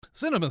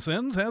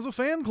CinemaSins has a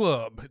fan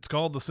club. It's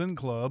called the Sin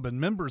Club, and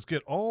members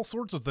get all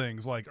sorts of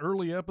things like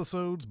early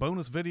episodes,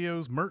 bonus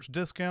videos, merch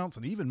discounts,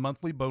 and even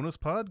monthly bonus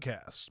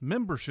podcasts.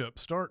 Membership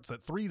starts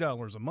at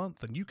 $3 a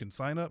month, and you can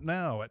sign up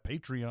now at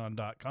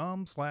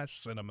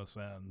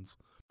patreon.com/cinemasins.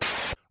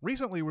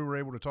 Recently, we were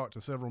able to talk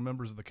to several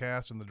members of the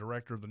cast and the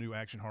director of the new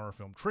action horror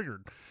film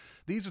Triggered.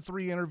 These are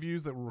 3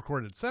 interviews that were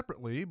recorded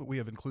separately, but we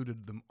have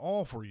included them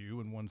all for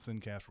you in one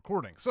Sincast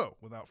recording. So,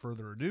 without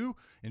further ado,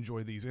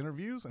 enjoy these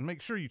interviews and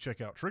make sure you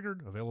check out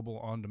Triggered, available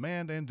on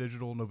demand and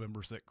digital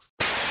November 6th.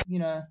 You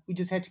know, we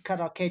just had to cut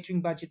our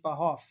catering budget by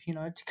half,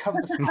 to cover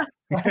the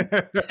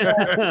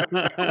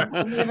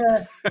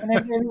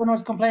whenever everyone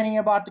was complaining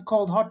about the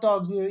cold hot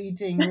dogs we were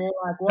eating, we were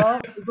like,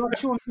 well, we've got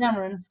Sean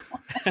Cameron.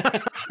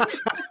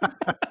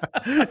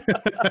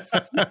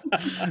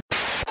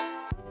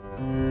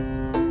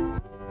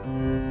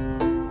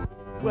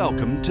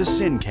 Welcome to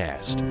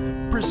Sincast,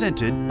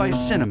 presented by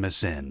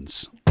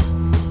CinemaSins.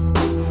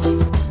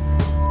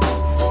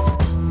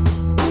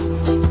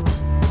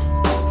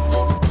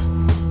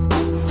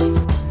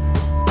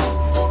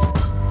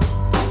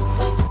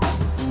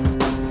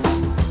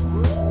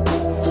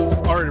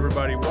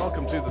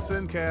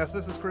 Sincast.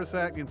 This is Chris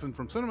Atkinson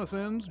from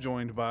CinemaSins,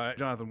 joined by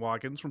Jonathan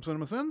Watkins from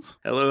CinemaSins.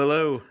 Hello,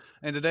 hello.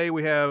 And today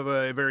we have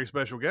a very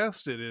special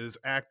guest. It is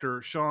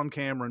actor Sean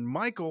Cameron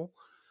Michael,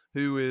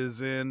 who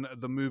is in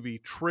the movie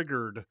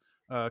Triggered,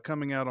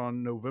 coming out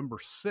on November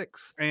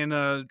 6th.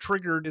 And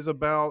Triggered is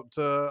about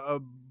a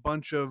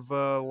bunch of,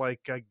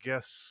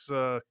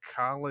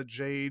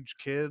 college-age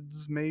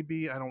kids,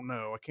 maybe? I don't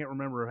know. I can't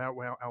remember how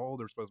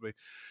old they're supposed to be.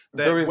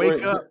 That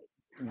wake up.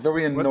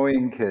 Very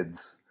annoying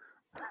kids.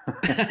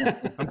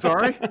 I'm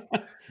sorry?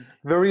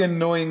 Very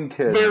annoying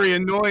kids. Very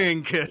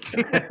annoying kids.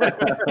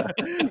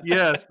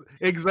 Yes,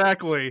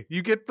 exactly.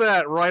 You get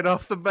that right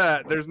off the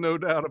bat. There's no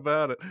doubt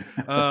about it.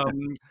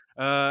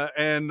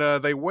 And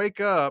they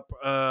wake up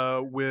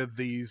with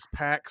these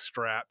packs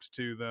strapped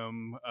to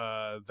them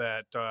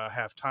that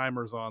have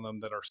timers on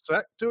them that are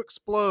set to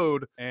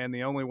explode. And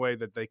the only way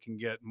that they can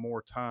get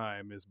more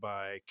time is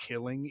by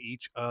killing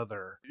each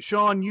other.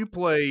 Sean, you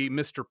play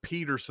Mr.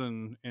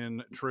 Peterson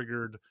in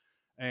Triggered.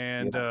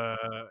 And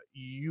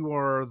you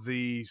are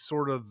the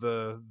sort of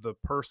the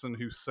person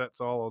who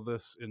sets all of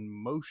this in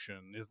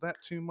motion. Is that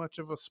too much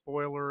of a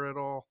spoiler at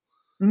all?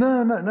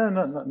 No,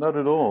 not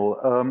at all.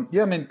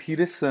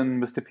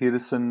 Mr.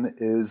 Peterson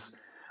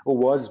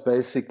was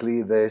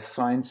basically their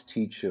science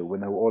teacher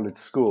when they were all at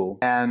school.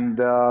 And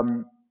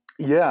so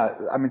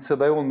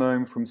they all know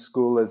him from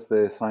school as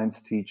their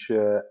science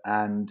teacher.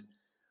 And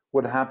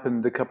what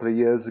happened a couple of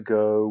years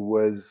ago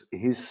was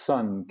his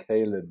son,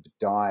 Caleb,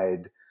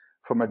 died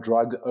from a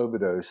drug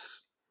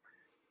overdose,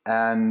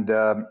 and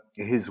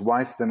his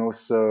wife then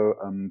also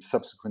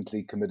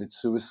subsequently committed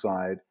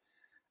suicide.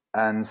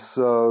 And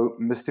so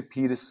Mr.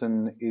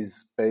 Peterson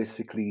is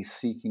basically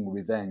seeking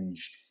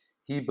revenge.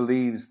 He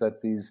believes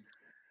that these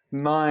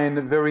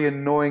 9 very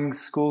annoying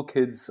school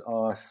kids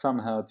are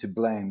somehow to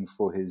blame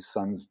for his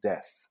son's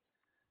death.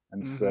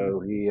 And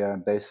so he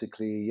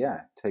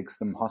takes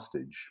them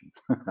hostage.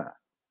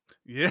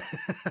 Yeah,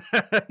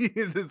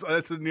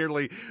 that's an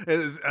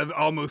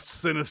almost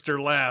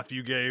sinister laugh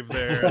you gave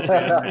there.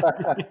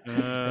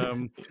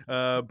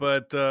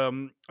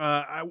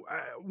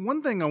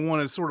 One thing I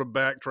want to sort of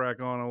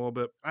backtrack on a little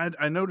bit.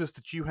 I noticed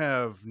that you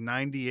have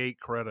 98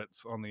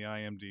 credits on the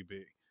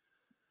IMDb,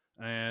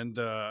 and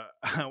I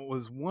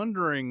was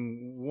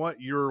wondering what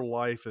your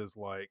life is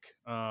like,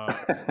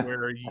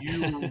 where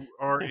you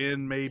are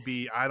in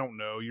maybe, I don't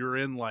know, you're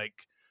in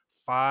like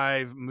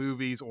 5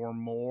 movies or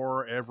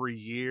more every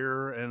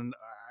year. And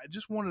I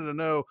just wanted to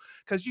know,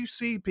 because you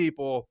see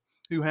people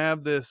who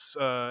have this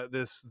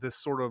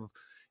sort of,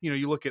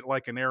 you look at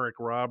like an Eric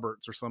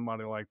Roberts or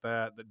somebody like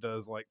that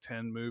does like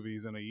 10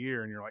 movies in a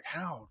year, and you're like,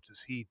 how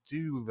does he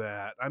do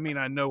that? I mean,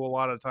 I know a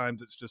lot of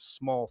times it's just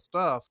small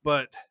stuff,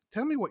 but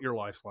tell me what your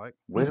life's like.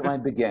 Where do I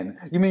begin?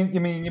 You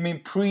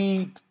mean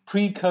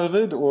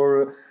pre-COVID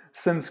or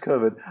since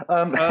COVID?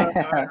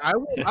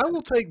 I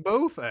will take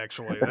both.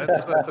 Actually,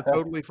 that's a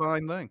totally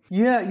fine thing.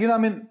 Yeah,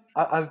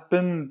 I've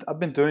been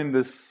doing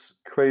this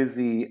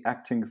crazy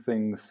acting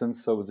thing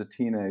since I was a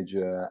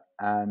teenager,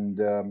 and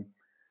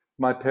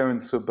my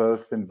parents were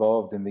both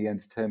involved in the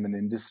entertainment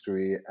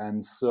industry,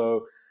 and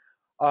so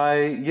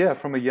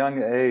from a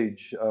young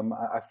age,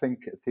 I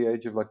think at the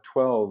age of like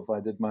 12, I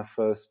did my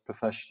first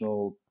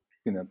professional,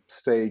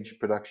 stage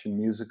production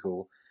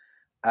musical.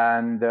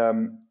 And,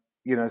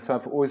 so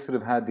I've always sort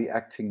of had the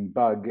acting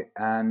bug.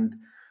 And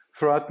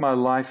throughout my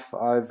life,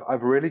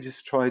 I've really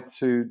just tried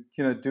to,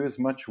 do as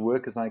much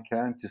work as I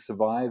can to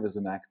survive as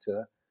an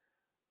actor.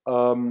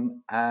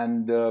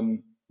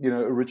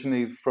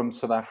 Originally from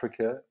South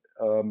Africa,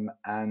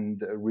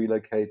 and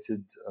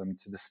relocated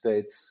to the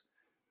States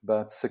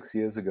about 6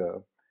 years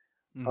ago.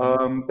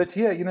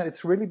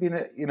 It's really been,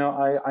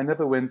 I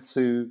never went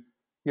to,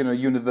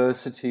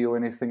 university or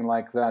anything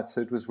like that.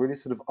 So it was really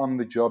sort of on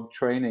the job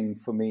training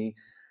for me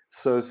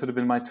So sort of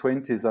in my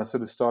 20s, I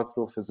sort of started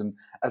off as an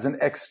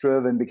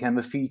extra, then became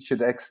a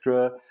featured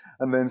extra,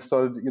 and then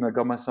started,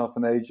 got myself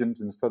an agent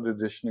and started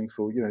auditioning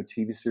for,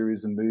 TV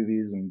series and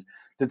movies, and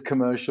did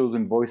commercials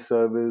and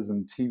voiceovers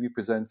and TV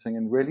presenting,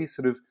 and really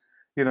sort of,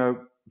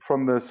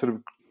 from the sort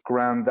of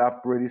ground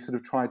up, really sort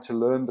of tried to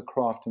learn the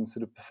craft and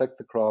sort of perfect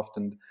the craft.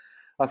 And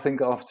I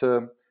think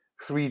after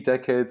 3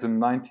 decades and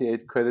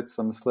 98 credits,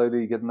 I'm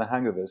slowly getting the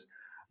hang of it.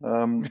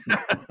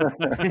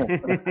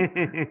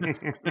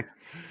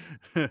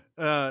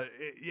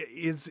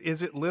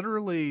 Is it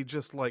literally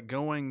just like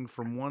going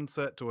from one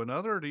set to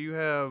another? Or do you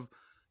have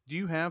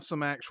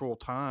some actual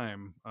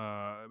time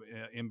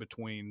in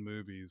between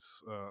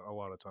movies a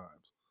lot of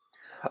times?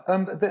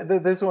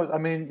 There's always, I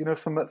mean,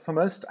 for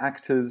most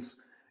actors,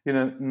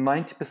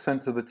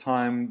 90% of the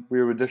time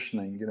we're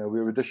auditioning.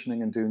 We're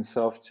auditioning and doing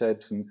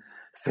self-tapes and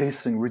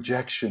facing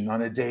rejection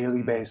on a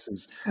daily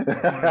basis.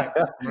 Right.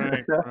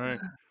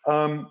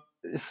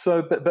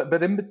 So,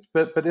 but in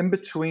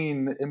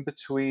between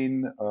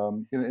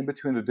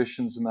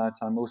auditions and that,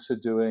 I'm also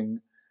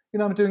doing,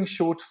 I'm doing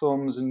short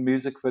films and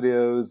music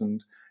videos,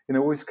 and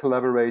always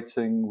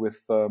collaborating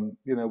with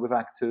with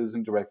actors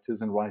and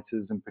directors and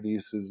writers and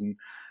producers. And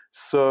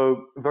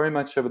so very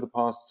much over the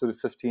past sort of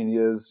 15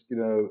 years,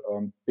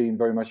 being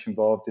very much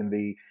involved in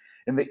the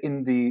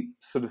indie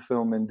sort of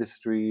film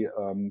industry.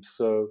 And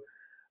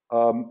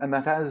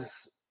that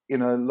has,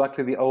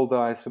 luckily the older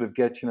I sort of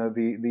get,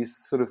 these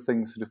sort of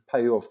things sort of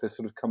pay off. They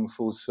sort of come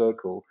full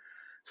circle.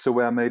 So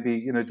where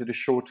maybe, did a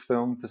short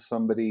film for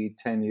somebody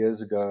 10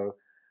 years ago,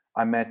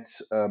 I met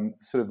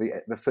sort of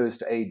the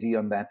first AD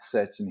on that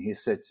set, and he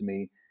said to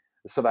me,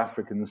 a South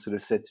African sort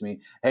of said to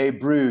me, "Hey,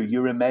 Brew,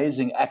 you're an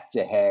amazing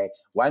actor, hey.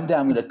 One day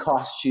I'm going to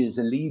cast you as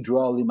a lead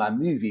role in my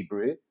movie,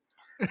 Brew."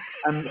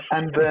 And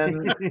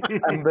then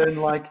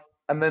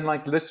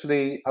like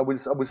literally, I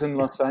was in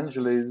Los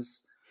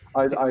Angeles.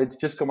 I'd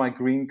just got my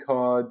green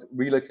card,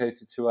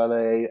 relocated to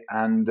LA,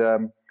 and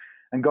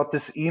got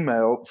this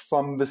email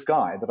from this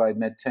guy that I'd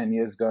met 10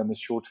 years ago on this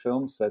short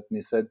film set, and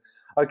he said,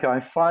 "Okay,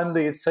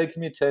 it's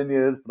taken me 10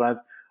 years, but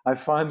I've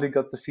finally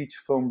got the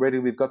feature film ready.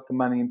 We've got the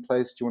money in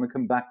place. Do you want to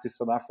come back to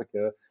South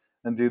Africa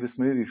and do this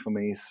movie for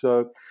me?"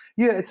 So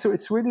yeah,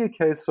 it's really a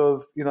case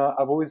of,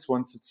 I've always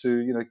wanted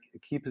to,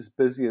 keep as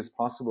busy as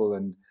possible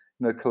and,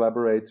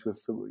 collaborate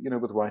with,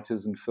 with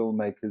writers and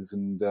filmmakers.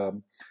 And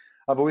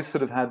I've always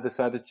sort of had this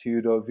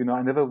attitude of,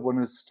 I never want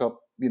to stop,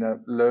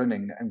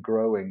 learning and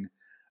growing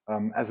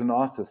as an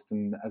artist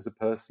and as a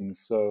person.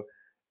 So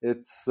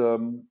it's,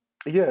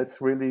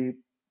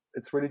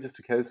 it's really just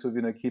a case of,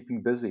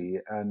 keeping busy.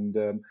 And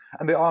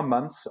there are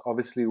months,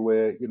 obviously,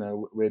 where,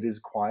 where it is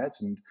quiet,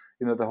 and,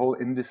 the whole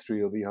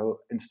industry, or the whole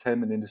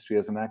entertainment industry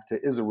as an actor,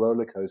 is a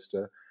roller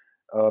coaster.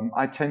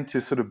 I tend to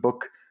sort of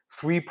book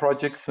 3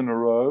 projects in a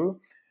row,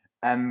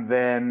 and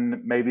then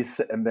maybe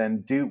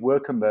do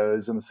work on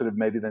those, and sort of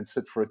maybe then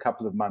sit for a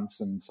couple of months.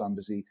 And so I'm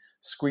busy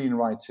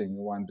screenwriting,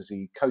 or I'm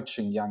busy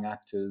coaching young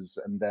actors,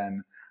 and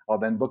then I'll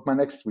then book my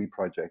next 3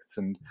 projects.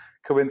 And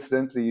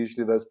coincidentally,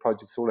 usually those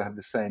projects all have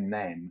the same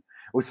name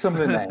or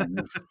similar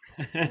names.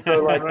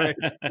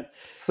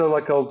 So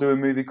like I'll do a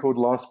movie called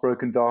Last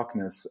Broken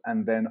Darkness,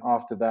 and then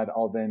after that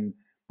I'll then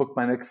book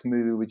my next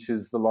movie, which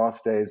is The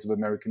Last Days of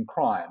American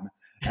Crime.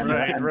 And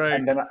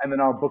then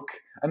I'll book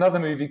another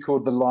movie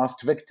called The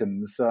Last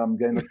Victims. So I'm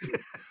going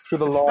through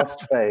the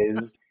last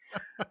phase,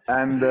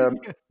 and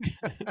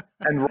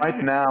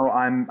right now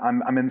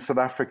I'm in South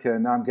Africa,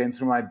 and now I'm going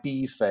through my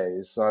B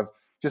phase. So I've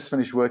just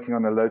finished working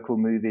on a local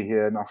movie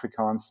here, an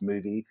Afrikaans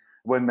movie.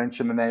 I won't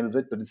mention the name of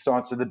it, but it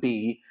starts with a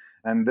B.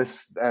 And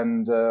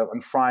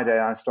on Friday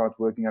I start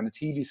working on a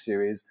TV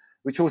series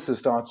which also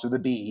starts with a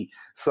B.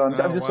 So I'm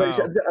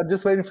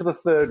just waiting for the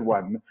third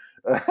one.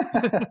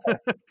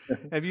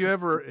 Have you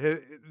ever?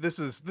 This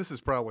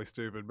is probably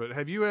stupid, but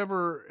have you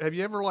ever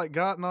like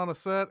gotten on a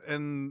set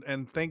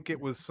and think it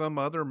was some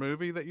other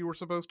movie that you were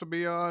supposed to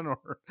be on,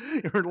 or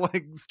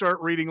like start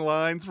reading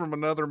lines from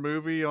another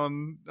movie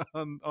on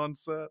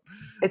set?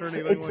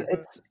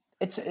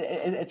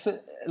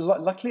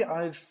 Luckily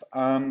I've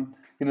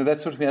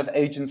that's what we have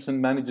agents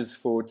and managers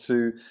for,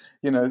 to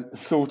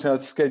sort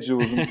out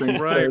schedules and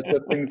things, right. so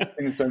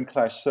things don't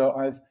clash. So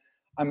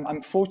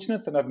I'm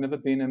fortunate that I've never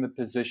been in the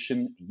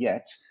position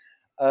yet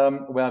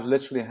where I've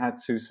literally had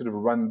to sort of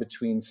run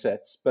between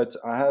sets, but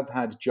I have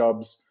had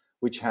jobs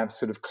which have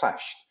sort of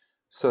clashed.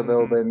 So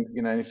they'll then,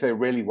 if they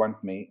really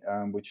want me,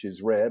 which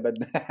is rare, but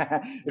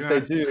if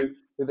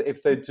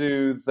they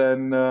do,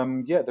 then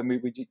then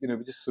we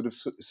just sort of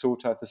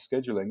sort out the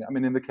scheduling. I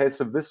mean, in the case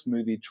of this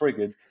movie,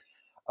 Triggered,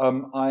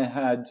 I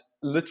had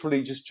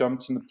literally just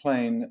jumped in the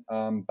plane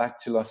back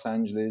to Los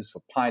Angeles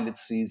for pilot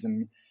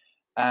season,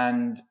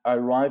 and I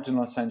arrived in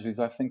Los Angeles,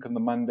 I think, on the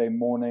Monday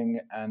morning,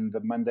 and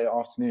the Monday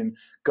afternoon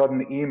got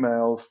an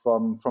email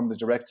from the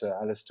director,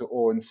 Alistair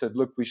Orr, and said,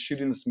 "Look, we're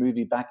shooting this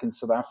movie back in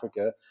South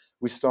Africa.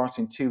 We start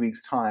in 2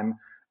 weeks' time.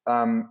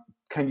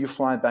 Can you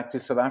fly back to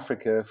South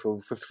Africa for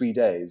 3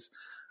 days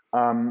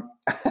to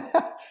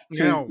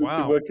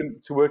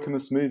work in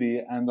this movie?"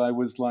 And I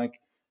was like,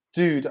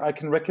 dude, I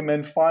can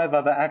recommend 5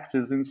 other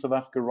actors in South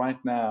Africa right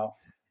now,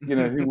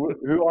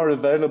 who are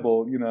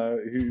available,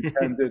 who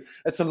can do it.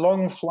 It's a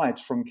long flight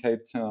from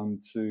Cape Town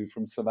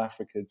from South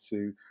Africa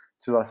to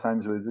Los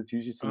Angeles. It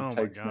usually sort of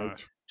takes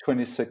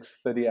 26,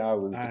 30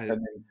 hours,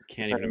 depending.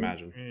 Can't even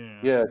imagine.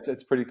 Yeah,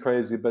 it's pretty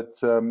crazy. But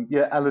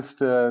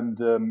Alistair and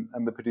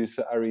the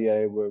producer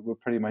Arieh were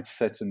pretty much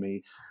set to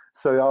me.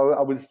 So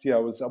I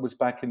was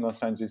back in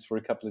Los Angeles for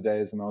a couple of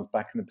days, and I was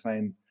back in the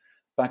plane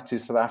back to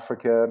South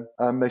Africa.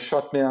 They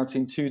shot me out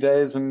in 2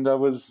 days, and I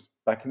was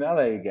back in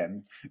LA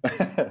again.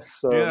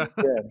 It's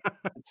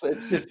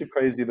just a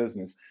crazy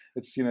business.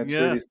 It's really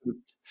sort of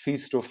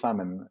feast or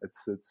famine.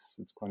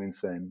 It's quite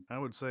insane. I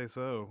would say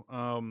so.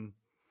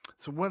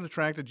 So what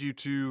attracted you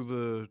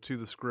to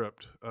the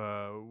script?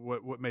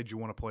 What made you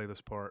want to play this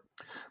part?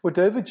 Well,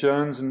 David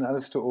Jones and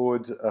Alistair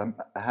Ord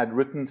had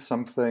written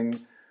something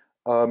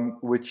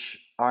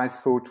which I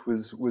thought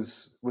was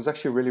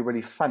actually really,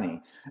 really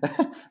funny.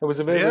 It was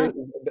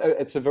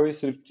it's a very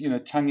sort of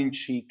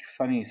tongue-in-cheek,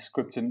 funny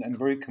script and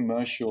very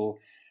commercial,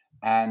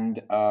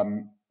 and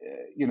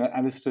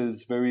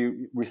Alistair's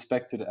very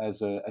respected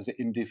as an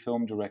indie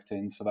film director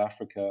in South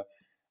Africa.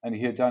 And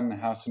he had done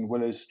House on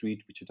Willow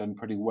Street, which had done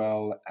pretty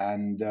well.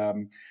 And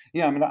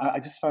I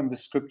just found the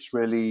script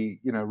really,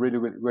 really,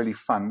 really, really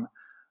fun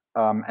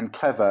and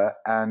clever,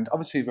 and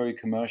obviously very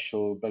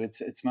commercial. But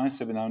it's nice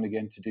every now and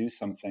again to do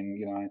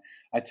something.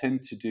 I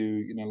tend to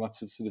do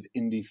lots of sort of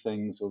indie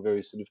things or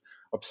very sort of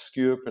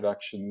obscure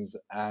productions,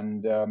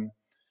 and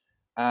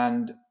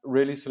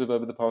really sort of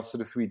over the past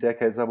sort of 3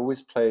 decades, I've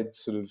always played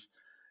sort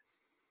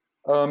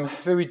of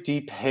very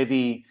deep,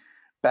 heavy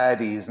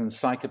baddies and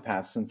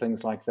psychopaths and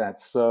things like that.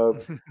 So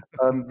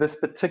this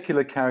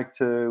particular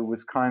character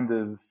was kind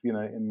of,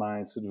 in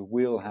my sort of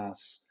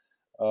wheelhouse.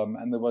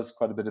 And there was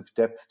quite a bit of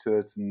depth to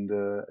it, and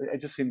it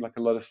just seemed like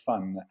a lot of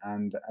fun.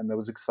 And I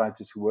was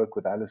excited to work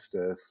with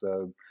Alistair.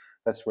 So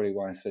that's really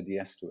why I said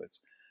yes to it.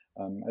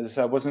 As I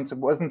said, I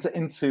wasn't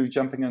into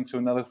jumping into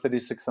another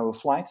 36-hour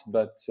flight,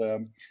 but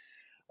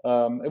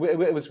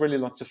it was really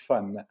lots of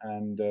fun.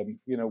 And,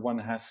 one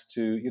has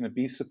to,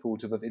 be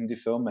supportive of indie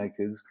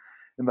filmmakers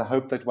in the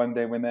hope that one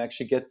day when they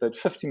actually get that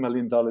 $50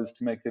 million to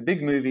make their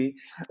big movie,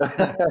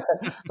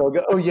 they'll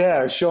go, oh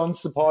yeah, Sean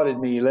supported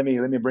me. Let me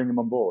bring him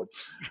on board.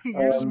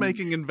 You're just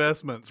making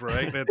investments,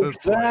 right?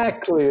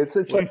 Exactly. It's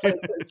like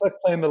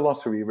playing the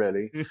lottery,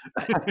 really.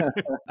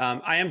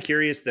 I am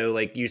curious though,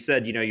 like you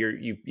said,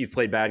 you've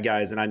played bad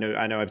guys, and I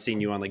know I've seen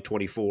you on like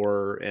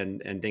 24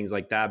 and things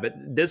like that, but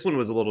this one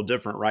was a little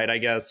different, right? I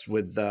guess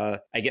with I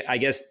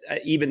guess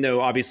even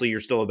though obviously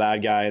you're still a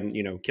bad guy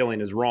and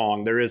killing is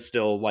wrong, there is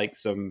still like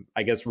some,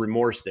 I guess,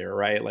 remorse there,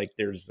 right? Like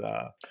there's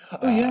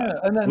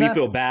we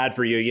feel bad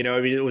for you,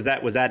 I mean, was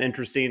that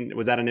interesting?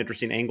 Was that an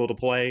interesting angle to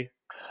play?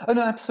 Oh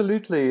no,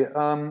 absolutely.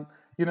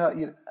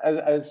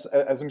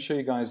 As I'm sure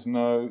you guys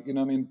know,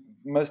 I mean,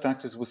 most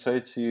actors will say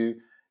to you,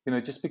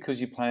 just because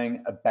you're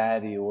playing a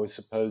baddie or a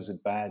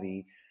supposed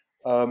baddie,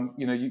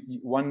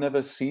 one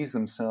never sees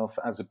themselves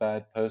as a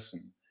bad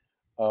person.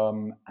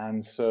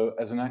 And so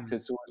as an actor,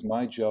 it's always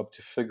my job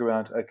to figure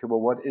out, okay,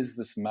 well, what is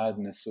this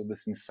madness or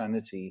this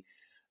insanity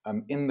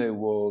in their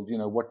world?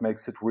 What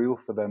makes it real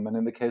for them? And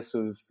in the case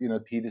of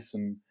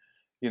Peterson,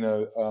 he's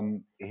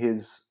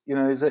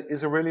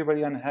a really,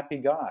 really unhappy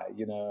guy.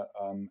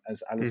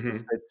 As Alistair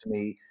said to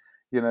me,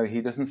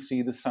 he doesn't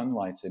see the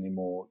sunlight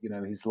anymore.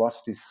 He's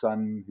lost his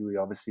son, who he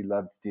obviously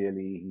loved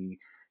dearly.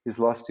 He's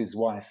lost his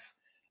wife,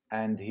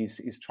 and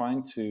he's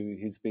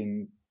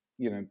been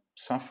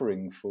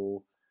suffering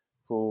for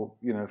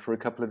a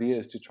couple of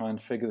years to try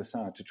and figure this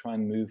out, to try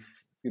and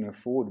move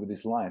forward with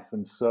his life.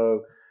 And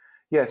so,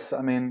 yes,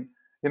 I mean,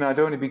 I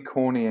don't want to be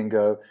corny and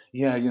go,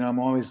 I'm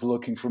always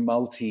looking for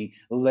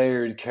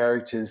multi-layered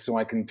characters so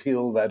I can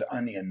peel that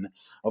onion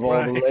of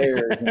all the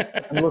layers and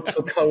look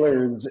for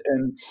colors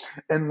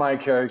in my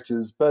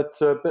characters. But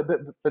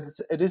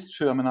it is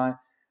true. I mean,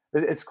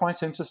 it's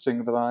quite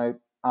interesting that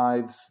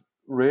I've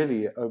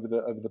really over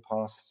the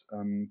past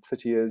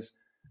 30 years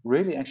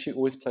really actually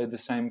always played the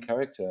same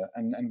character.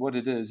 And what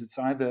it is, it's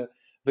either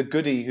the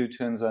goodie who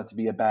turns out to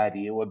be a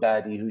baddie, or a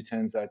baddie who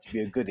turns out to be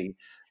a goodie.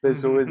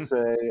 There's always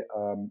a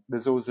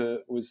sort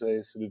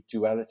of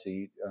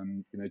duality,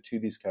 to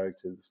these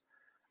characters.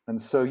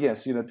 And so,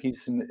 yes,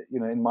 Peterson,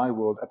 in my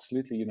world,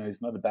 absolutely,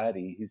 he's not a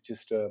baddie. He's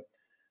just a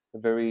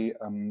very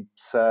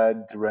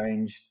sad,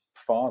 deranged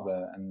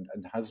father and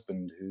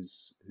husband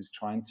who's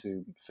trying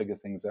to figure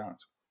things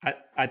out.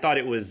 I thought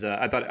it was.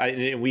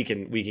 We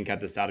can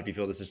cut this out if you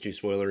feel this is too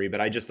spoilery,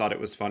 but I just thought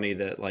it was funny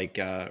that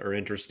or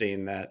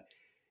interesting that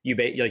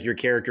your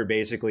character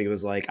basically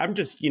was like, I'm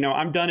just,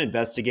 I'm done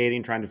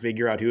investigating, trying to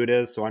figure out who it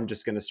is. So I'm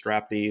just going to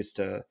strap these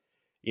to,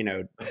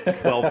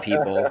 12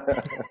 people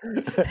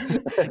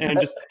and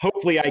just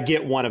hopefully I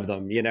get one of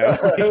them,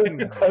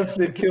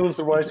 Hopefully it kills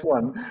the right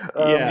one.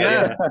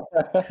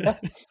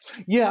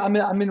 Yeah.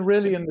 I mean,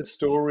 really in the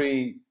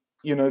story,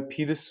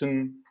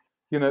 Peterson,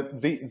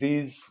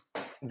 these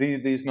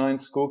these 9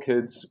 school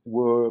kids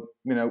were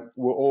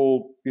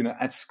all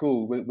at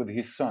school with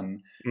his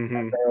son, Mm-hmm.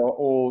 and they are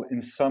all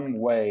in some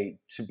way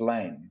to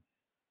blame.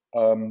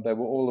 They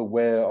were all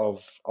aware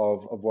of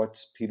what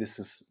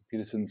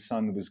Peterson's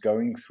son was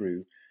going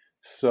through.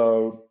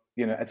 So,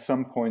 at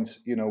some point,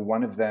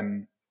 one of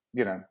them,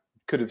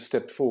 could have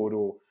stepped forward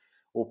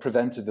or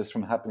prevented this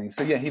from happening.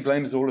 So yeah, he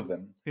blames all of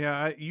them.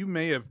 Yeah, you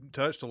may have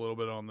touched a little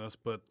bit on this,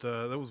 but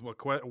that was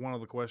one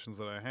of the questions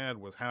that I had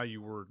was how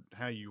you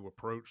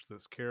approached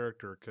this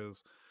character,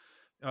 because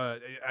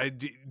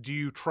do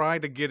you try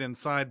to get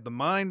inside the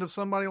mind of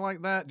somebody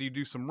like that? Do you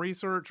do some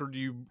research, or do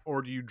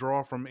you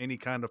draw from any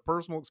kind of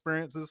personal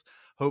experiences?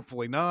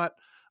 Hopefully not.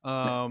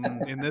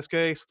 In this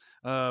case,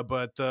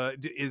 but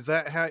is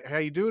that how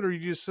you do it, or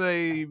you just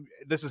say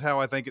this is how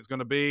I think it's going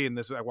to be, and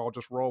I'll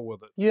just roll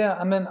with it? Yeah,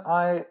 I mean,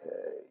 a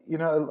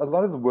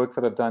lot of the work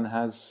that I've done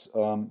has,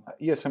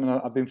 yes, I mean,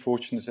 I've been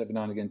fortunate every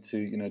now and again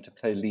to to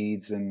play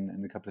leads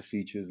in a couple of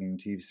features and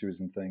TV series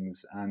and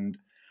things, and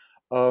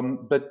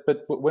but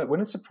when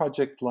it's a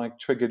project like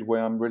Triggered,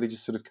 where I'm really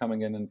just sort of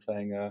coming in and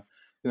playing a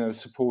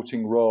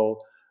supporting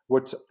role,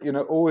 what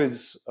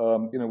always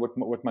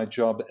what my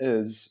job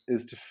is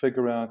to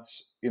figure out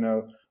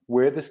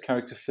where this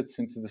character fits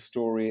into the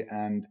story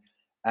and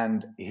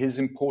his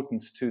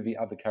importance to the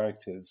other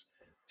characters.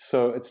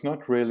 So it's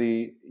not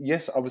really,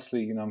 yes,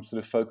 obviously I'm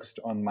sort of focused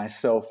on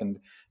myself and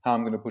how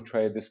I'm going to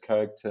portray this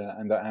character,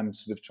 and I am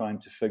sort of trying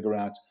to figure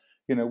out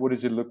what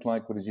does he look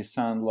like, what does he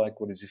sound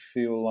like, what does he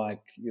feel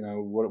like,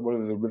 what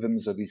are the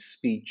rhythms of his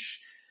speech,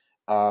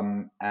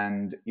 and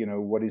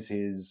what is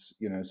his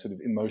sort of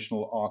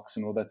emotional arcs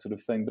and all that sort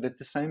of thing. But at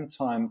the same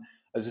time,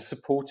 as a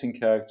supporting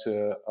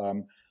character,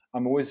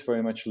 I'm always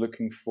very much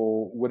looking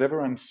for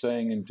whatever I'm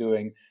saying and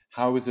doing,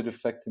 how is it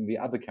affecting the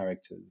other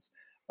characters,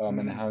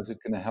 and how is it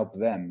going to help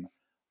them.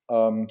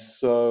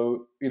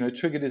 So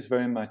Triggered is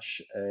very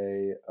much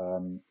it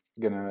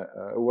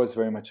was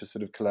very much a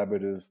sort of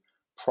collaborative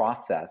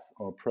process,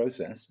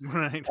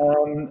 Right.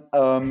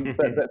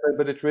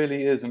 But it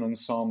really is an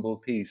ensemble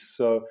piece.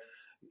 So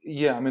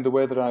yeah, I mean, the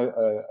way that I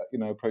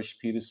approach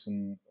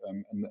Peterson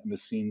and the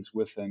scenes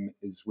with him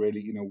is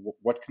really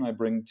what can I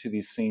bring to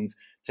these scenes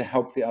to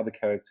help the other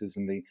characters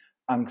and the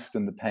angst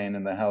and the pain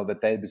and the hell that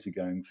they're busy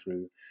going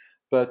through.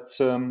 But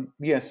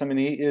yes, I mean,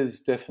 he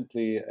is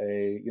definitely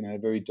a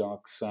very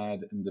dark,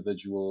 sad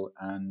individual,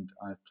 and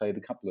I've played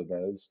a couple of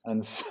those,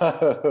 and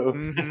so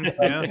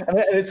yeah. and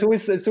it's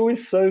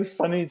always so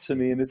funny to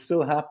me, and it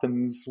still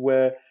happens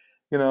where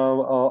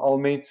I'll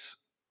meet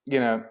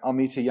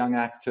a young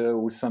actor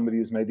or somebody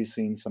who's maybe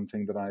seen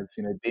something that I've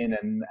been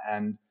in,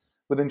 and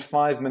within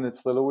 5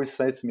 minutes they'll always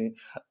say to me,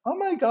 "Oh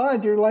my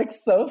God, you're like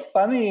so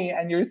funny,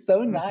 and you're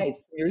so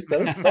nice, and you're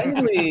so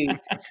friendly, and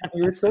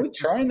you're so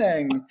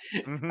charming."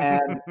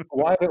 And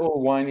why they're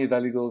all whiny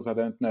valley girls, I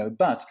don't know.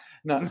 But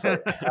no, sorry.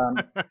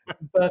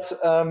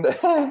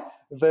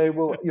 They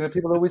will.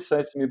 People always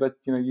say to me, "But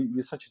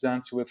you're such a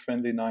down to earth,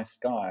 friendly, nice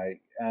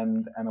guy."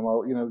 And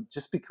well,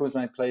 just because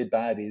I play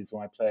baddies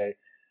or I play,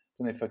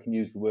 I don't know if I can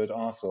use the word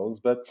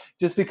arseholes, but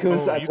just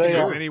because I play, you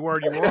can use any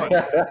word you want.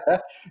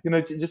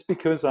 Just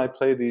because I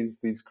play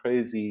these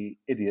crazy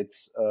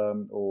idiots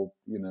or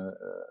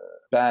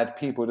bad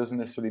people doesn't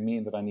necessarily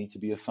mean that I need to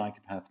be a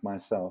psychopath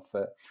myself.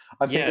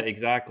 I think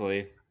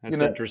exactly. That's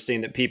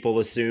interesting that people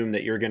assume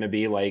that you're going to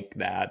be like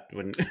that.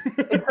 When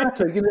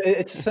exactly,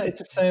 it's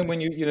the same when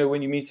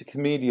when you meet a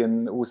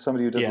comedian or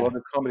somebody who does a lot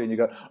of comedy, and you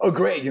go, "Oh,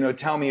 great,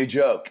 tell me a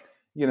joke,"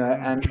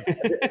 and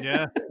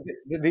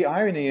the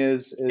irony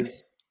is.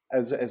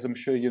 As I'm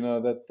sure you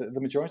know, that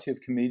the majority of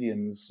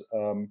comedians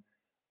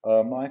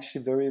are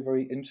actually very,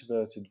 very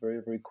introverted, very,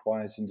 very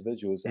quiet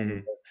individuals.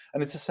 And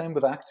it's the same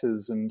with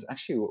actors. And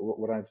actually,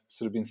 what I've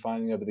sort of been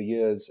finding over the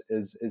years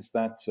is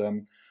that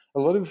a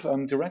lot of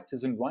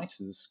directors and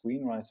writers,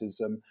 screenwriters,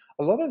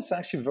 a lot of us are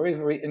actually very,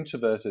 very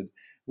introverted.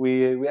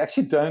 We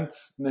actually don't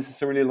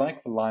necessarily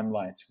like the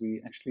limelight.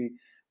 We actually,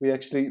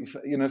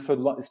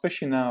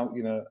 especially now,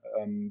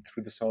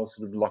 through this whole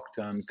sort of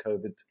lockdown,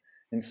 COVID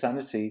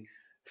insanity,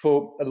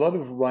 for a lot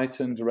of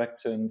writer and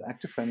director and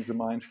actor friends of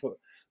mine, for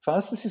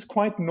us, this is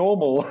quite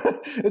normal.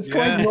 It's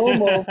quite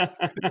normal.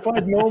 It's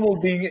quite normal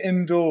being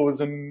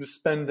indoors and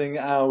spending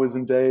hours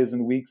and days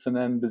and weeks and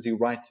then busy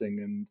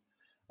writing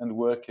and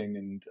working.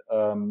 And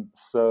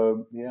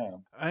so, yeah.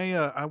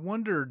 I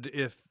wondered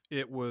if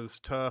it was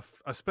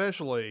tough,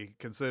 especially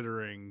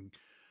considering,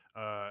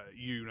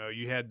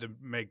 you had to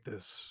make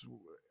this,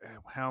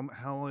 how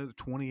is it,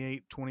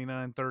 28,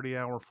 29,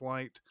 30-hour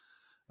flight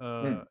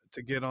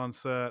to get on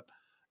set.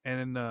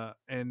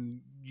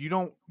 And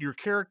your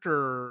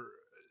character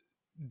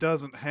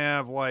doesn't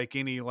have like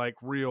any like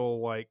real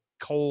like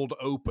cold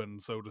open,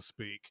 so to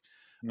speak.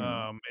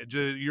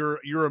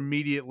 You're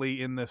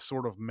immediately in this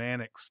sort of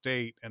manic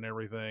state and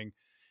everything.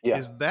 Yeah.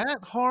 Is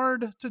that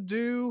hard to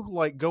do?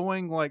 Like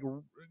going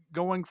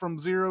from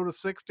 0 to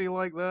 60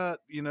 like that?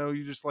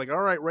 You just like,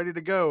 all right, ready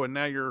to go, and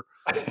now you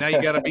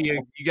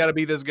gotta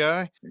be this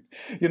guy.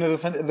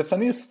 The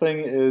funniest thing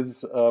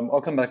is,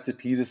 I'll come back to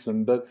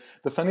Peterson, but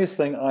the funniest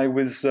thing, I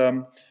was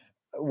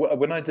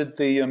when I did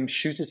the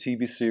Shooter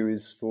TV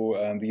series for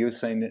the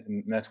USA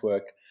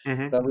Network,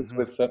 Mm-hmm. that was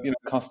with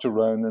Costa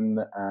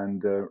Ronan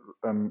and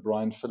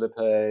Ryan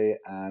Philippe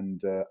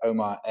and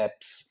Omar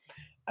Epps,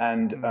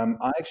 and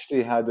I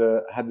actually had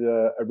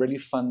a really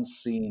fun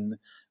scene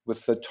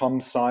with Tom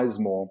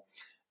Sizemore,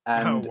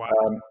 and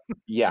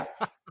yeah,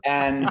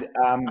 and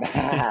and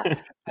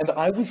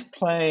I was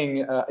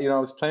playing I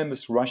was playing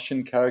this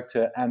Russian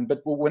character,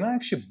 but when I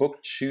actually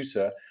booked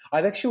Shooter,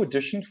 I'd actually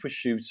auditioned for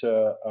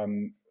Shooter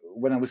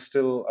when I was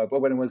still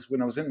when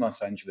I was in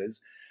Los Angeles.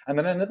 And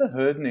then I never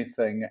heard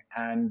anything,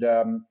 and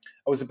I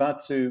was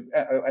about to,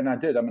 and I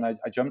did. I mean,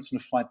 I jumped on a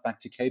flight back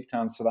to Cape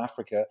Town, South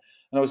Africa,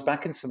 and I was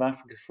back in South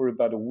Africa for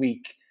about a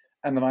week.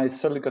 And then I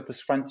suddenly got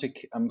this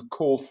frantic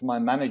call from my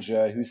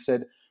manager who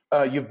said,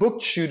 "You've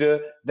booked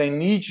Shooter. They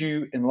need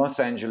you in Los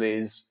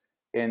Angeles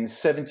in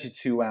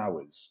 72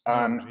 hours."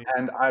 And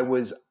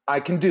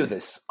I can do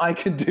this. I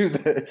can do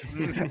this.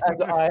 and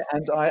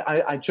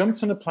I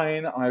jumped on a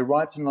plane. I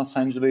arrived in Los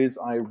Angeles.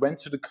 I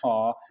rented a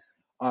car.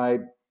 I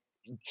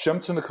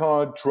jumped in the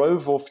car,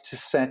 drove off to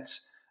set,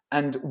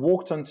 and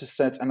walked onto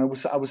set. And I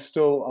was going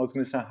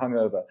to say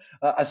hungover.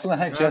 I still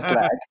had jet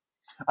lag.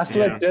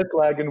 Had jet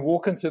lag, and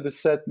walk into the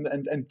set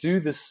and do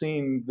this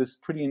scene, this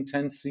pretty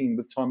intense scene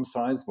with Tom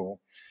Sizemore.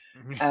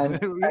 And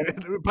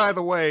by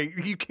the way,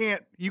 you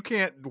can't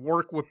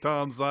work with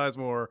Tom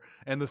Sizemore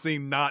and the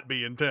scene not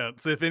be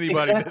intense. If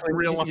anybody didn't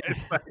realize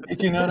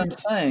that, you know what I'm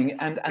saying.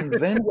 And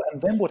then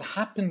what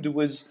happened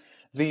was,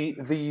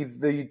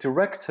 the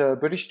director,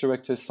 British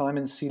director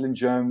Simon Sealand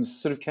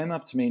Jones, sort of came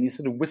up to me and he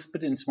sort of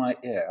whispered into my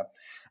ear,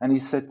 and he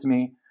said to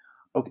me,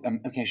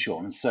 "Okay,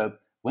 Sean. So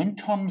when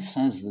Tom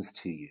says this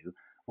to you,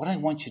 what I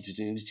want you to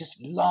do is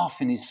just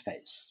laugh in his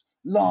face,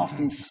 laugh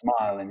and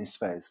smile in his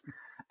face."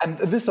 And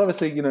this,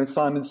 obviously,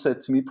 Simon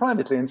said to me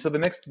privately. And so the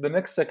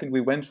next second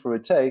we went for a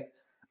take,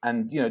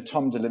 and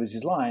Tom delivers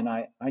his line.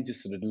 I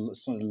just sort of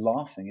started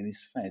laughing in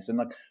his face, and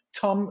like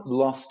Tom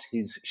lost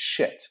his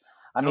shit.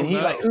 I mean, he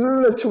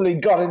literally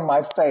got in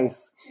my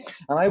face,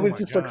 and I was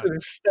just like sort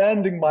of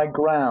standing my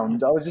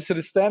ground. I was just sort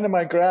of standing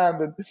my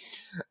ground,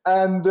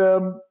 and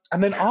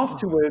then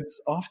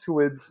afterwards,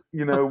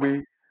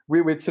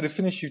 we'd sort of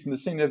finished shooting the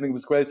scene. Everything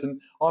was great,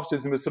 and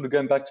afterwards we were sort of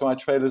going back to our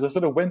trailers. I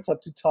sort of went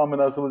up to Tom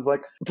and I was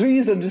like,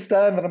 "Please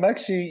understand that I'm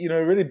actually,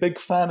 a really big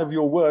fan of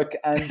your work."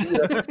 And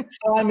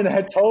Simon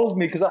had told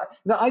me, because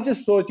I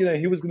just thought,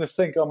 he was going to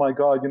think, "Oh my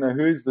God,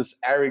 who is this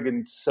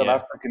arrogant South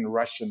African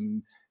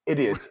Russian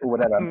idiot," or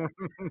whatever.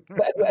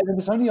 But it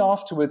was only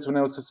afterwards, when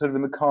I was sort of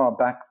in the car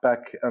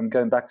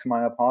going back to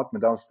my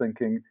apartment, I was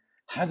thinking,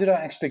 how did I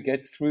actually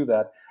get through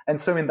that?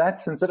 And so in that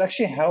sense, it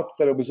actually helped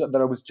that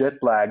I was jet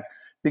lagged,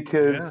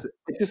 because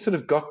it just sort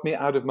of got me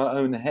out of my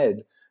own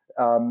head.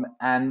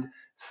 And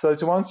so,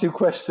 to answer your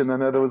question, I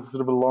know there was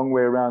sort of a long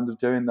way around of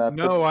doing that.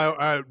 No,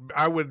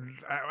 I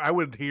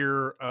would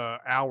hear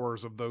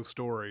hours of those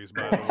stories.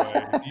 By the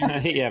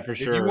way, yeah, for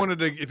sure.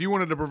 If you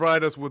wanted to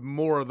provide us with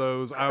more of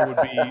those,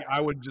 I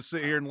would just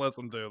sit here and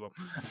listen to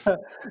them.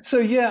 So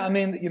yeah, I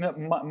mean,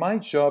 my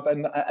job,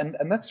 and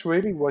that's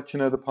really what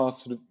the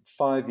past sort of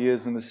 5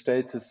 years in the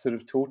States has sort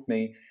of taught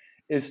me,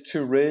 is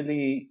to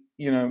really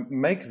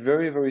make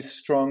very, very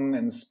strong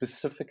and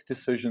specific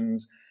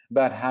decisions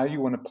about how you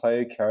want to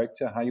play a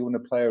character, how you want to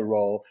play a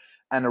role,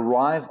 and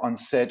arrive on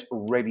set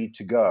ready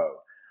to go.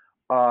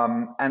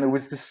 And it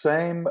was the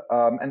same.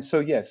 And so,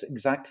 yes,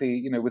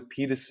 exactly, with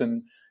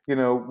Peterson,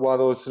 while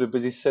they were sort of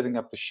busy setting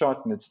up the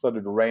shot, and it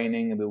started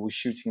raining, and we were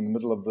shooting in the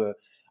middle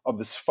of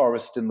this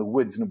forest in the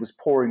woods, and it was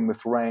pouring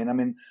with rain. I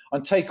mean,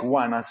 on take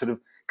one, I sort of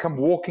come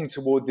walking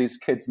toward these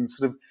kids and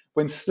sort of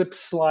went slip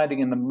sliding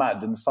in the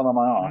mud and fell on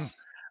my ass.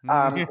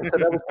 So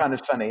that was kind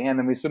of funny, and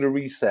then we sort of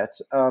reset.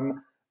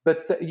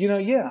 But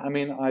I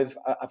mean, I've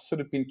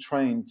sort of been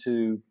trained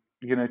to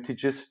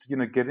just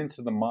get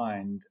into the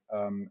mind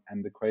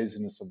and the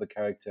craziness of the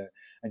character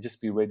and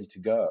just be ready to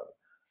go.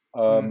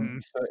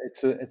 So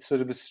it's sort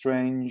of a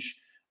strange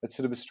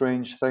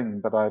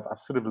thing, but I've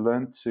sort of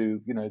learned to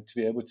to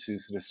be able to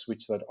sort of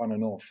switch that on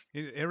and off.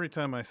 Every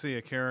time I see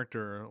a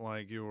character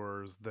like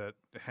yours that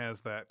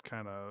has that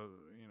kind of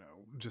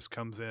just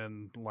comes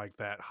in like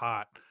that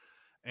hot.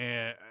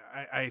 And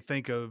I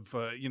think of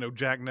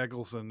Jack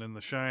Nicholson in The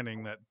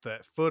Shining,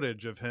 that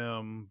footage of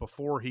him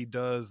before he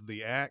does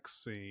the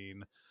axe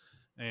scene,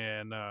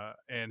 and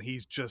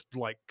he's just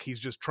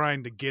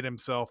trying to get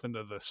himself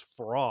into this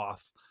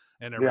froth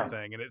and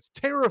everything, and it's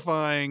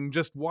terrifying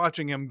just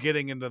watching him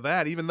getting into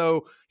that, even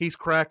though he's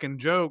cracking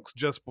jokes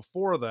just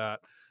before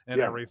that and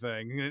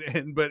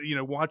everything, but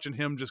watching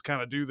him just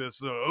kind of do this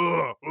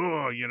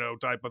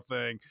type of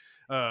thing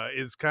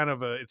is kind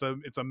of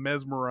it's a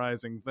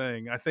mesmerizing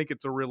thing. I think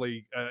it's a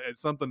really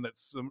it's something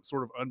that's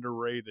sort of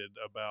underrated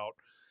about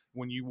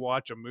when you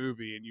watch a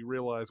movie and you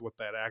realize what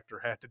that actor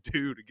had to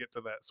do to get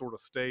to that sort of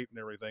state and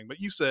everything. But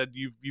you said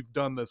you've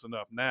done this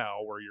enough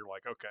now where you're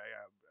like, okay,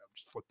 I've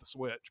just flipped the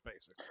switch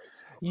basically.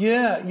 So.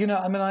 Yeah,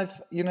 I mean,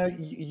 I've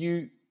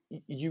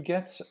you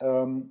get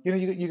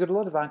you get a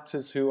lot of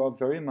actors who are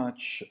very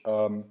much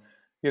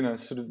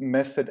sort of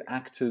method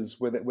actors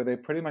where they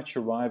pretty much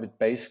arrive at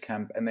base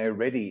camp and they're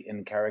ready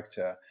in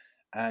character.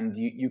 And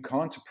you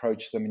can't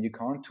approach them and you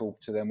can't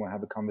talk to them or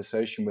have a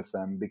conversation with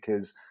them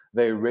because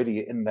they're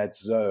already in that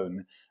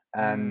zone.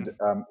 And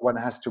one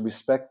has to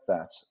respect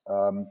that.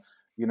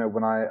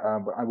 When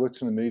I worked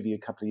on a movie a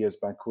couple of years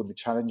back called The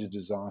Challenger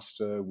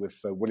Disaster with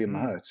William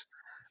Hurt.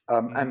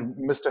 And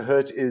Mr.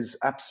 Hurt is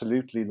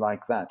absolutely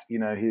like that.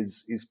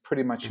 He's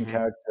pretty much in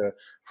character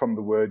from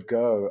the word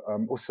go.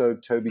 Also,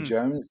 Toby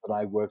Jones that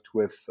I worked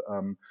with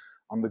on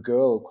The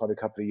Girl quite a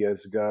couple of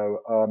years ago.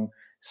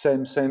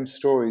 Same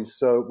stories.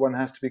 So one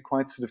has to be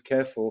quite sort of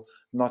careful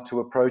not to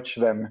approach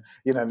them,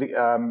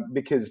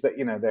 because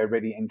they're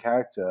already in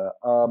character.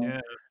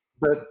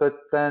 But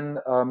then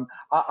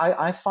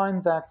I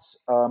find that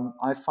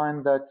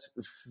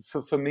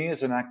for me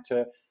as an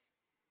actor.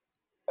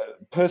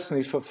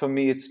 Personally, for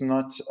me, it's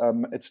not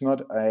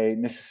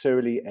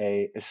necessarily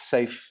a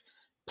safe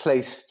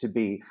place to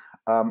be.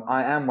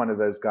 I am one of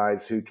those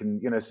guys who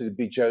can, sort of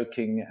be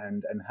joking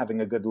and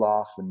having a good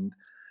laugh, and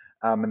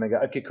they go,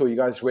 okay, cool, you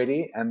guys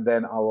ready? And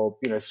then I will,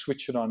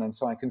 switch it on, and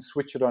so I can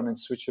switch it on and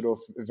switch it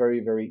off very,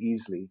 very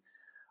easily.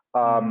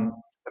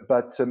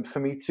 But for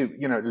me to,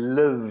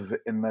 live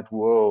in that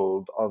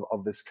world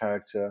of this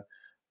character.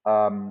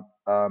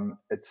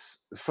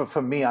 It's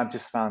for me, I've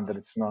just found that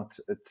it's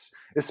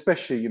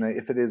especially,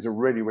 if it is a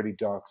really, really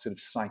dark sort of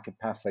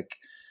psychopathic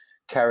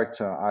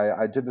character.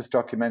 I did this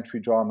documentary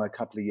drama a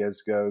couple of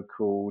years ago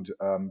called,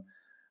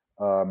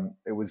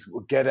 it was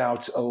Get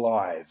Out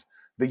Alive,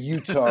 the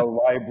Utah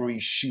Library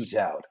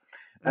Shootout.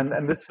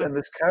 And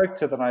this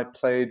character that I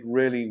played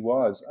really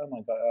was, oh my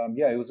God,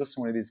 it was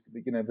also one of these,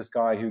 this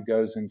guy who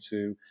goes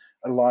into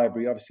a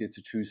library. Obviously, it's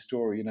a true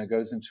story.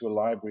 Goes into a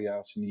library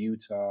out in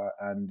Utah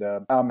and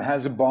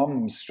has a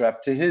bomb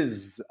strapped to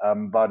his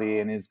body,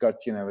 and he's got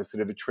a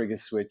sort of a trigger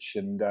switch,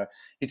 and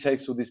he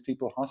takes all these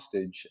people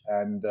hostage.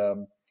 And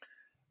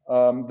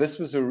this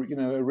was a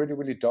really,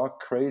 really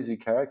dark, crazy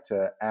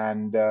character,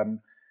 and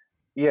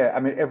I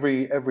mean,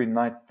 every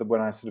night that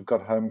when I sort of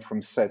got home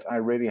from set, I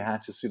really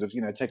had to sort of,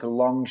 take a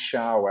long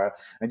shower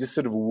and just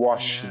sort of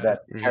wash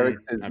that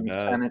character's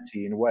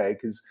insanity in a way,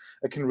 because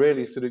it can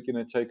really sort of,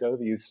 take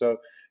over you. So,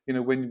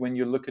 when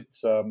you look at,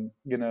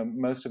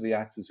 most of the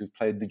actors who've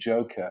played the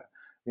Joker,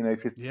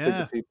 if you think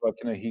of people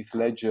like, Heath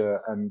Ledger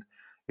and,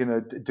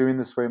 doing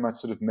this very much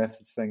sort of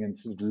method thing and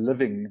sort of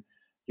living,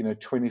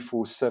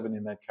 24/7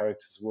 in that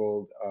character's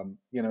world,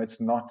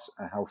 it's not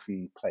a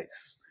healthy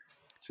place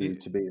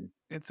to be in.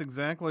 It's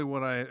exactly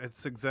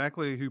it's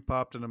exactly who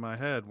popped into my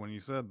head when you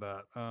said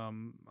that.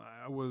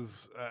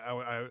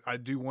 I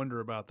do wonder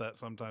about that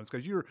sometimes,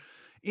 because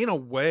in a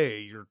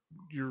way,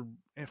 you're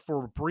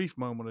for a brief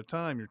moment of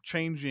time, you're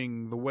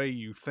changing the way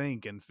you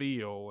think and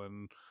feel.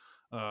 And,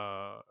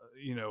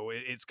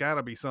 it's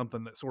gotta be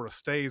something that sort of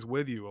stays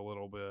with you a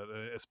little bit,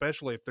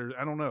 especially if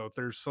I don't know, if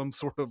there's some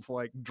sort of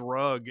like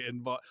drug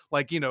involved,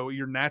 like,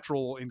 your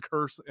naturally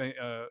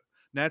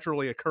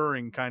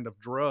occurring kind of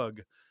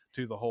drug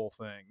to the whole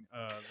thing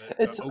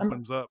that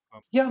opens up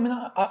something. Yeah,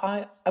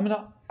 I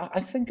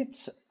think I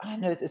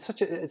don't know,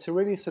 it's a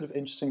really sort of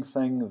interesting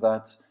thing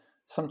that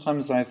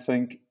sometimes I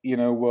think,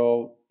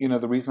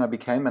 the reason I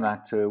became an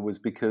actor was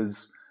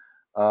because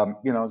I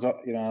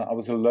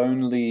was a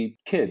lonely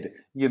kid,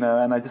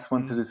 and I just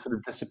wanted to sort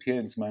of disappear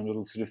into my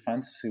little sort of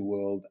fantasy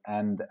world,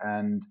 and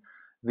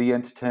the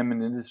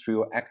entertainment industry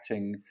or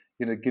acting,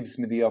 gives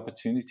me the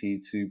opportunity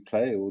to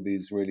play all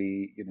these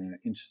really,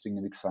 interesting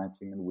and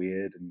exciting and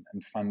weird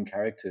and fun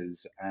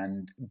characters.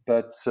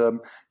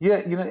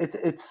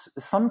 It's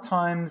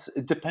sometimes,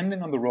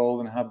 depending on the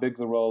role and how big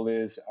the role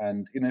is,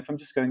 and if I'm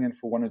just going in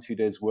for 1 or 2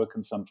 days work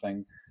on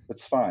something,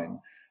 that's fine.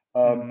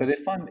 But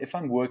if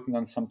I'm working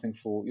on something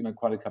for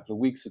quite a couple of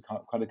weeks or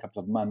quite a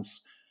couple of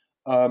months,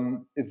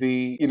 some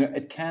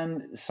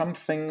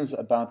things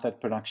about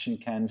that production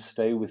can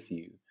stay with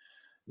you.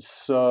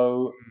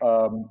 So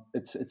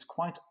it's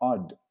quite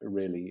odd,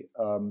 really.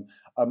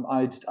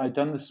 I'd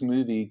done this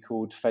movie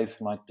called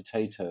Faith Like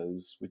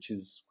Potatoes, which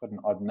is quite an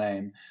odd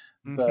name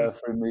for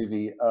a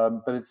movie.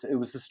 But it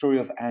was the story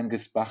of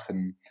Angus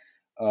Buchan,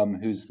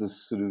 who's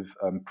this sort of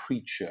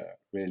preacher,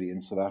 really,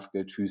 in South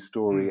Africa, true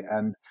story.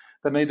 And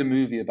they made a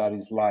movie about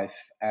his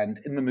life. And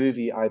in the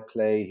movie, I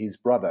play his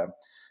brother.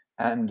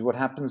 And what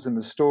happens in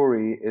the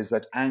story is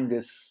that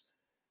Angus,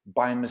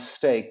 by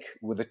mistake,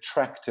 with a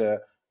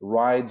tractor,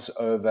 rides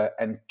over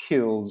and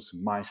kills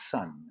my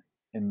son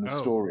in the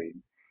story.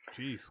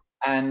 Jeez.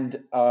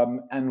 And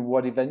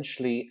what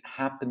eventually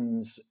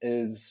happens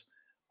is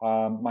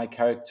my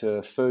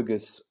character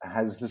Fergus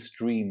has this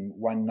dream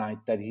one night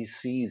that he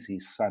sees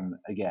his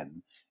son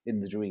again in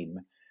the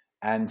dream,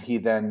 and he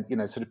then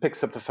sort of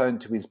picks up the phone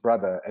to his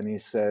brother and he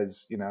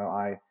says,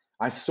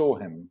 I saw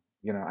him,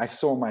 I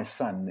saw my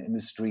son in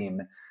this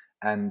dream,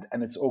 and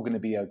it's all going to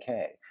be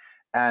okay.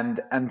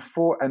 And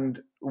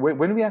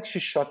when we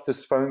actually shot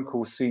this phone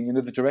call scene,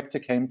 the director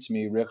came to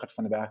me, Richard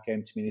van der Berg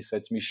came to me, and he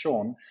said to me,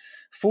 Sean,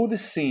 for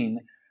this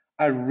scene,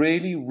 I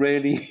really,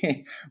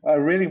 really, I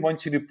really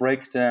want you to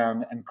break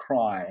down and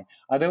cry.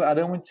 I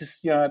don't want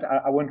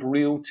to, I want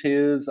real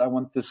tears. I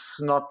want the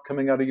snot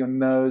coming out of your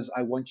nose.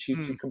 I want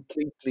you to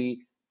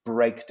completely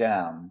break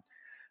down.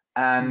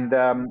 And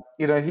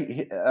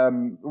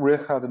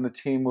Richard and the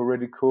team were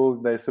really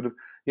cool. They sort of,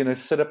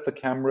 set up the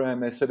camera,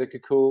 and they said, okay,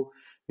 cool,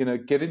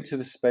 get into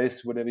the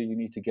space, whatever you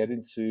need to get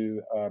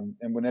into,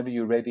 and whenever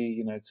you're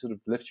ready, sort of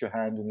lift your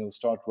hand and you'll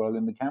start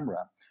rolling the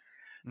camera.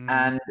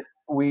 And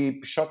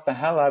we shot the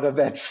hell out of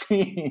that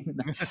scene.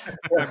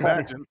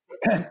 Imagine.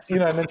 And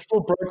then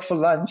still broke for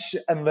lunch,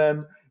 and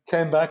then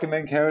came back and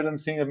then carried on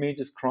seeing me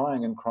just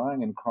crying and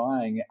crying and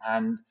crying.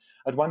 And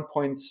at one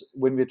point,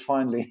 when we had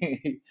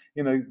finally,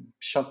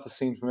 shot the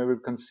scene from every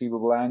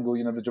conceivable angle,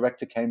 the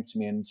director came to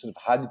me and sort of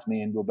hugged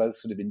me, and we were both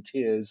sort of in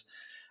tears.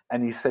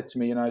 And he said to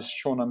me,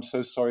 Sean, I'm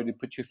so sorry to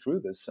put you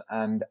through this.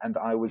 And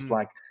I was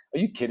like, are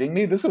you kidding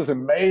me? This was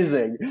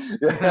amazing.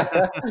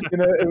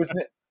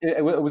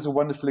 It was a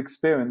wonderful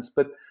experience.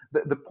 But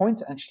the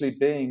point actually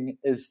being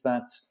is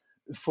that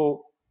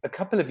for a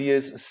couple of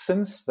years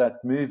since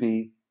that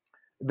movie,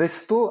 there's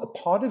still a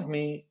part of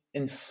me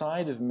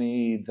inside of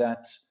me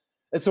that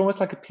it's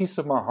almost like a piece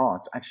of my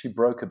heart actually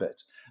broke a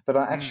bit. That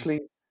I actually,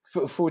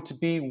 for it to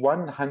be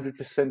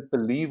 100%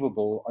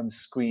 believable on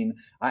screen,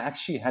 I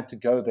actually had to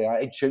go there.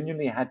 I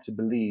genuinely had to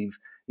believe,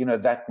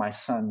 that my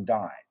son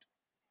died,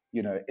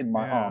 in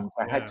my arms.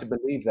 I had to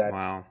believe that.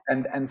 Wow.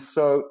 And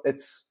so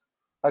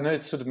I know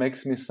it sort of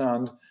makes me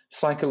sound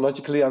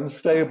psychologically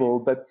unstable,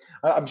 but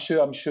I'm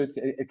sure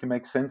it can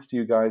make sense to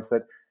you guys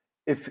that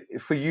if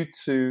for you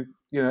to,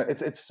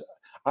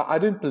 I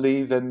don't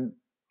believe in,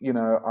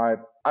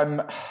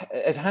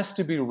 it has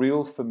to be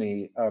real for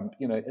me,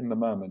 in the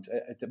moment.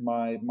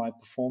 My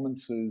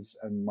performances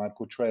and my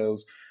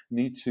portrayals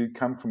need to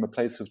come from a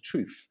place of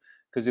truth.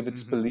 Because if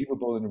it's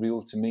believable and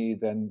real to me,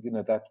 then,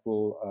 that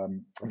will,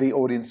 the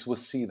audience will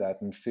see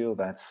that and feel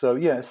that. So,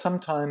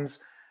 sometimes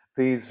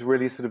these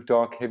really sort of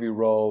dark, heavy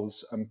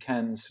roles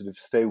can sort of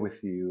stay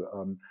with you.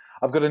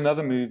 I've got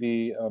another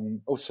movie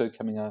also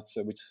coming out,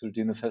 which is sort of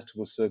doing the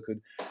festival circuit,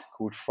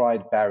 called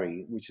Fried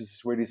Barry, which is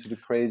this really sort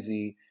of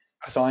crazy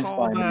sci-fi I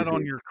saw that movie.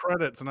 on your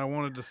credits, and I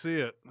wanted to see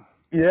it.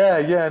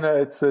 No,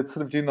 it's sort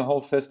of doing the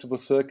whole festival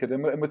circuit.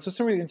 And what's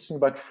also really interesting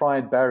about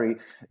Fried Barry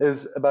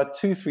is about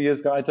 2-3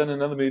 years ago, I'd done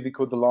another movie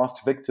called The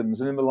Last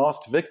Victims. And in The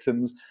Last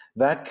Victims,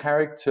 that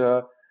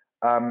character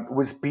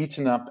was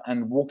beaten up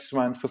and walks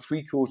around for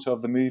 3/4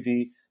 of the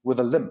movie with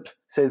a limp.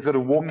 So he's got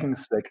a walking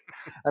stick.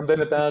 And then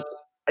about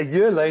a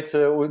year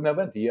later, or no,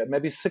 not a year,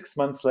 maybe 6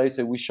 months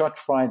later, we shot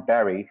Fried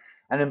Barry.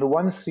 And in the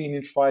one scene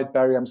in Fried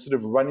Barry, I'm sort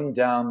of running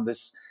down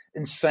this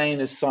insane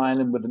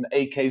asylum with an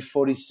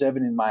AK-47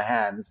 in my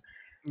hands.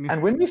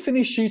 And when we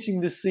finished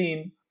shooting the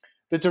scene,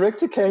 the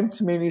director came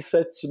to me and he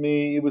said to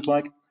me, he was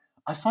like,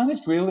 I find it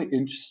really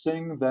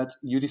interesting that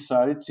you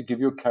decided to give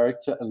your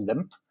character a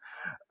limp.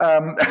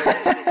 And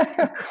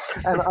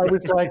I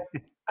was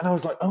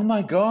like, oh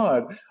my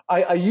God,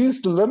 I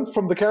used the limp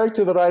from the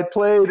character that I had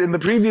played in the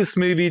previous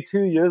movie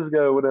 2 years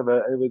ago, or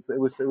whatever. It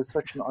was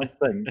such an odd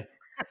thing.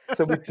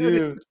 So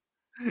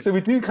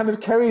we do kind of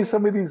carry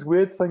some of these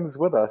weird things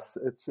with us.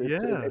 It's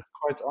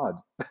quite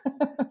odd.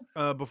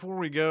 Before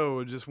we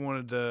go, I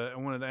wanted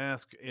to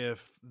ask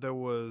if there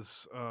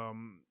was,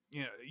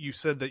 you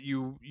said that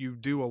you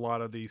do a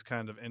lot of these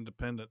kind of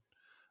independent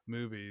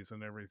movies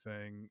and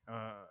everything.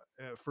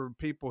 For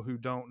people who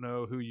don't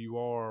know who you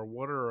are,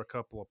 what are a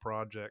couple of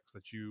projects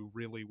that you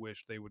really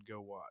wish they would go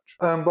watch?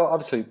 Well,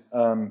 obviously,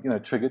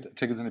 Triggered.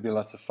 Triggered's going to be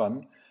lots of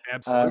fun.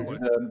 Absolutely.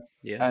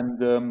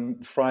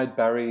 And Fried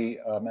Barry,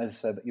 as I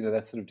said,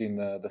 that's sort of doing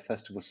the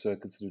festival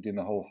circuit, sort of doing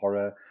the whole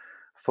horror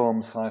film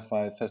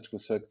sci-fi festival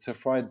circuit. So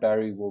Fried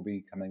Barry will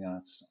be coming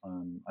out,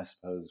 I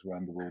suppose,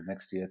 around the world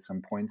next year at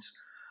some point.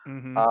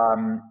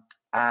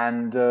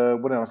 And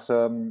what else?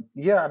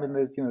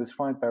 There's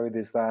Fried Barry,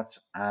 there's that,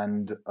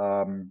 and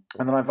then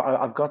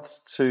I've got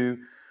sort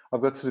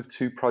of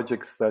 2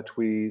 projects that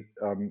we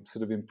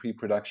sort of in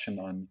pre-production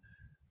on.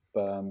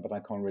 But I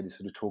can't really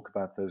sort of talk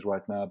about those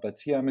right now. But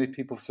if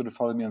people sort of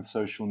follow me on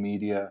social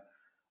media,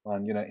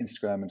 on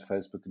Instagram and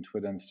Facebook and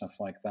Twitter and stuff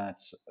like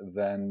that,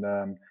 then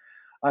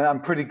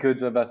I'm pretty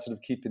good about sort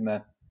of keeping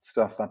that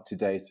stuff up to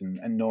date and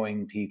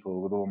annoying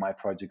people with all my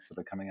projects that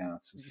are coming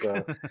out.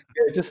 So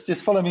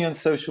just follow me on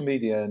social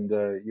media, and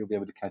you'll be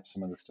able to catch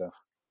some of the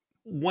stuff.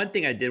 One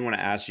thing I did want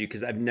to ask you,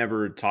 because I've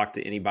never talked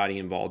to anybody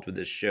involved with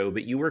this show,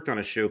 but you worked on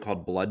a show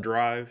called Blood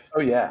Drive.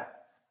 Oh yeah.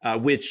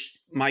 Which,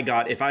 my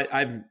God, if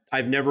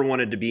I've never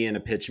wanted to be in a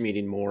pitch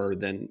meeting more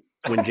than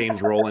when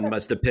James Rowland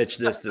must have pitched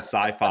this to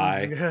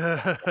Sci-Fi.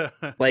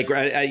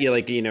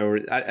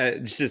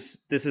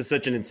 This is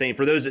such an insane.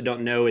 For those that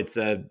don't know,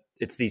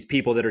 it's these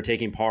people that are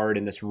taking part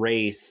in this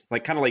race,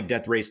 like kind of like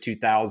Death Race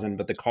 2000,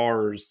 but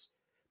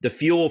the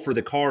fuel for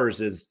the cars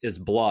is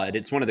blood.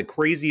 It's one of the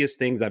craziest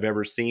things I've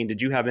ever seen.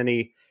 Did you have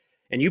any?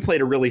 And you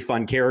played a really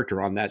fun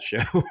character on that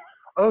show.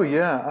 Oh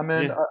yeah, I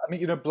mean,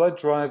 Blood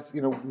Drive.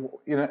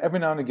 Every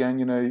now and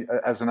again,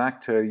 as an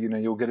actor,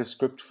 you'll get a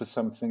script for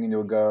something, and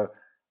you'll go,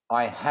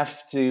 I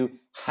have to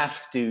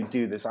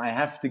do this. I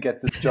have to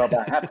get this job.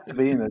 I have to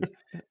be in it.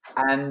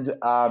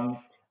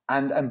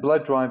 And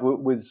Blood Drive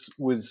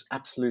was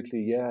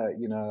absolutely, yeah.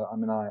 You know, I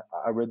mean,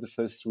 I read the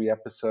first 3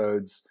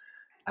 episodes,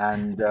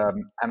 and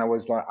I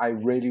was like, I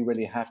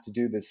really have to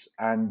do this.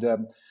 And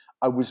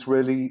I was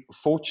really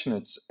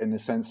fortunate in the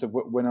sense that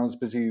when I was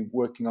busy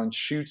working on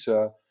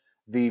Shooter,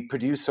 the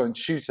producer on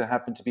Shooter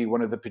happened to be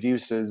one of the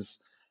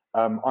producers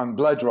on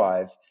Blood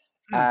Drive.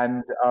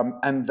 And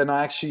then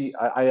I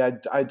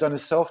had done a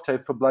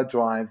self-tape for Blood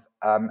Drive,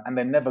 and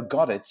they never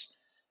got it.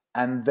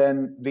 And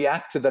then the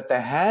actor that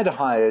they had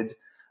hired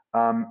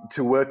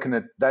to work in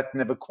it, that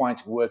never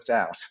quite worked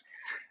out.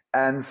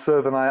 And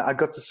so then I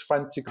got this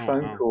frantic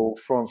phone call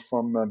from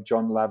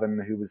John Lavin,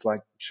 who was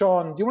like,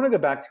 Sean, do you want to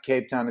go back to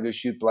Cape Town and go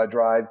shoot Blood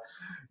Drive?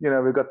 You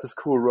know, we've got this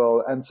cool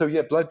role. And so,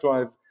 yeah, Blood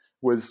Drive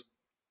was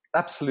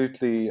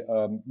absolutely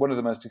one of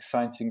the most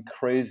exciting,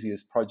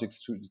 craziest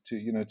projects to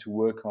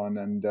work on.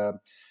 And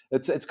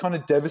it's kind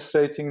of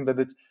devastating that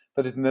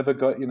it never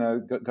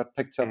got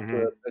picked up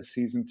for a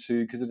season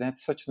 2, because it had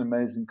such an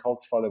amazing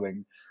cult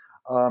following.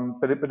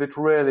 But it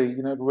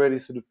really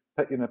sort of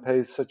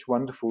pays such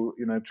wonderful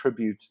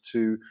tribute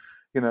to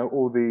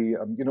all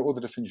the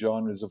different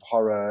genres of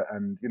horror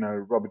and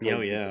Robert.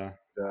 Oh yeah.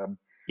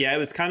 Yeah, it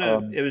was kind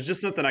of it was just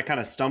something I kind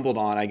of stumbled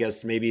on. I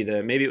guess maybe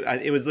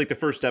it was like the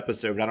first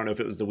episode, but I don't know if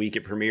it was the week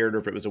it premiered or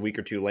if it was a week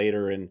or 2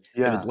 later, and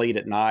it was late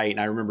at night. And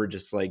I remember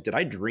just like, did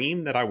I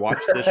dream that I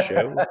watched this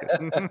show?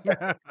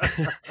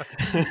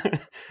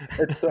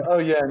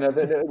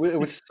 It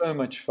was so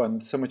much fun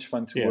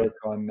to work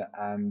on,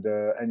 and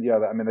I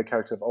mean the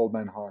character of Old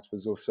Man Hart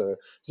was also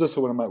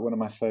one of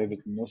my favorite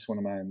and also one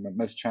of my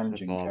most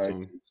challenging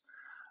characters.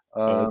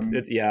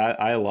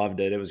 I loved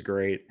it. It was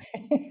great.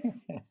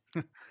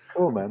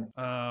 Cool, man.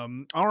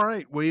 All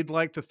right. We'd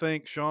like to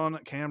thank Sean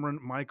Cameron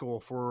Michael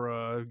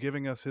for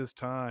giving us his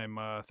time.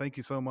 Thank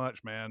you so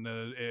much, man.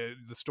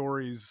 The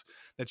stories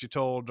that you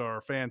told are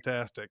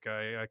fantastic.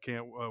 I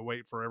can't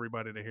wait for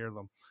everybody to hear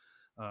them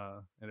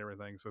and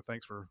everything. So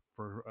thanks for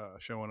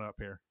showing up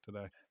here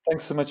today.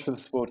 Thanks so much for the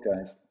support,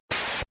 guys.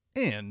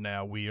 And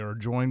now we are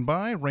joined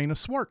by Raina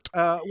Swart.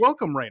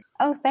 Welcome, Raina.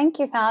 Oh, thank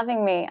you for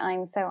having me.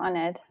 I'm so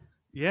honored.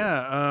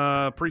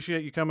 Yeah,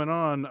 appreciate you coming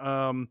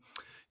on.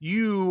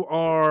 You're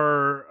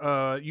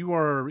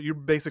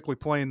basically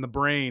playing the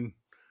brain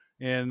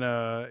in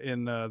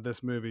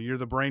this movie. You're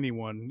the brainy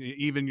one.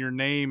 Even your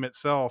name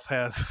itself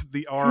has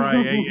the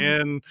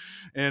RIAN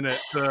in it,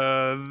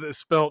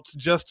 spelt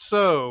just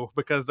so,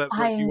 because that's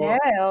what you are.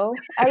 I know.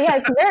 Oh yeah,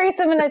 it's very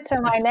similar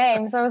to my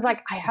name. So I was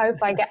like, I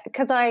hope I get,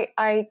 because I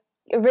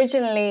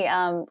originally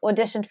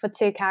auditioned for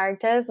 2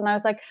 characters, and I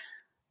was like,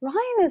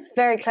 Ryan is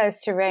very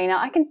close to Raina.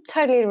 I can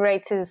totally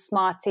relate to the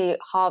smarty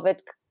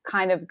Harvard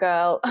kind of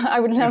girl. I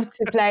would love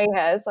to play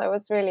her. So it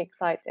was really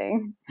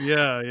exciting.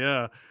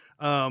 Yeah.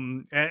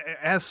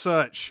 As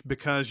such,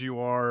 because you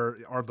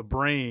are the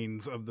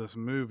brains of this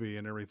movie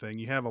and everything,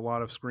 you have a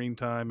lot of screen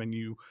time, and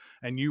you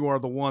are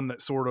the one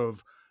that sort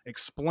of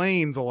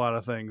explains a lot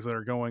of things that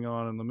are going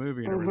on in the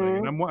movie and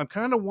everything. And I'm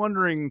kind of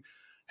wondering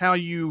how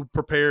you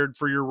prepared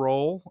for your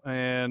role,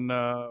 and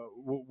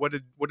what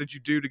did you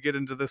do to get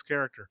into this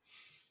character?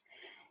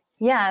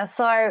 Yeah,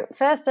 so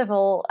first of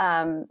all,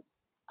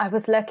 I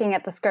was looking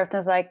at the script and I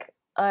was like,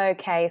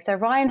 okay, so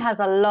Ryan has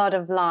a lot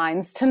of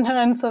lines to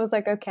learn. So I was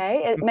like,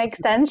 okay, it makes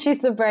sense. She's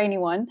the brainy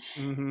one.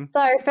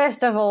 So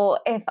first of all,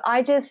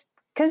 because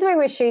we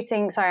were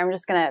shooting, sorry, I'm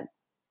just going to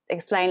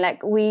explain,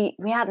 like we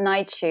had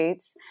night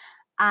shoots,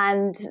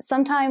 and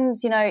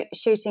sometimes,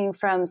 shooting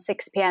from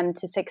 6 p.m.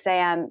 to 6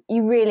 a.m.,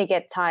 you really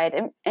get tired.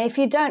 And if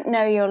you don't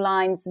know your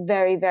lines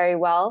very, very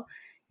well,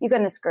 you're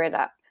going to screw it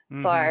up.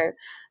 So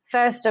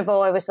first of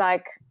all, it was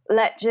like,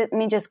 let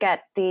me just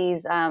get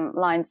these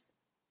lines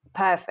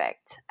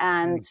perfect.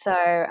 And so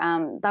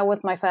that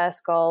was my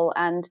first goal.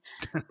 And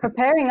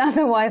preparing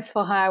otherwise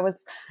for her, I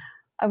was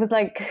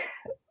like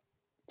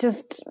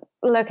just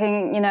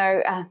looking,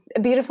 A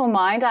Beautiful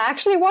Mind. I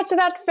actually watched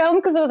that film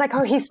because I was like,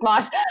 oh, he's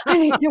smart. I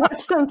need to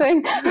watch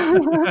something.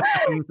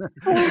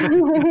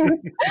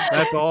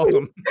 That's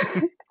awesome.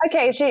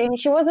 Okay,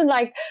 she wasn't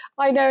like,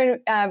 I know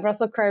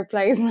Russell Crowe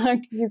plays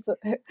like he's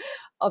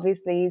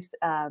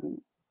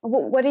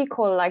what do you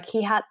call it? Like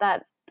he had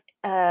that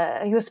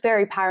he was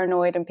very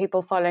paranoid and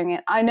people following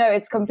it. I know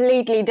it's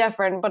completely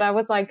different, but I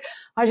was like,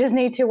 I just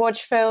need to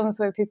watch films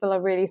where people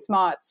are really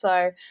smart.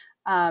 So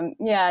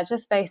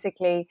just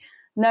basically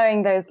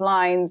knowing those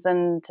lines,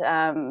 and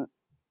so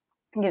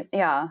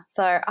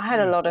I had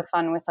a lot of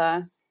fun with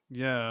her.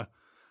 Yeah.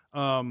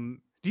 Do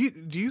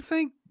you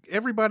think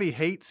everybody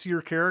hates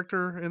your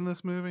character in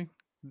this movie?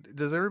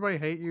 Does everybody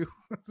hate you?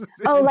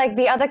 Oh, like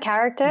the other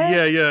characters?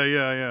 Yeah.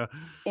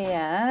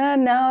 Yeah,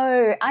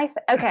 no.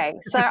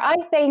 So I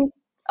think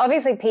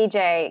obviously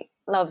PJ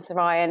loves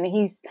Ryan.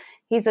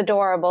 He's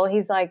adorable.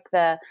 He's like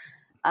the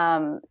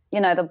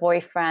the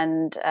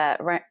boyfriend,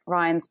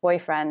 Ryan's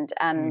boyfriend,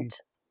 and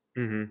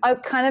I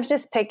kind of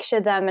just picture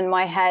them in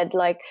my head,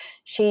 like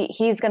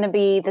he's going to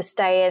be the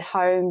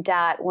stay-at-home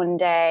dad one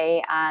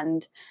day,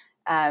 and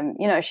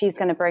she's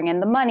going to bring in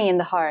the money in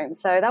the home.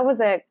 So that was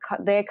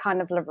their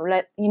kind of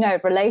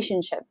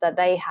relationship that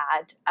they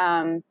had.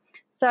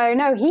 So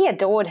no, he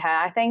adored her.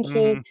 I think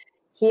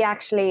he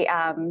actually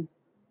kind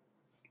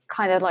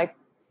of like,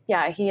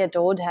 he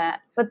adored her.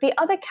 But the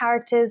other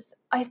characters,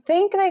 I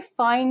think they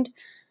find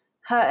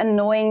her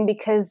annoying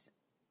because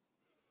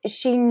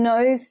she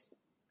knows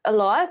a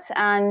lot,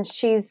 and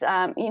she's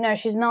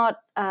she's not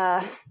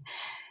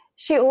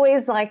she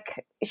always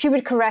she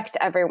would correct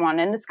everyone,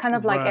 and it's kind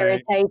of like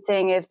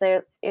irritating if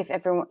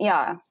everyone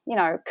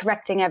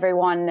correcting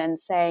everyone and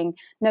saying,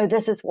 no,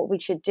 this is what we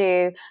should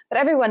do, but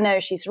everyone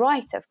knows she's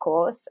right, of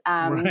course.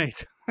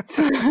 Right.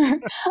 So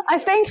I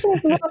think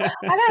she's more,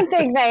 I don't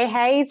think they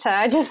hate her.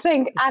 I just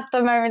think at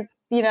the moment,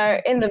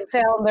 in the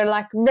film, they're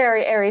like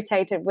very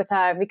irritated with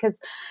her because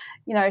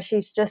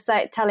she's just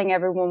telling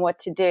everyone what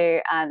to do,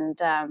 and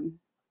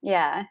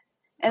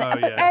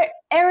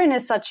Erin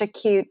is such a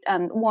cute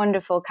and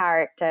wonderful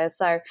character,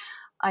 so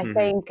I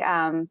think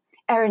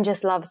Erin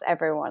just loves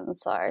everyone,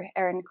 so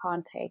Erin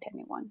can't hate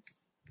anyone.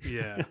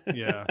 Yeah.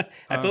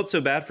 I felt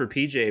so bad for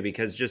PJ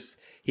because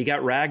he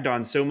got ragged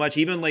on so much.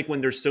 Even like when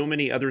there's so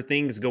many other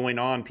things going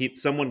on,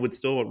 someone would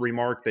still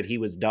remark that he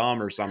was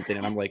dumb or something,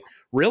 and I'm like,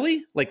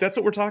 really? Like that's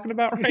what we're talking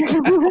about right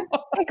now?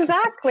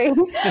 Exactly.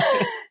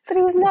 But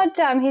he's not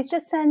dumb. He's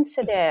just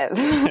sensitive.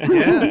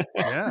 Yeah.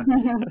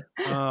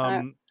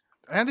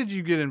 How did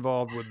you get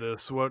involved with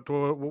this? What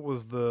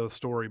was the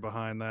story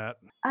behind that?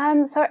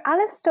 So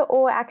Alistair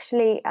Orr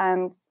actually,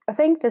 I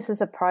think this is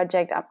a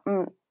project.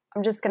 I'm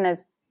just gonna.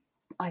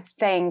 I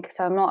think,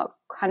 so I'm not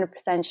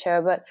 100%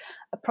 sure, but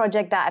a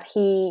project that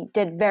he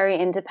did very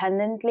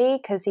independently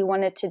because he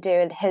wanted to do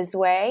it his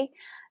way.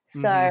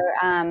 So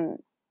a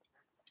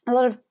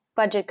lot of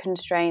budget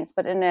constraints,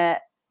 but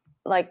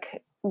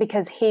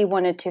because he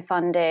wanted to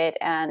fund it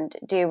and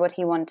do what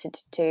he wanted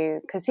to do,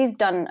 because he's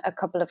done a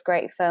couple of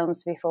great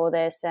films before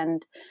this.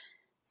 And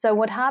so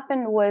what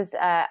happened was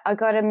I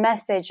got a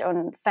message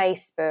on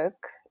Facebook,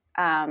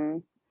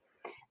 and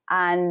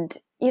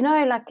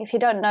if you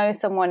don't know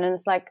someone and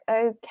it's like,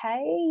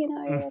 okay,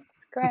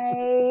 it's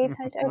great.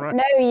 I don't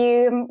know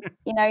you.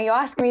 You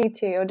asked me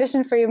to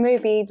audition for your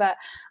movie, but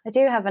I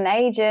do have an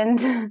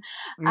agent.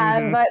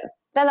 But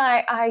then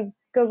I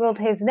Googled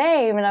his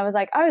name and I was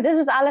like, oh, this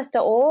is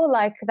Alistair Orr,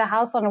 like The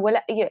House on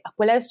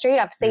Willow Street.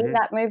 I've seen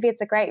that movie.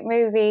 It's a great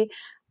movie.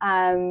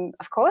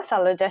 Of course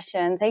I'll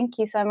audition. Thank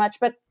you so much.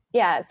 But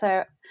yeah,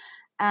 so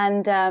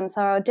I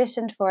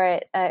auditioned for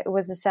it. It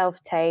was a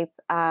self-tape.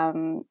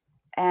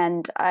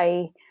 And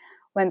I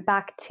went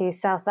back to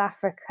South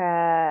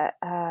Africa,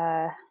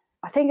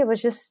 I think it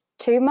was just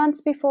 2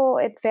 months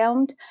before it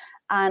filmed.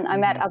 And I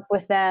met up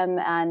with them,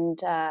 and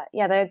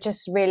they're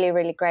just really,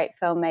 really great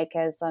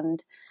filmmakers.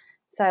 And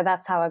so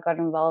that's how I got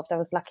involved. I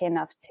was lucky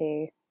enough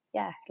to,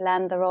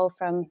 land the role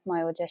from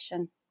my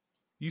audition.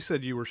 You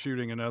said you were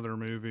shooting another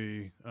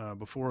movie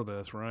before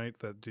this, right?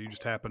 That you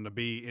just happened to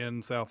be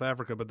in South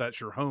Africa, but that's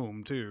your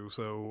home too.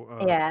 So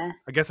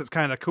I guess it's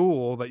kind of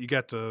cool that you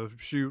got to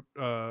shoot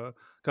a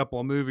couple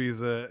of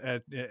movies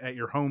at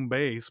your home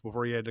base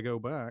before you had to go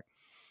back.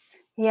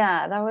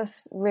 Yeah, that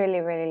was really,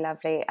 really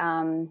lovely.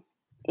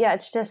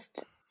 It's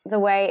just the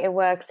way it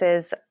works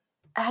is,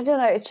 I don't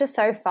know, it's just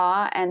so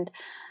far. And,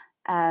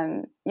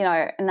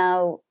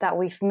 now that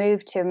we've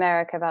moved to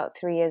America about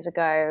 3 years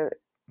ago,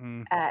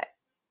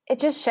 it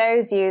just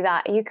shows you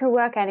that you can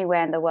work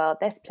anywhere in the world.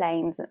 There's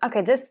planes.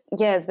 Okay, this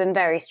year has been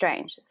very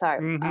strange, so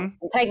I'm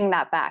taking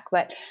that back.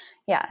 But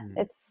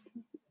it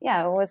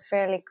was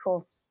fairly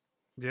cool.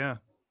 Yeah,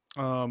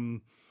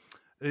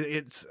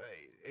 it's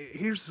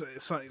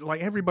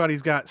like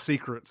everybody's got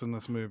secrets in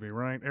this movie,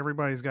 right?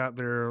 Everybody's got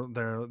their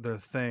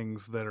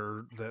things that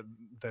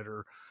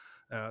are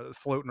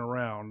floating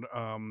around,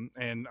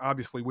 and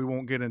obviously we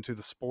won't get into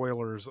the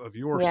spoilers of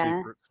your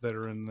secrets that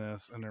are in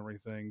this and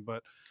everything,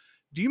 but.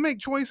 Do you make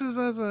choices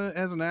as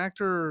an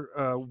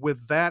actor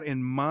with that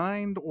in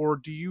mind, or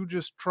do you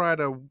just try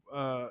to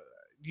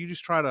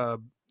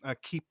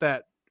keep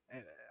that,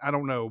 I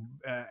don't know,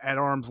 at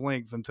arm's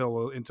length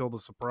until the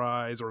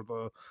surprise or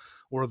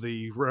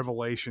the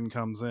revelation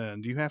comes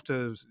in? Do you have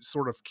to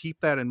sort of keep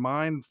that in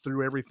mind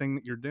through everything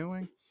that you're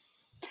doing?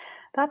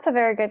 That's a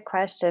very good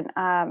question.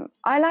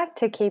 I like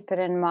to keep it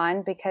in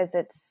mind because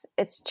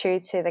it's true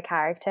to the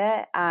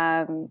character,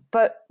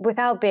 but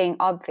without being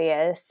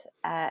obvious.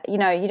 You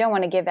don't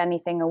want to give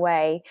anything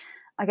away.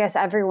 I guess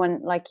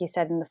everyone, like you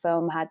said in the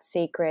film, had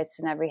secrets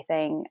and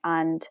everything,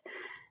 and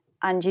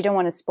you don't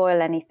want to spoil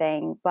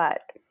anything.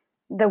 But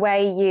the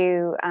way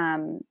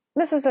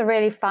this was a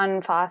really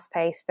fun,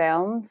 fast-paced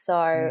film,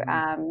 so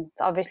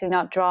it's obviously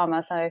not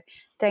drama, so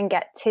didn't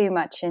get too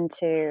much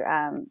into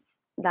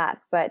that,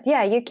 but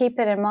you keep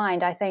it in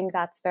mind. I think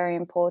that's very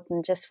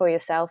important just for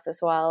yourself as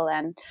well,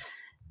 and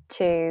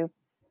to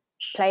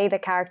play the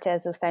character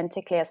as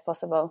authentically as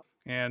possible.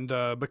 And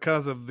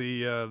because of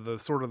the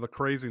sort of the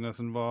craziness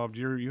involved,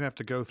 you have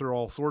to go through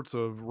all sorts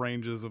of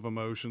ranges of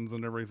emotions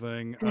and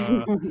everything.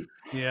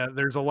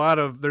 There's a lot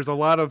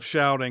of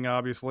shouting,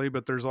 obviously,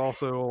 but there's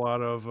also a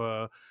lot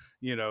of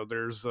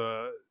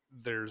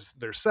there's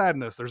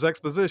sadness, there's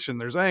exposition,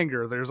 there's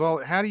anger, there's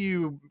all. How do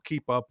you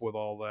keep up with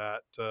all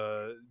that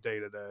day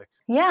to day?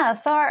 Yeah,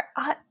 so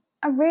I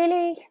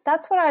really,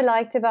 that's what I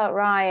liked about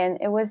Ryan.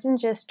 It wasn't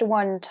just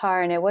one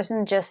tone. It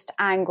wasn't just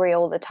angry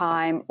all the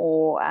time,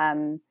 or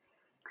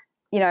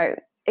you know,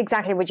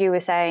 exactly what you were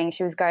saying.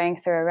 She was going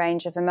through a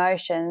range of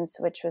emotions,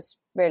 which was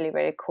really,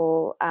 really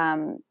cool.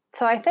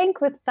 So I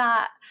think with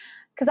that,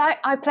 because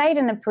I played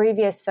in a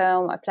previous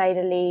film, I played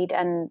a lead,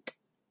 and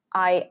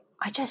I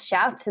just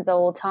shouted the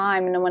whole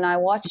time. And when I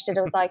watched it,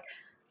 I was like,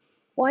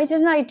 why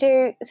didn't I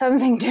do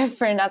something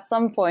different at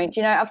some point?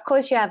 You know, of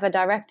course you have a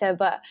director,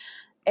 but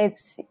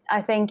it's,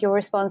 I think, your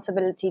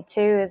responsibility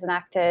too as an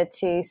actor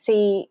to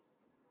see,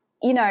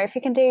 you know, if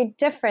you can do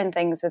different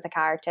things with the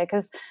character,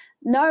 because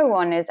no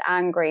one is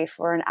angry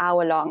for an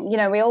hour long. You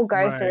know, we all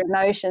go through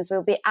emotions.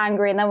 We'll be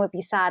angry and then we'll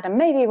be sad and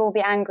maybe we'll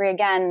be angry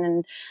again.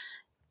 And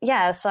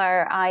yeah, so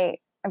I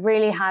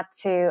really had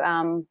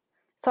to,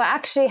 so I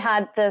actually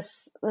had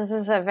this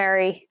is a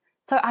very,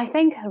 so I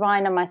think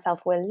Ryan and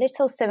myself were a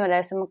little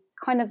similar, so I'm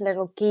kind of a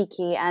little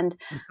geeky, and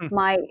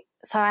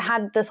so I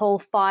had this whole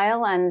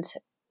file, and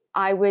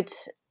I would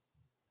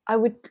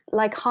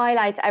like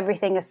highlight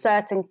everything a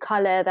certain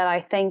color that I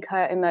think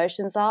her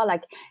emotions are,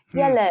 like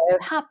yellow,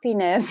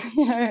 happiness,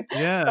 you know,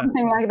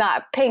 something like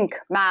that, pink,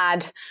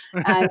 mad,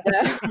 and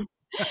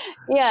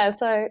yeah,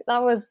 so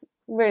that was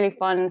really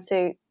fun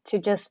to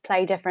just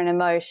play different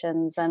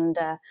emotions, and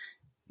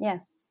yeah.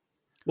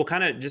 Well,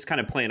 kind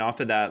of playing off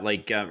of that,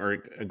 like,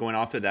 or going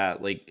off of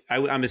that, like,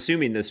 I'm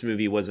assuming this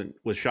movie was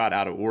shot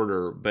out of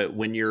order, but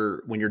when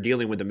you're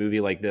dealing with a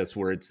movie like this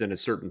where it's in a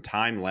certain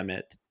time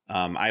limit,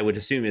 I would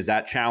assume, is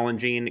that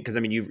challenging? Because I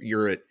mean,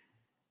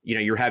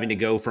 you're having to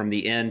go from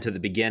the end to the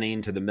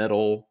beginning to the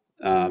middle,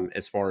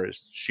 as far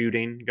as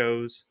shooting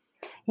goes.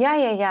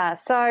 Yeah.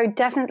 So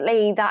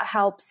definitely that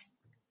helps,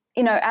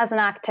 you know, as an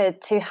actor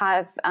to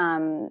have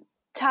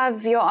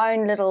your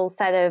own little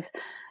set of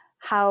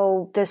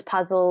how this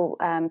puzzle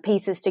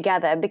pieces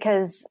together,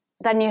 because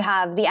then you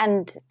have the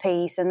end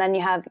piece, and then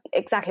you have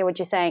exactly what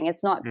you're saying.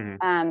 It's not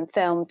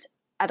filmed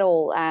at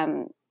all,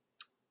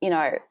 you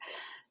know,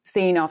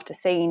 scene after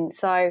scene.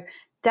 So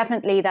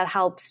definitely that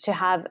helps to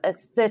have a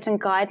certain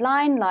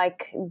guideline,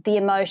 like the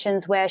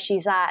emotions, where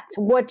she's at,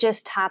 what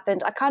just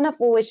happened. I kind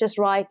of always just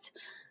write,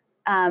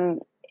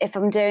 if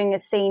I'm doing a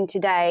scene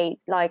today,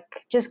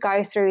 like just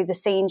go through the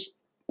scene,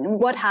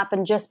 what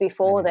happened just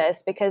before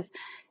this,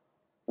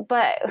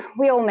 but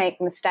we all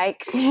make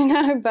mistakes, you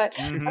know, but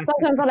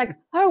sometimes I'm like,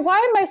 oh, why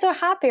am I so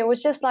happy? I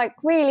was just like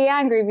really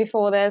angry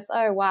before this.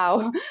 Oh,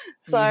 wow.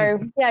 So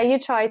yeah, you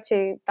try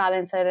to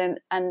balance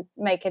it and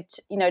make it,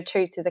 you know,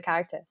 true to the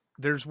character.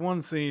 There's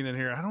one scene in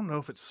here. I don't know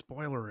if it's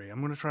spoilery. I'm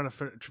going to try to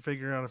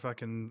figure out if I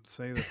can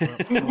say this.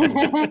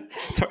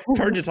 It's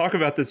hard to talk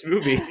about this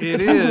movie.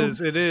 It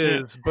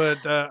is.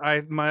 But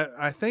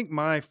I think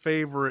my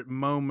favorite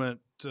moment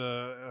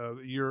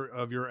of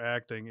your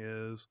acting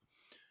is,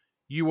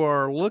 you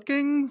are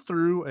looking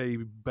through a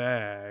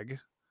bag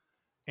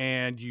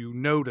and you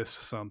notice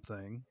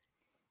something,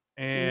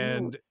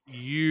 and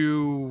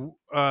you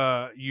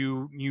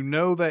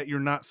know that you're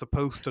not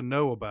supposed to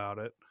know about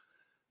it.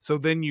 So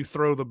then you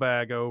throw the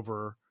bag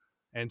over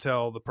and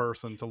tell the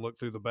person to look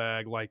through the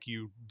bag like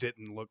you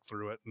didn't look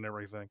through it and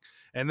everything.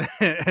 And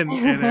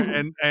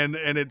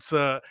and it's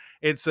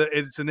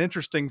an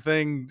interesting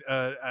thing.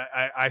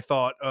 I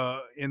thought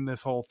in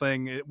this whole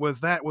thing, was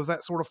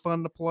that sort of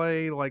fun to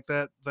play, like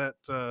that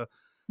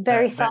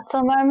very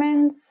subtle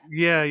moments.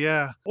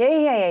 Yeah.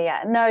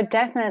 No,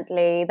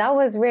 definitely. That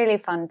was really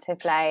fun to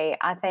play,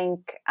 I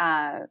think.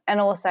 And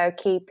also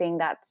keeping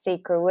that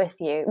secret with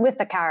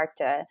the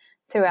character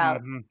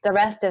throughout the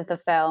rest of the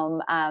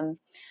film.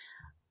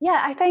 Yeah,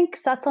 I think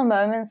subtle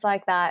moments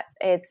like that,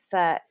 it's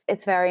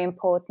very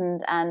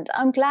important. And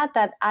I'm glad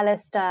that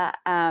Alistair,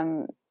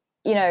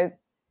 you know,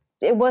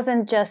 it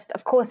wasn't just,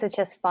 of course it's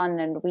just fun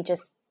and we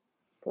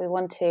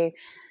want to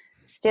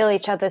steal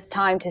each other's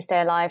time to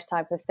stay alive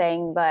type of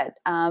thing. But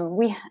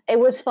it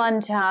was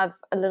fun to have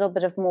a little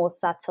bit of more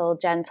subtle,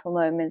 gentle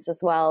moments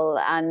as well,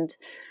 and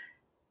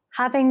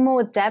having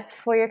more depth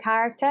for your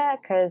character,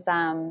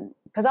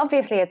 because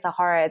obviously it's a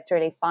horror, it's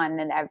really fun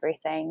and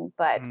everything,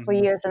 but for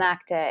you as an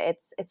actor,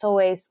 it's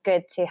always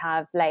good to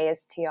have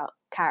layers to your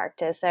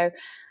character. So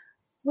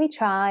we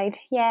tried,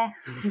 yeah.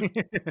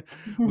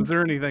 Was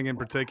there anything in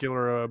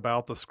particular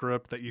about the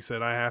script that you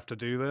said, I have to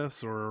do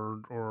this,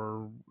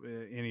 or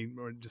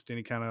just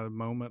any kind of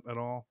moment at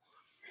all?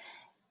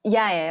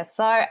 Yeah.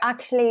 So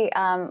actually,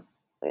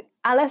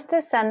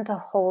 Alistair sent the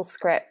whole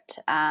script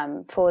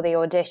for the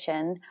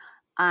audition,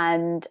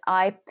 and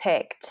I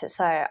picked.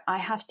 So I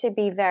have to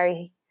be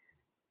very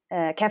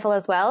careful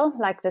as well.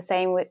 Like the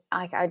same with,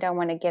 I don't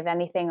want to give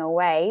anything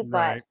away,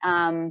 but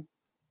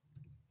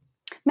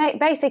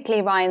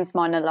basically Ryan's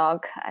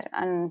monologue,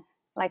 and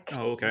like,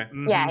 oh, okay,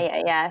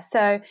 yeah.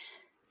 So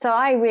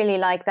I really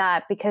like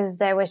that, because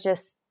there was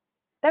just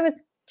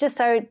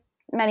so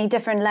many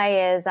different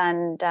layers,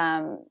 and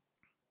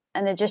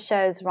it just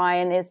shows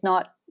Ryan is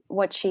not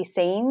what she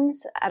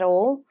seems at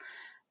all.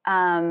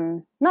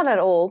 Not at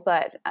all,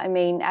 but I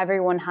mean,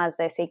 everyone has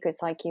their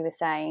secrets, like you were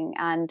saying,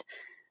 and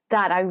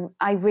that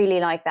I really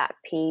like that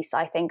piece.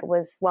 I think it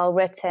was well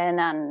written,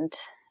 and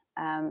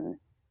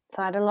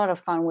so I had a lot of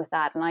fun with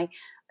that, and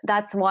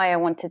that's why I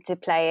wanted to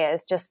play it,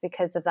 is just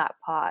because of that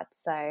part.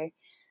 So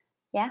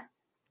yeah.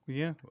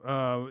 Yeah,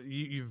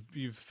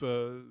 you've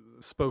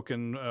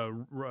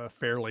spoken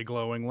fairly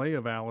glowingly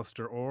of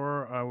Alistair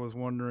Orr. I was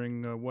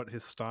wondering what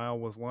his style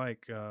was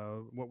like.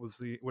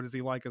 What is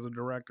he like as a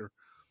director?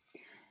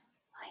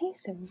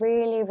 He's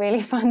really,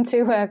 really fun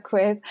to work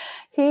with.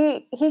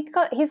 He's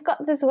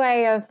got this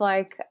way of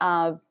like,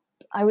 I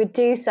would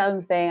do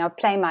something, I'll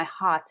play my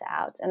heart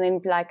out, and then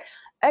be like,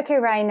 okay,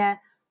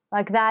 Rainer,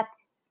 like that,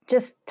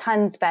 just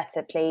tons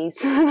better, please.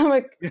 I'm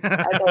like,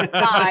 okay,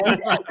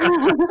 fine.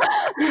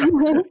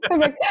 I'm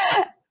like,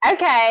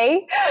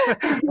 okay.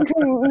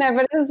 No,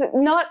 but it's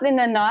not in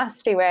a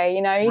nasty way,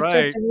 you know. He's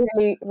just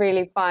really,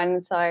 really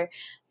fun. So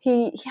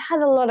he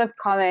had a lot of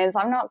comments.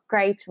 I'm not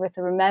great with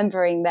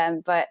remembering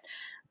them, but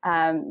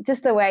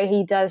just the way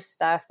he does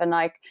stuff, and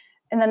then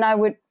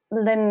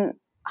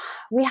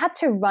we had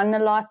to run a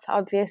lot,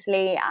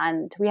 obviously,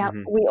 and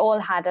we all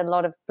had a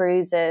lot of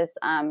bruises.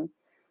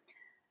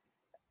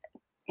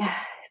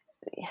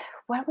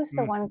 What was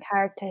the one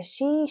character?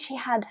 She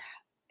had,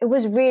 it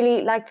was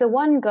really like the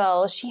one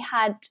girl, she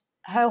had,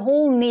 her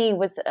whole knee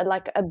was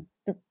like a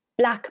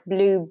black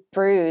blue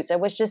bruise.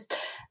 It was just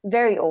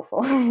very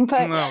awful.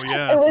 But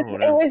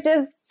it was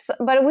just,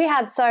 but we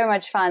had so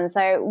much fun.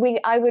 So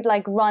I would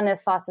like run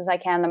as fast as I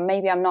can, and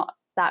maybe I'm not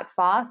that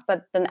fast,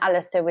 but then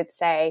Alistair would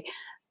say,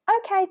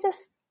 okay,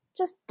 just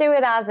do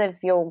it as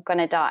if you're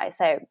gonna die.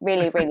 So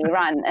really, really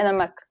run. And I'm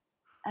like,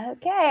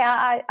 okay,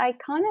 I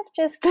kind of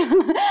just,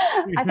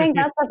 I think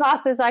that's the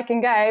fastest I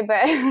can go,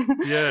 but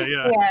yeah.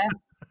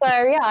 So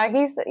yeah,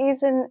 he's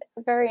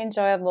very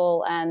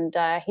enjoyable, and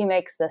he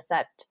makes the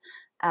set,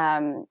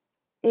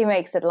 he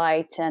makes it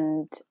light,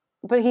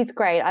 but he's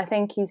great. I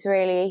think he's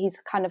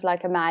kind of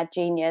like a mad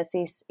genius.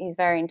 He's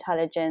very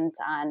intelligent,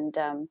 and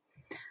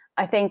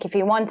I think if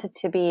he wanted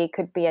to be, he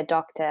could be a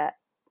doctor.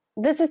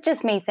 This is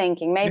just me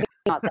thinking, maybe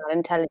not that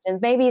intelligent.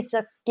 Maybe it's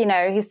just,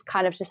 he's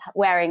kind of just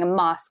wearing a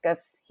mask of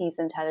he's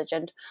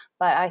intelligent,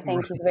 but I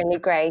think he's really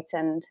great,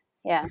 and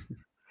yeah.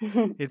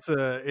 It's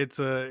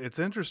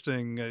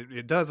interesting.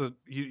 It doesn't,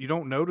 you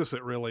don't notice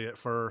it really at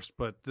first,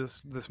 but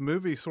this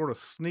movie sort of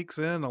sneaks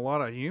in a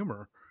lot of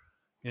humor.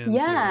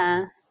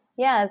 Yeah.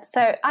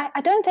 So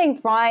I don't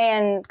think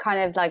Ryan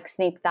kind of like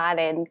sneaked that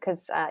in,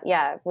 because but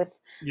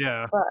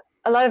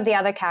a lot of the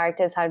other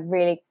characters had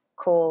really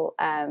cool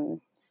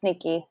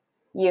sneaky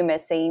humor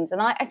scenes,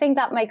 and I think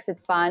that makes it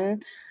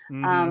fun.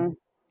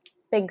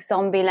 Big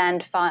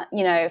Zombieland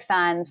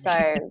fan,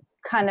 so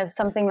kind of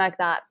something like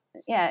that.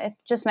 Yeah, it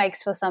just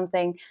makes for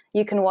something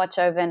you can watch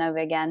over and over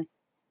again.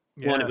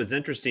 Well, and it was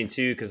interesting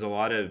too, because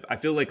I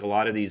feel like a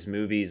lot of these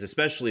movies,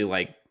 especially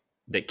like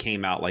that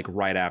came out like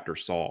right after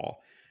Saw,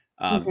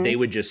 they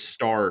would just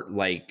start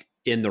like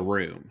in the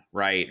room,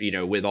 right?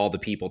 With all the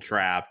people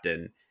trapped,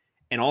 and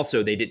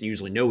also they didn't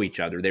usually know each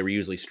other. They were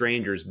usually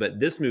strangers. But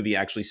this movie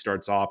actually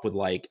starts off with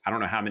like, I don't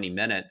know how many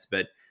minutes,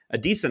 but a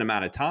decent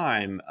amount of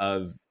time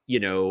of,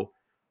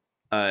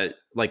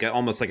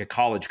 almost like a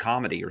college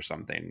comedy or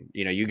something.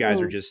 You guys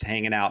are just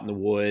hanging out in the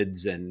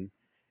woods and,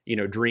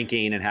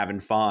 drinking and having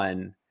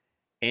fun.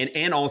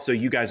 And also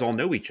you guys all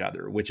know each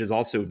other, which is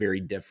also very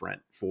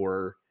different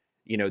for,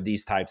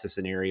 these types of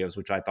scenarios,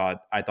 which I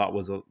thought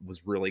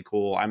was really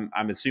cool.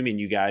 I'm assuming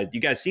you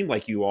guys seemed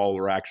like you all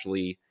were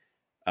actually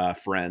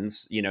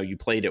friends. You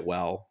played it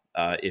well.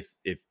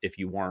 If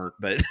you weren't,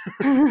 but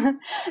no,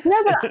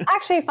 but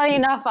actually, funny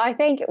enough, I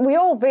think we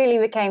all really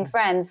became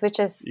friends, which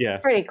is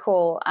pretty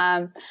cool.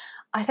 I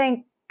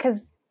think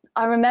because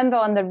I remember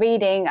on the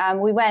reading,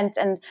 we went,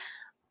 and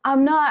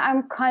I'm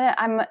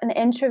an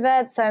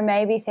introvert, so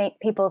maybe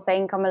people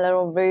think I'm a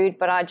little rude,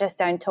 but I just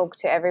don't talk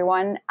to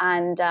everyone.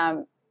 And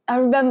I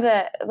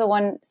remember the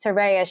one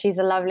Soraya, she's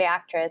a lovely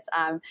actress.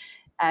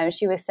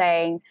 She was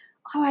saying,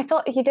 oh, I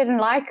thought you didn't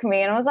like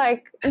me. And I was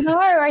like, no,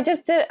 I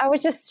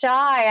was just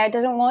shy. I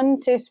didn't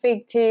want to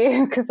speak to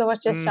you because I was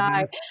just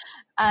shy.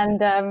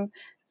 And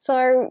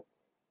so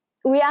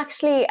we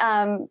actually,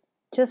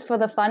 just for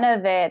the fun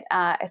of it,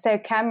 so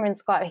Cameron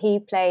Scott, he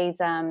plays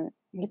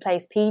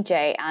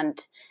PJ, and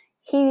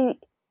he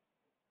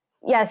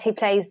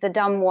plays the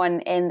dumb one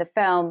in the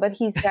film, but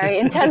he's very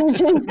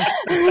intelligent.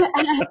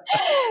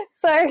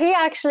 So he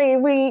actually,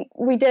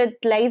 we did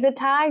laser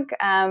tag.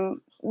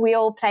 We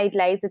all played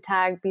laser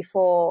tag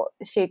before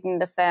shooting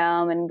the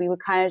film, and we were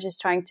kind of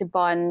just trying to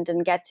bond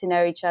and get to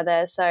know each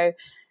other. So,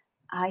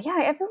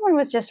 everyone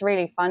was just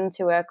really fun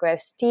to work with.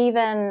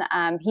 Stephen,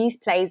 he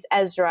plays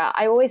Ezra.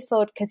 I always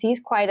thought, because he's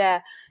quite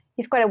a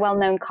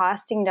well-known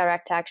casting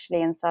director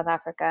actually in South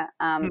Africa,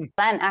 and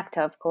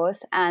actor, of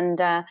course.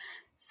 And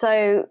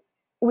so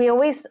we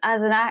always,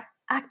 as an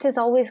actors,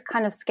 always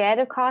kind of scared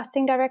of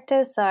casting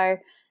directors. So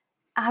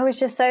I was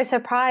just so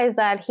surprised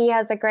that he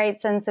has a great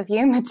sense of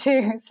humor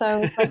too.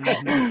 So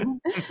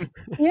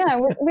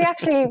we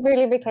actually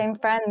really became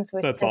friends,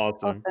 which That's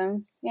is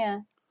awesome.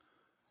 Yeah.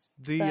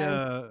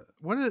 The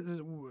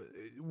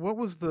what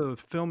was the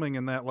filming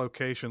in that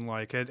location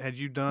like? Had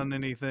you done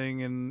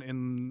anything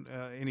in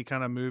any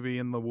kind of movie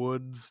in the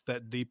woods,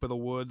 that deep of the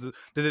woods?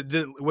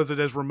 Was it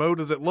as remote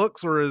as it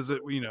looks, or is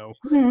it is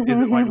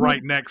it like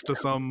right next to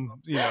some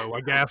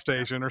a gas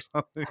station or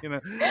something?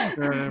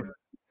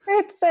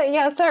 It's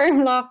yeah, sorry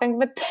I'm laughing,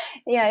 but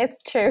yeah,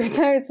 it's true.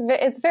 So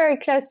it's very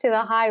close to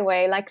the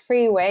highway, like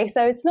freeway,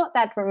 so it's not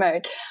that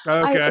remote.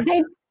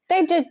 Okay.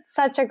 They did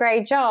such a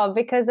great job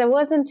because it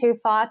wasn't too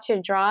far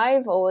to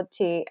drive or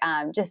to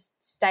just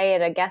stay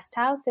at a guest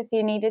house if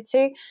you needed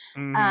to.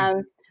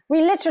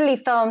 We literally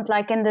filmed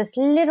like in this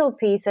little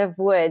piece of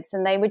woods,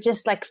 and they would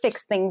just like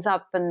fix things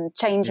up and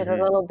change it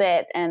a little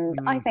bit. And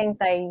I think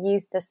they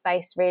used the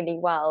space really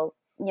well,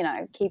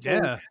 keeping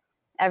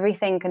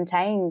everything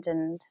contained.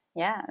 And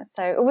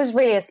so it was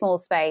really a small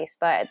space,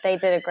 but they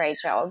did a great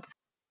job.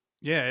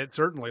 Yeah, it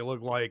certainly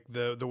looked like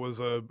there was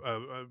a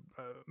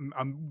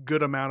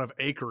good amount of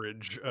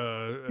acreage,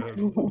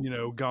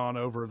 gone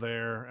over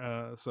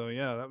there. So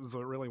yeah, that was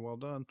really well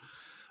done.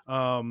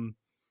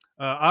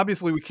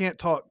 Obviously, we can't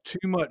talk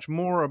too much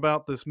more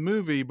about this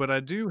movie, but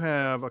I do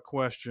have a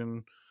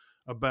question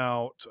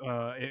about,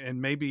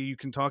 and maybe you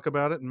can talk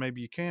about it, and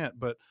maybe you can't.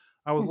 But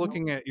I was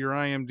looking at your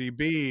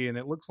IMDb, and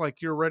it looks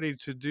like you're ready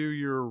to do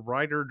your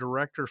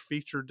writer-director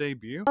feature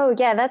debut. Oh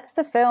yeah, that's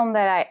the film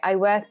that I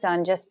worked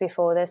on just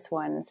before this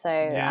one.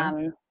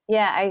 So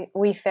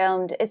we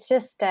filmed. It's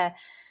just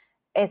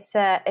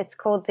it's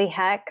called The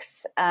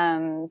Hex.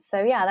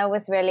 So yeah, that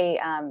was really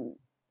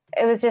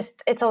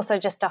it's also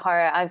just a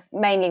horror. I've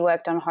mainly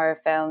worked on horror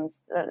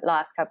films the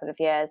last couple of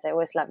years. It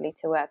was lovely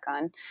to work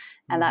on,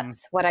 and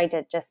that's what I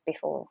did just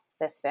before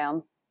this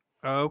film.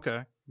 Oh,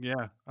 okay.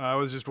 Yeah, I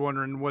was just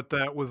wondering what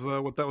that was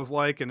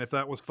like, and if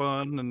that was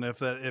fun, and if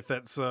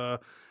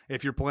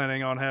you're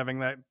planning on having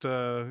that,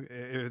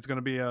 if it's going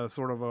to be a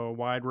sort of a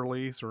wide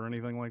release or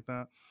anything like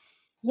that.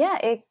 Yeah,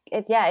 it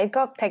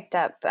got picked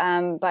up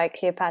by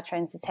Cleopatra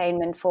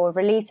Entertainment for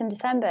release in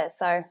December,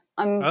 so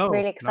I'm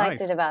really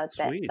excited about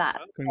that.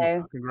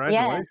 So,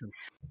 congratulations!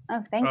 Yeah.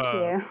 Oh, thank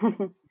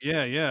you.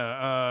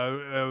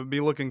 I'll be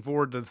looking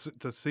forward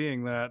to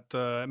seeing that.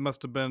 It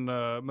must have been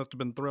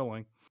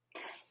thrilling.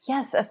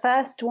 Yes, a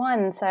first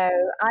one. So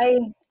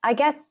I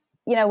guess,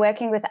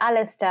 working with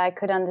Alistair, I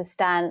could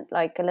understand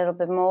like a little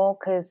bit more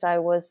because I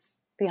was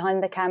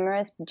behind the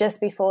cameras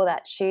just before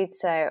that shoot.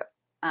 So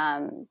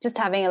just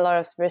having a lot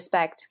of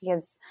respect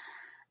because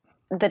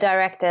the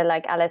director,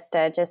 like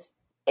Alistair, just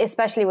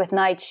especially with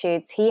night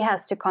shoots, he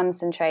has to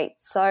concentrate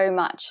so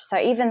much. So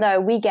even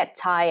though we get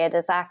tired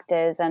as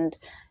actors and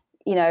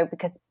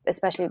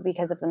especially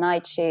because of the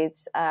night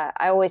shoots,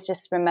 I always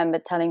just remember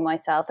telling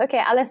myself, okay,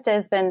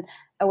 Alistair's been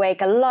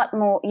awake a lot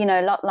more,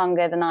 a lot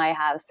longer than I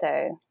have.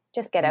 So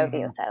just get over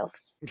yourself.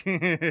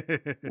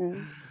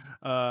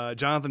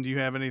 Jonathan, do you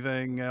have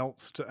anything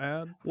else to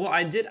add? Well,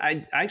 I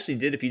actually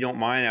did, if you don't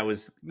mind.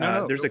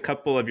 There's a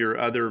couple of your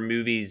other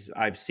movies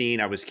I've seen.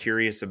 I was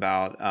curious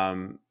about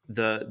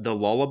the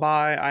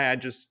Lullaby I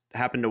just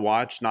happened to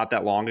watch not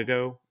that long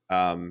ago.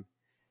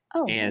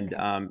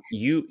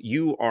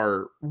 You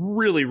are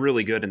really,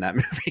 really good in that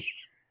movie.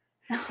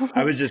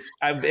 But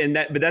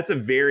that's a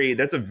very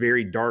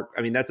dark.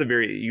 I mean, I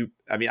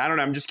don't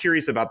know. I'm just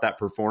curious about that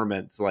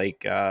performance.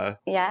 Like, no,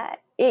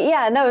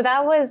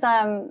 that was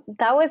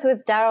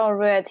with Daryl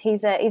Rudd.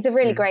 He's a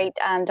really great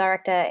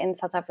director in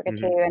South Africa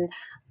too. And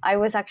I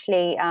was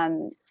actually, I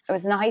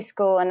was in high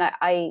school and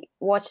I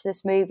watched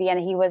this movie and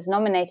he was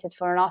nominated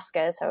for an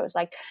Oscar. So I was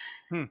like,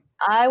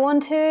 I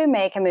want to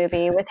make a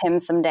movie with him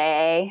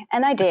someday.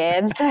 And I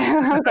did. So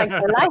I was like,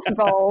 life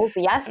goals.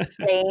 Yes,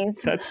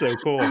 please. That's so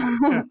cool.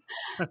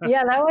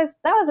 Yeah, that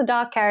was a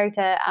dark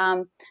character.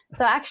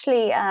 So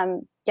actually,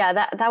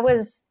 that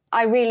was,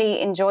 I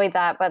really enjoyed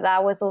that, but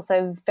that was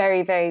also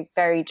very, very,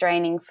 very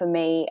draining for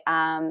me.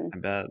 I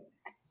bet.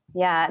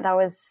 Yeah, that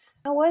was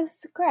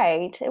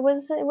great. It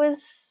was, I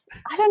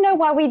don't know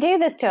why we do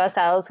this to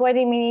ourselves. Why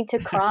do we need to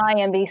cry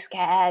and be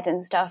scared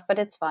and stuff? But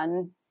it's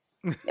fun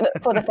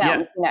for the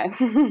film,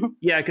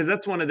 Yeah, because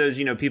that's one of those,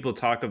 people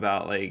talk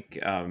about like,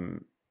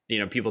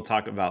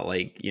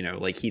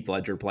 like Heath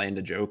Ledger playing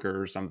the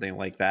Joker or something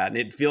like that. And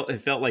it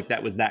felt like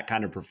that was that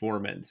kind of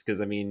performance.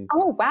 Because I mean,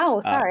 oh wow,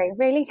 sorry,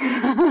 really?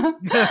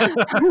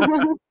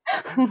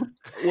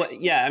 Well,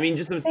 yeah, I mean,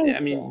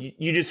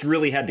 you just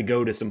really had to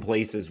go to some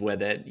places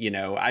with it.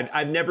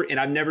 I've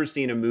never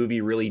seen a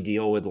movie really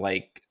deal with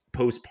like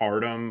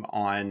postpartum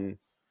on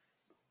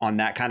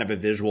that kind of a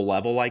visual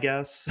level, I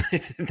guess,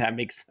 if that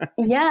makes sense.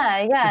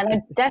 Yeah, no,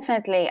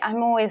 definitely.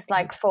 I'm always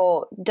like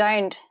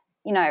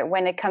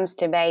when it comes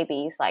to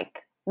babies,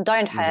 like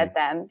don't hurt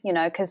them,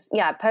 because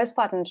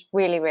postpartum is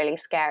really, really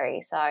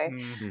scary. So,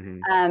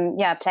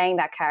 playing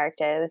that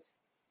character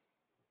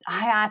I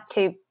had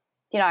to,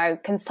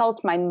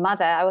 consult my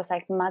mother. I was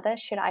like, Mother,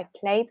 should I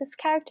play this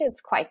character?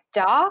 It's quite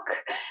dark.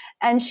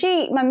 And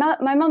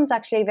my mom's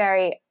actually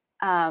very,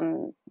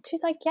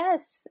 she's like,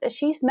 yes,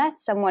 she's met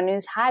someone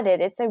who's had it.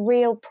 It's a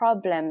real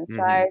problem.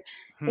 So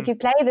if you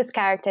play this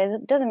character,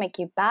 it doesn't make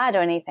you bad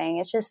or anything.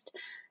 It's just,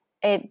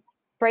 it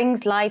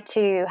brings light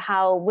to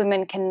how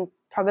women can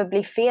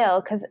probably feel,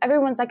 because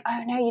everyone's like,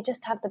 oh no, you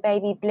just have the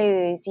baby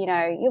blues, you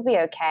know, you'll be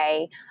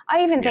okay.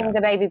 I even think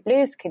the baby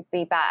blues could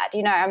be bad,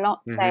 you know. I'm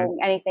not saying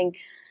anything.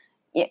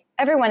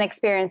 Everyone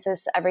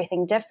experiences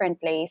everything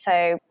differently.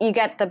 So you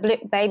get the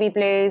baby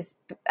blues,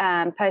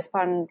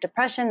 postpartum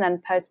depression,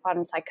 then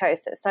postpartum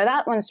psychosis. So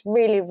that one's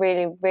really,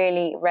 really,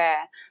 really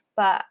rare.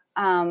 But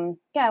it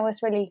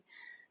was really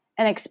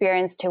an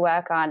experience to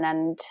work on,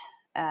 and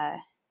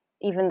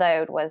even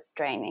though it was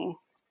draining.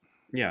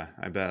 Yeah,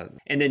 I bet.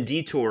 And then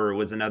Detour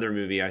was another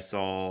movie I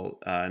saw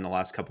in the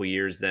last couple of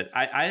years that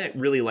I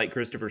really like.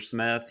 Christopher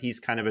Smith. He's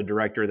kind of a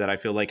director that I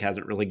feel like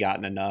hasn't really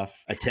gotten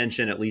enough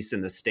attention, at least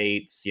in the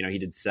States. You know, he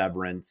did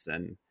Severance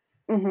and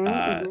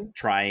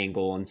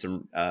Triangle and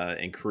some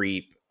and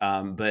Creep.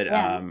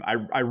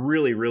 I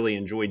really, really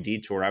enjoyed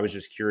Detour. I was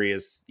just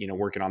curious, you know,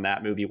 working on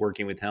that movie,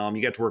 working with him.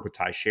 You got to work with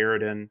Ty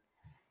Sheridan.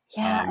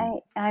 Yeah,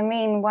 I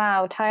mean,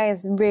 wow, Ty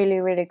is really,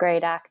 really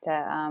great actor.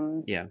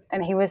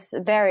 And he was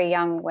very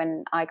young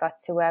when I got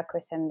to work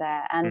with him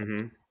there.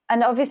 And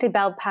and obviously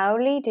Belle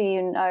Powley, do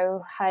you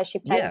know how she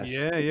played?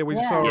 Yes. Yeah, we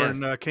just saw her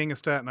in King of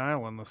Staten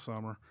Island this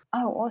summer.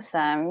 Oh,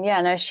 awesome.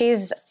 Yeah, no,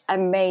 she's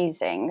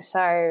amazing.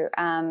 So,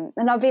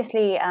 and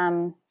obviously,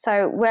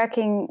 so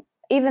working,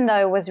 even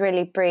though it was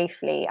really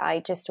briefly,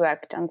 I just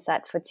worked on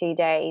set for 2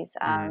 days.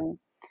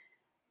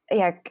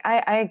 Yeah,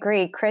 I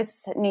agree.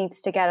 Chris needs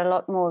to get a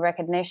lot more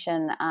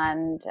recognition,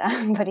 and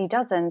but he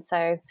doesn't.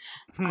 So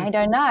I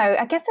don't know.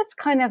 I guess it's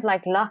kind of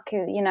like luck,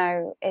 you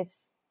know,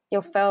 it's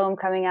your film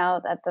coming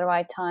out at the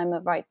right time,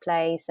 at the right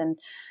place, and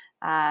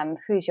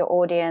who's your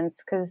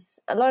audience? Because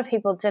a lot of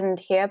people didn't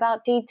hear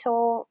about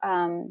Detour.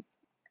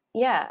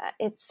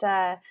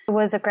 It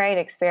was a great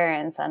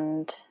experience,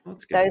 and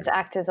those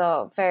actors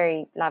are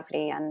very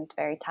lovely and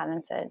very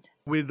talented.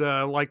 We'd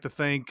like to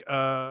thank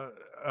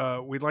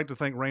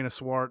Raina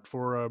Swart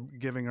for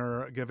giving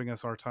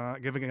us her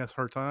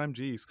time.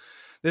 Jeez,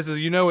 this is,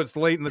 you know, it's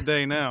late in the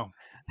day now.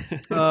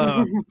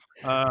 But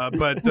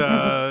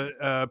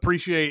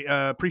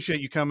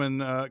appreciate you coming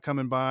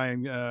by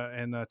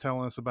and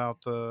telling us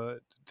about the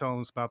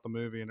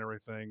movie and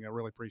everything. I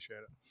really appreciate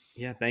it.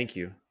 Yeah, thank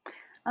you.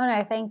 Oh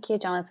no, thank you,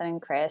 Jonathan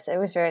and Chris. It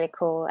was really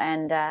cool,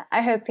 and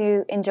I hope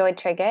you enjoyed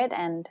Triggered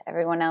and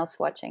everyone else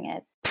watching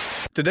it.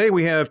 Today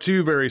we have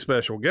two very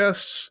special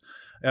guests.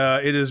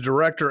 It is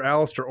director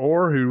Alistair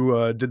Orr,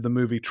 who did the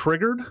movie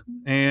Triggered,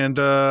 and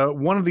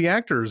one of the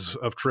actors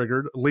of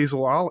Triggered,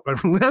 Liesl I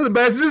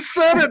just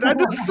said it.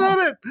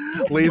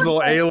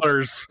 Liesl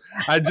Ehlers.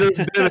 I just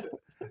did it.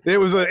 It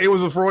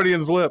was a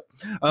Freudian slip.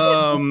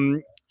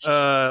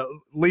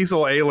 Liesl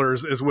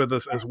Ehlers is with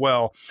us as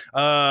well,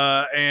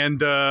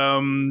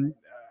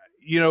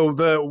 you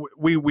know,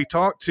 we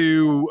talked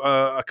to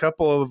a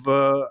couple of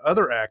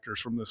other actors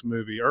from this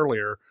movie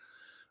earlier.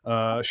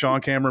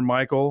 Sean Cameron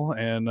Michael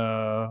and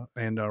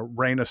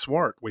Raina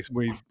Swart. We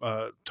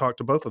talked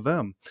to both of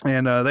them,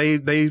 and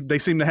they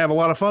seem to have a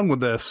lot of fun with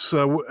this.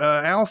 So,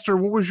 Alistair,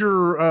 what was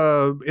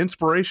your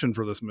inspiration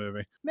for this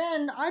movie?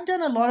 Man, I've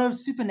done a lot of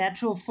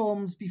supernatural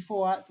films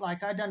before.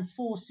 Like, I've done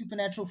 4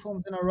 supernatural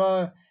films in a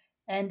row,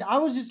 and I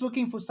was just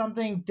looking for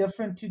something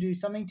different to do,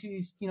 something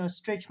to, you know,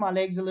 stretch my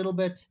legs a little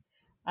bit.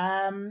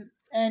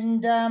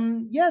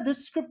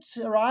 This script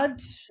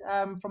arrived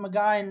from a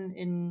guy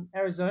in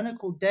Arizona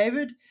called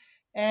David,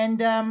 and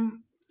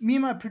me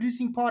and my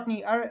producing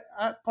partner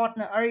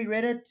Ari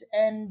read it,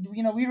 and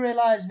you know, we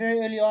realized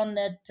very early on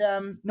that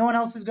no one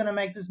else is going to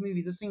make this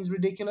movie. This thing's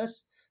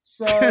ridiculous.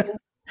 So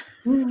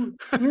we're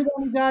the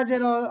only guys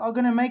that are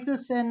going to make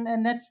this,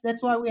 and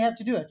that's why we have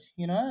to do it,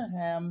 you know.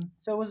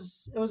 So it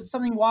was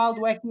something wild,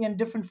 wacky, and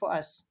different for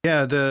us.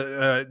 Yeah.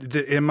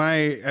 Am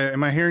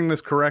I hearing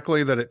this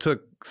correctly, that it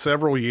took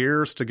several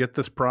years to get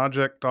this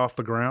project off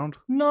the ground?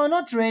 No,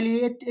 not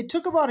really. It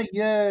took about a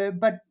year,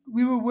 but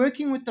we were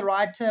working with the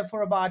writer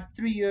for about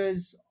 3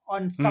 years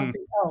on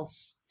something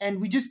else,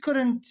 and we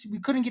couldn't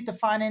get the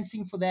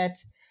financing for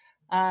that.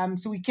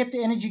 So we kept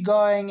the energy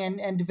going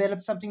and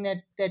developed something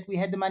that we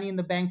had the money in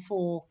the bank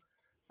for,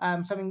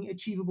 something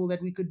achievable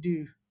that we could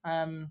do.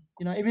 You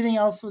know, everything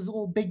else was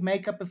all big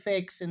makeup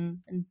effects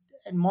and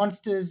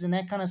monsters and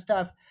that kind of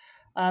stuff.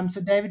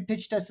 So David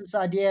pitched us this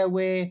idea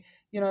where,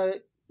 you know,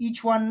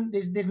 each one,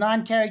 there's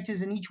 9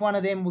 characters, and each one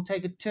of them will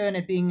take a turn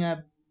at being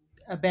a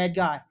bad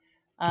guy.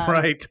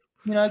 Right.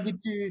 You know,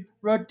 get to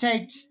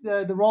rotate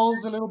the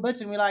roles a little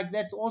bit, and we're like,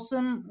 that's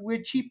awesome.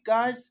 We're cheap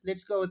guys.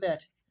 Let's go with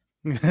that.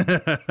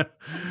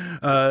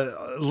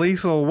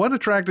 Liesl, what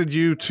attracted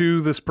you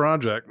to this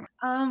project?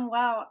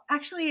 Wow.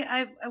 Actually,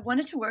 I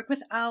wanted to work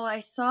with Al.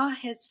 I saw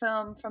his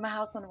film From a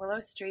House on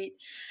Willow Street.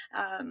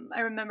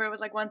 I remember it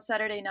was like one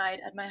Saturday night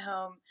at my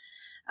home.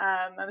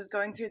 I was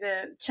going through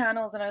the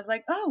channels and I was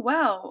like, oh,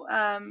 wow,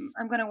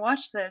 I'm going to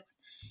watch this.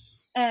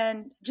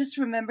 And just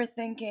remember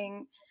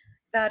thinking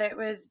that it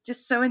was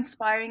just so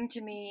inspiring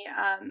to me.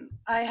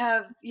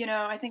 I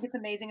think it's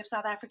amazing if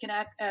South African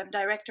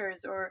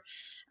directors are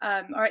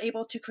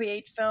able to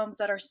create films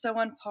that are so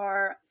on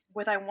par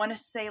with I want to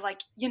say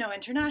like, you know,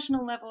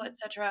 international level,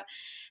 etc.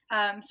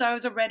 So I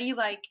was already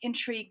like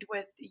intrigued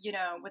with, you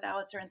know, with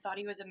Alistair and thought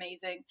he was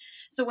amazing.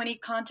 So when he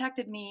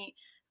contacted me,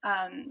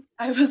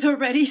 I was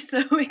already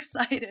so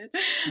excited.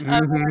 When I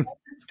read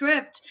the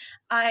script,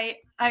 I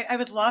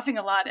was laughing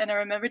a lot, and I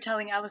remember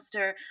telling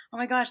Alistair, "Oh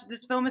my gosh,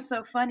 this film is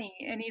so funny,"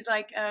 and he's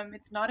like,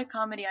 "It's not a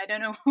comedy. I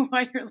don't know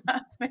why you're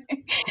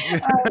laughing."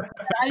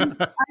 I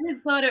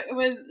just thought it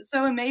was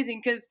so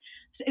amazing because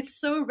it's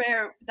so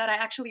rare that I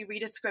actually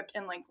read a script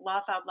and like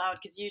laugh out loud,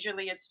 because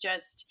usually it's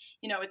just,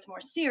 you know, it's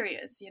more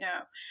serious, you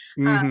know.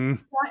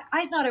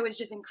 I thought it was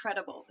just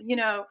incredible, you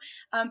know,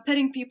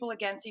 pitting people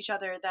against each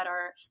other that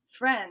are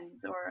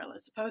friends or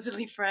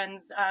supposedly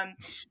friends,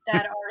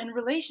 that are in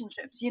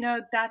relationships, you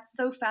know. That's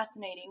so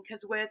fascinating,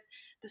 because with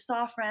the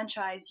Saw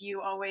franchise,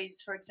 you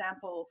always, for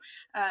example,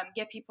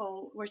 get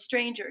people who are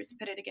strangers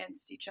pitted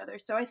against each other.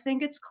 So I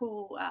think it's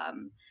cool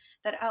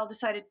that Al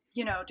decided,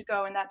 you know, to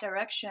go in that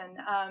direction.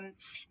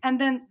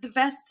 And then the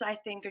vests, I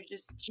think, are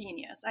just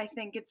genius. I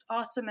think it's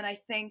awesome. And I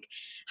think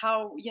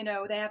how, you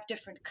know, they have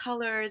different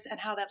colors and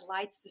how that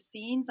lights the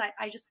scenes.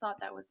 I just thought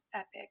that was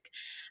epic.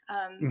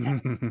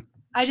 And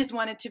I just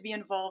wanted to be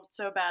involved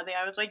so badly.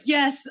 I was like,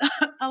 yes,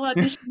 I'll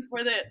audition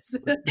for this.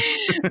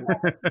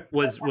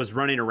 Was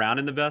running around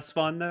in the vest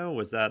fun though?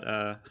 Was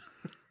that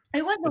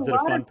it was a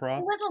fun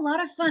prop? It was a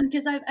lot of fun,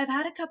 because I've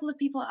had a couple of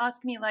people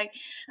ask me like,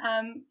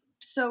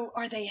 so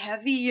are they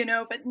heavy, you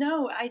know? But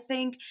no, I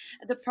think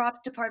the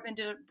props department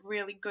did a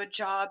really good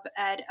job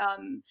at,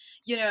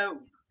 you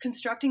know,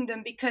 constructing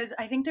them, because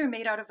I think they're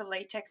made out of a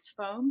latex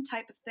foam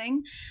type of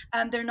thing.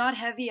 They're not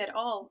heavy at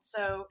all.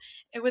 So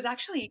it was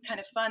actually kind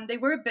of fun. They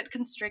were a bit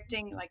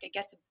constricting, like I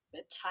guess a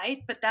bit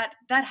tight, but that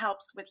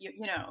helps with you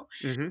know,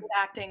 with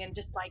acting, and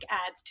just like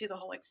adds to the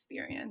whole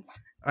experience.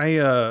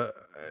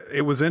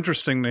 It was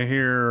interesting to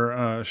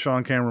hear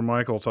Sean Cameron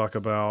Michael talk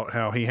about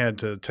how he had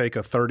to take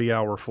a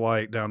 30-hour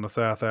flight down to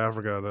South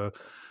Africa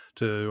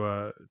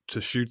to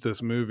shoot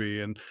this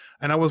movie, and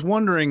I was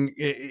wondering,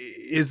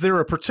 is there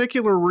a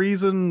particular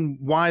reason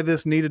why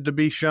this needed to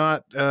be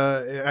shot?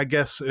 I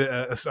guess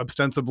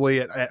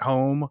ostensibly at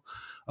home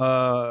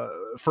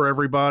for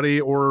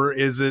everybody, or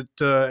is it?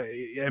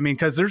 I mean,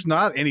 because there's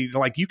not any,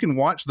 like, you can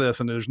watch this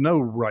and there's no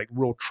like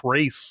real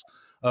trace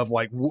of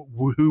like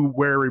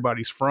where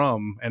everybody's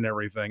from and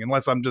everything,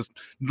 unless I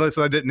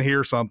didn't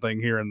hear something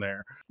here and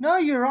there. No,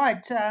 you're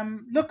right.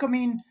 Look, I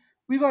mean,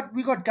 we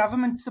got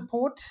government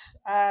support,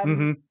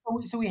 so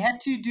we had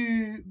to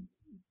do,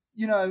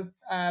 you know,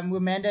 we're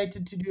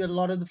mandated to do a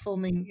lot of the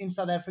filming in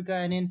South Africa,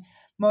 and then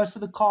most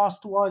of the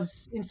cast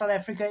was in South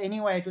Africa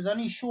anyway. It was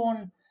only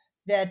Sean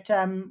that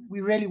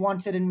we really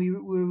wanted, and we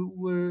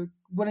were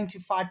willing to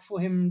fight for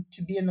him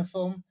to be in the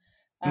film.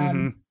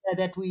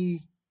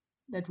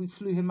 That we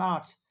flew him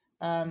out.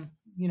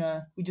 You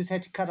know, we just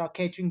had to cut our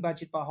catering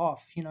budget by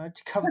half, you know,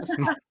 to cover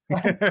the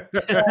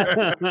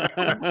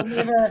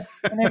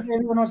whenever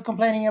everyone was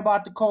complaining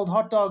about the cold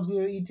hot dogs we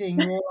were eating,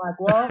 we were like,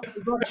 well,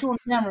 we got Sean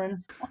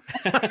Cameron.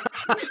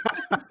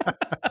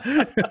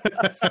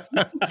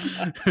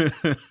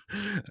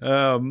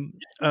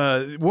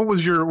 What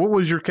was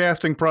your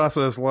casting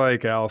process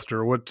like,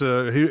 Alistair? What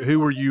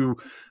who were you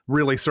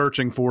really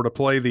searching for to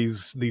play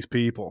these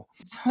people?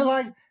 So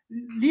like,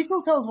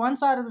 Liesl tells one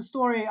side of the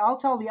story, I'll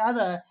tell the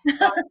other.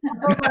 I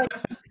was like a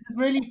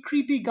really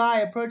creepy guy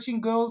approaching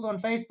girls on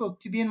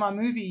Facebook to be in my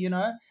movie, you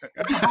know,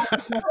 at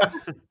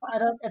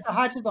the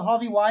height of the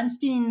Harvey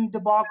Weinstein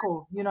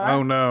debacle, you know.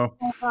 Oh no!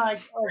 I was like,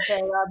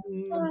 okay, I'm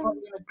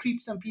probably going to creep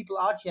some people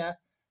out here.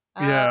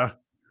 Yeah.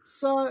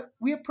 So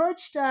we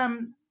approached.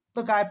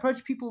 Look, I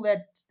approached people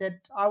that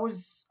I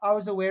was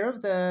aware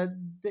of. The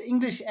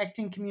English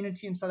acting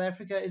community in South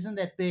Africa isn't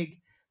that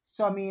big.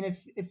 So I mean,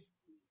 if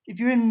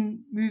you're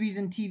in movies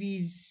and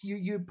TVs,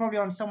 you're probably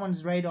on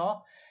someone's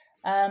radar.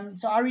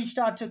 So I reached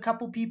out to a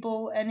couple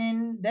people, and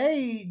then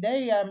they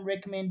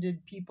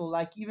recommended people.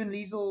 Like even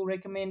Liesl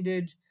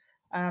recommended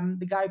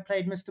the guy who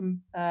played Mr.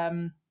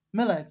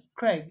 Miller,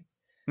 Craig.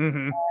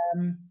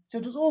 So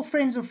it was all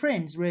friends of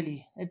friends,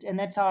 really, and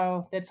that's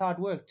how it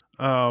worked.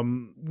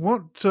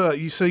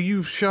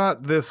 You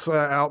shot this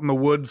out in the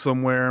woods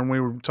somewhere, and we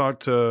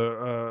talked to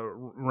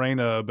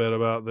Raina a bit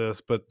about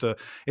this, but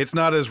it's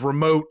not as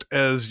remote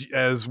as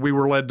we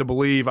were led to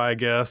believe. I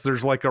guess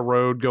there's like a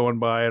road going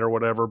by it or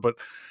whatever. But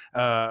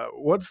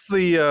what's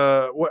the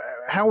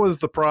how was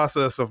the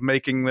process of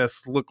making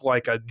this look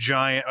like a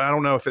giant? I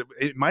don't know if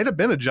it might have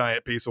been a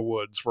giant piece of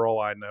woods for all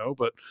I know,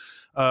 but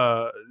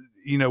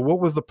you know, what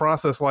was the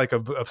process like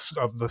of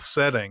the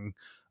setting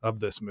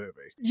of this movie?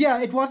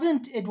 Yeah, it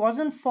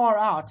wasn't far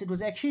out. It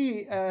was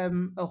actually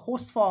a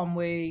horse farm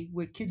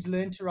where kids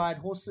learn to ride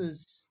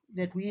horses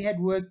that we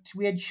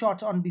had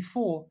shot on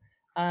before.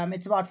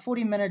 It's about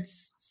 40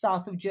 minutes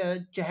south of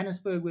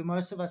Johannesburg, where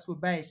most of us were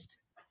based.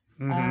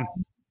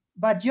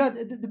 But yeah,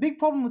 the big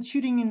problem with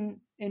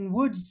shooting in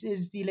woods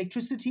is the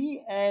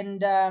electricity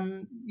and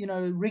you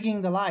know,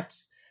 rigging the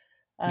lights.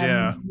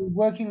 We're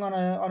working on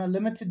a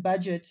limited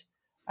budget.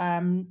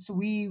 So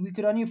we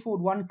could only afford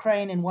one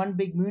crane and one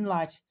big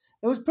moonlight.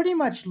 it was pretty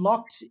much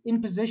locked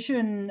in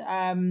position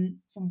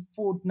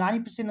for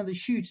 90% of the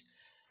shoot.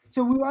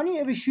 So we were only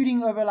ever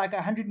shooting over like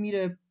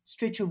 100-meter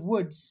stretch of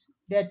woods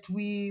that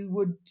we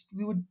would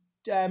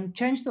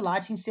change the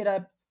lighting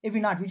setup every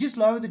night. We just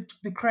lower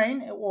the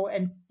crane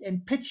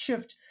and pitch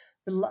shift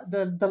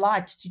the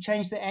light to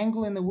change the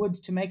angle in the woods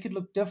to make it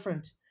look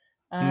different.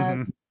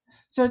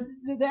 So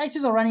the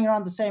actors are running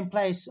around the same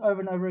place over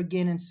and over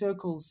again in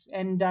circles.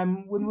 And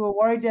when we were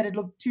worried that it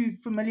looked too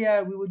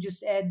familiar, we would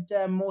just add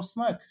more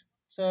smoke.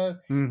 So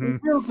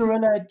it's real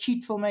guerrilla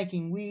cheat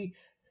filmmaking. We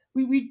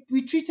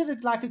treated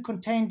it like a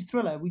contained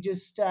thriller. We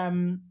just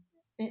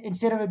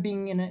instead of it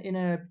being in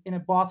a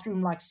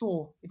bathroom like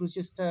Saw, it was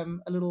just a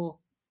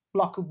little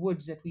block of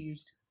woods that we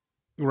used.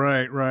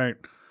 Right.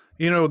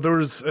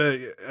 There's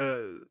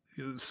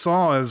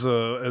Saw as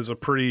a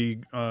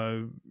pretty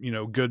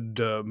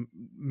good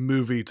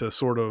movie to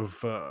sort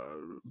of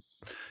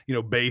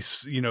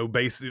base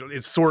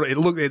it's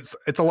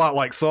a lot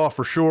like Saw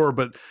for sure,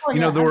 but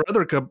there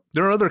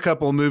are other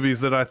couple of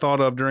movies that I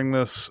thought of during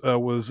this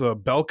was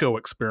Belko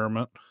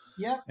Experiment.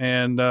 Yeah.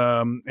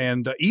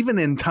 And even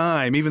In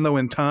Time, even though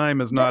In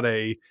Time is not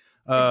a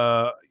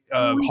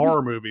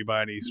horror movie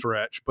by any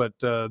stretch, but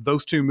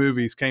those two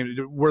movies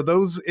were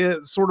those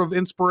sort of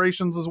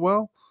inspirations as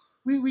well?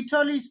 We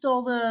totally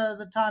stole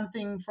the time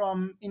thing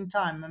from In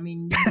Time. I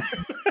mean,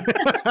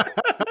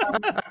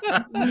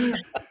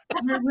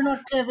 we're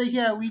not clever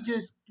here. We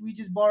just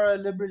borrow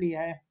liberally,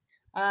 hey?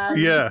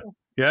 Yeah.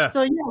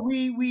 So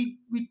we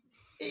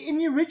in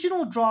the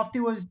original draft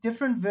there was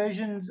different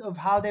versions of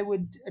how they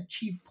would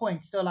achieve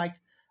points. So like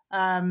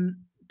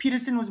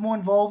Peterson was more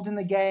involved in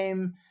the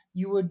game.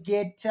 You would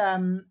get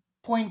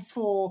points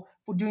for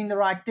doing the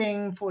right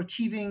thing, for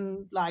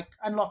achieving, like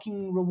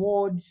unlocking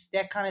rewards,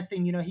 that kind of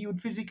thing. He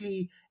would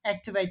physically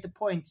activate the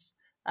points.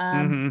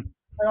 But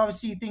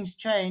obviously things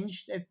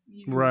changed.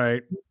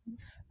 Right.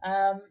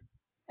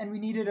 And we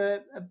needed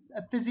a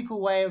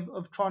physical way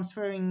of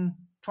transferring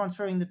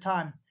the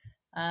time.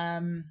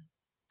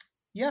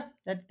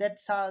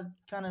 That's how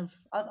kind of,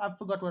 I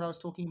forgot what I was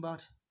talking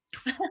about.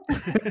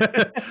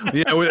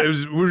 Yeah,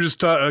 we were just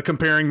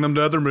comparing them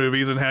to other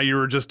movies and how you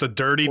were just a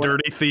dirty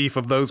thief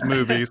of those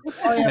movies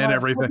and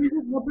everything.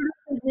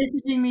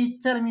 Messaging me,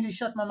 telling me to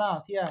shut my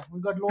mouth. Yeah,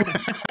 we got lost.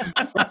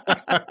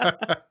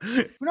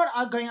 We're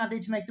not going out there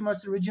to make the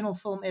most original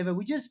film ever.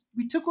 We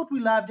took what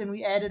we loved and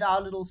we added our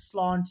little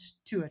slant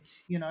to it.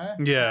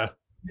 Yeah,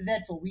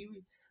 that's all.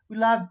 We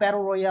love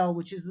Battle Royale,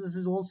 this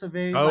is also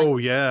very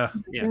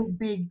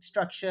big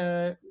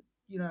structure.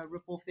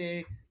 Rip off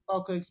their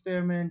Belko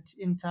Experiment,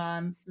 In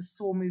Time, the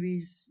Saw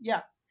movies.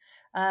 Yeah.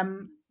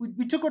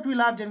 We took what we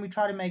loved and we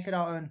tried to make it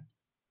our own.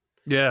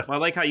 Yeah. Well, I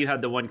like how you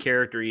had the one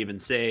character even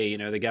say,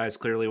 the guy's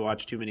clearly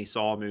watched too many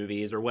Saw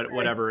movies or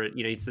whatever.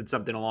 He said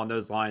something along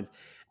those lines.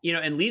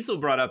 And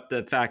Liesl brought up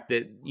the fact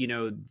that,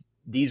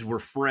 these were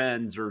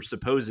friends or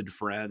supposed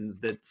friends.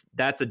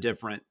 That's a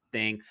different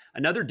thing.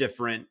 Another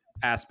different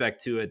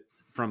aspect to it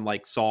from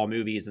like Saw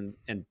movies and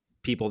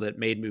people that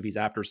made movies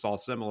after Saw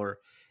similar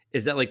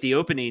is that like the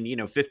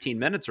opening, 15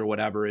 minutes or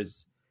whatever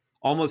is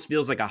almost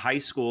feels like a high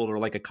school or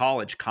like a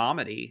college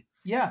comedy.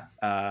 Yeah.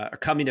 A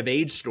coming of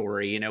age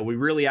story. We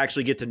really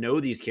actually get to know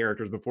these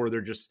characters before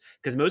they're just,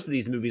 because most of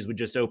these movies would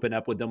just open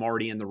up with them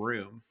already in the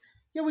room.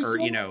 Yeah.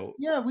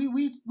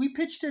 We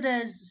pitched it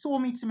as Saw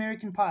meets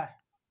American Pie.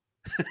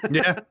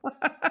 Yeah.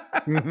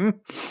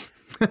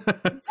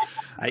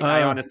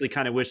 I honestly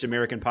kind of wish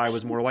American Pie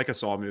was more like a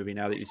Saw movie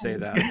now that you say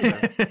that.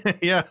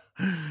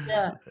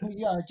 So.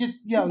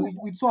 Yeah.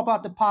 We'd swap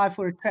out the pie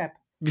for a crepe.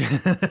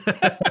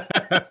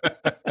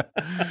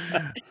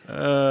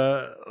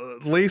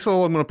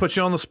 Liesl, I'm going to put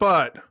you on the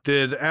spot.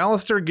 Did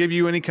Alistair give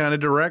you any kind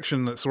of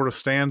direction that sort of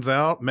stands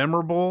out,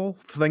 memorable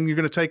thing you're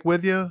going to take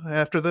with you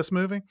after this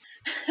movie?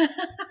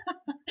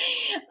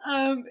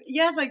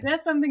 Yes, I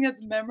guess something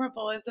that's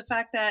memorable is the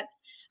fact that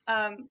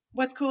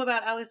what's cool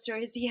about Alistair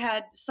is he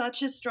had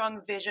such a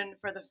strong vision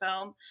for the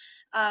film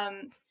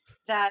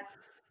that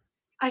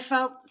I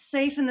felt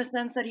safe in the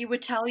sense that he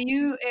would tell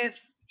you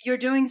if you're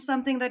doing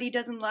something that he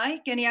doesn't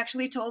like. And he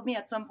actually told me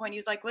at some point, he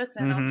was like,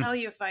 listen, I'll tell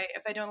you if I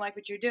don't like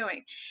what you're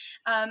doing.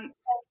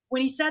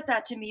 When he said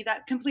that to me,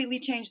 that completely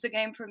changed the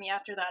game for me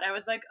after that. I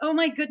was like, oh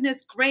my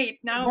goodness, great.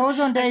 Now that was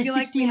on day I feel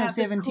 16 like we or have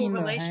this 17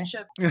 cool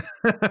relationship.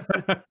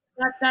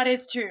 That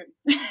is true.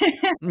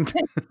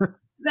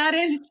 That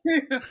is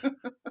true.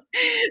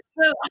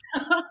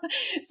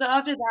 So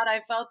after that,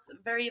 I felt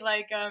very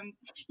like,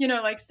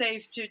 like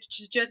safe to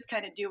just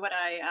kind of do what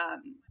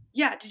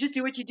to just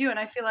do what you do. And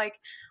I feel like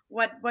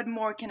what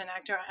more can an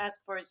actor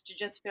ask for is to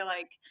just feel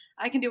like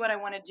I can do what I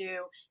want to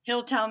do.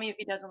 He'll tell me if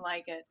he doesn't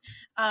like it.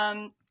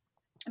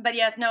 But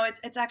yes, no,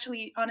 it's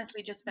actually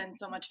honestly just been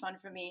so much fun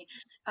for me.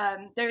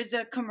 There's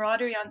a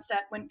camaraderie on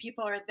set when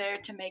people are there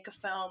to make a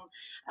film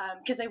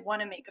because they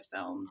want to make a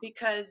film,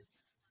 because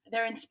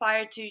they're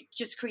inspired to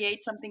just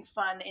create something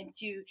fun and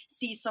to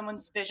see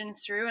someone's vision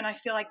through. And I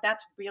feel like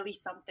that's really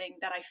something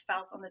that I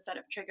felt on the set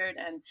of Triggered.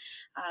 And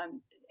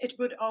it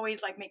would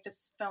always like make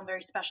this film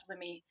very special to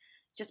me.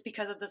 just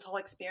because of this whole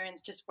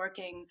experience, just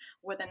working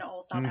with an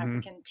all South Mhm.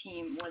 African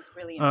team was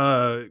really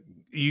amazing.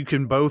 You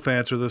can both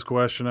answer this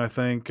question, I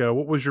think.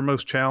 What was your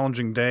most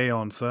challenging day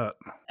on set?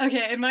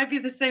 Okay, it might be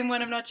the same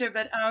one. I'm not sure,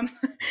 but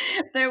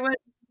there was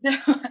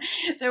there,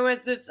 there was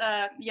this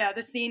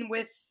the scene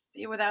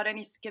without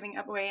any giving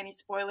up away any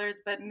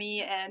spoilers, but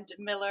me and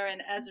Miller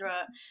and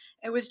Ezra,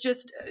 it was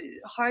just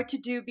hard to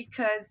do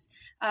because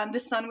the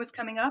sun was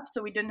coming up,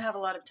 so we didn't have a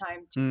lot of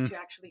time to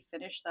actually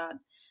finish that.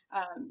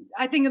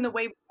 I think in the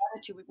way we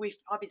wanted to, we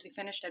obviously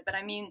finished it, but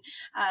I mean,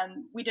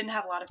 we didn't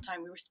have a lot of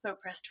time. We were so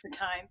pressed for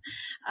time,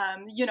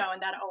 you know,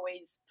 and that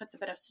always puts a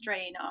bit of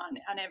strain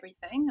on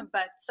everything.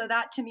 But so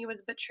that to me was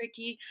a bit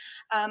tricky.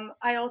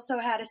 I also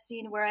had a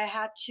scene where I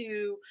had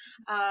to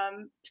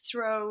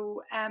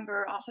throw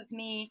Amber off of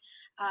me.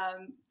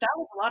 That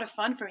was a lot of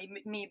fun for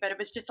me, but it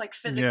was just like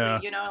physically, Yeah.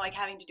 you know, like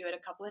having to do it a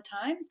couple of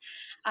times.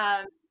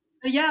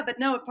 But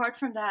no, apart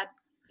from that,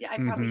 yeah,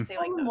 I'd probably say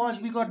like The problem those was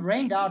two we got scenes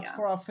rained maybe, out yeah.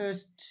 for our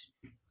first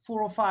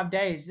 4 or 5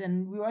 days,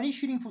 and we were only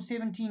shooting for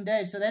 17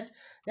 days, so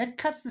that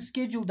cuts the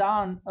schedule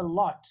down a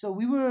lot. So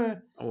we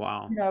were, Oh,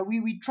 wow. you know,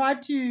 we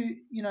tried to,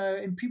 you know,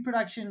 in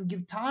pre-production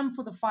give time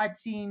for the fight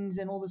scenes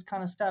and all this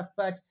kind of stuff,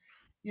 but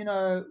you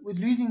know, with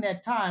losing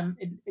that time,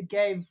 it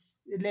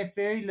left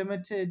very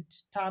limited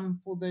time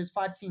for those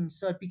fight scenes,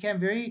 so it became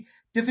very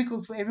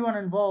difficult for everyone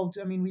involved.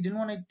 I mean, we didn't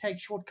want to take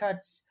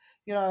shortcuts.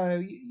 You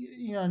know,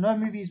 you know, no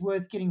movie is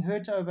worth getting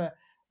hurt over.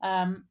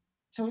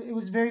 So it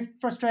was very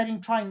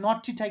frustrating trying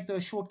not to take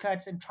those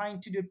shortcuts and trying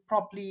to do it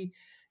properly.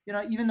 You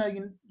know, even though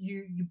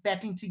you're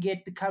battling to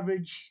get the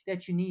coverage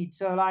that you need.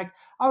 So, like,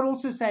 I would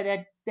also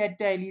say that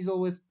day,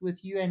 Liesel,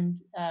 with you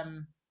and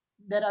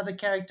that other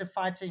character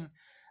fighting,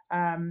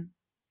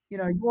 you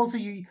know,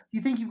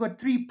 you think you've got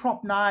 3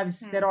 prop knives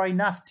that are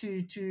enough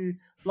to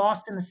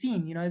last in a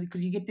scene. You know,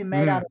 because you get them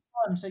made out of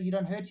foam, so you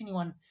don't hurt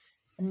anyone.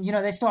 And you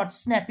know, they start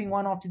snapping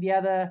one after the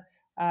other.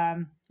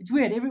 It's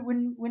weird.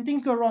 When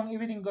things go wrong,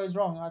 everything goes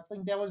wrong. I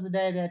think that was the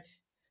day that,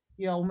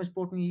 you know, almost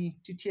brought me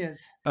to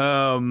tears.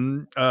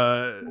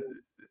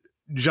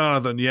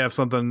 Jonathan, you have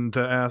something to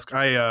ask?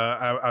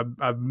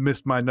 I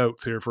missed my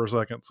notes here for a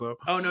second. So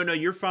Oh, no,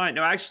 you're fine.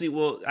 No, actually,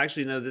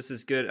 no, this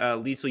is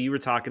good. Lisa, you were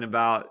talking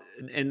about,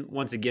 and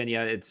once again,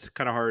 yeah, it's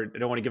kind of hard. I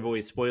don't want to give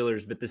away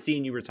spoilers, but the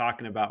scene you were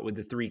talking about with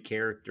the 3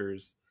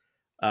 characters,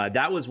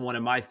 that was one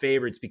of my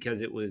favorites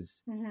because it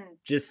was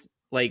just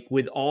like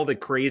with all the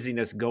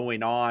craziness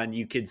going on,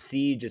 you could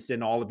see just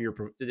in all of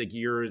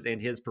yours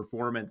and his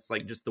performance,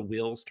 like just the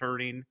wheels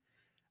turning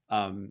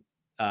in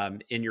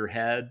your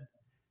head.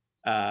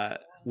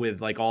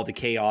 With like all the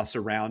chaos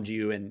around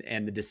you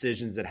and the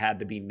decisions that had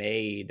to be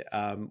made.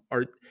 I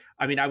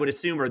would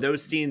assume, are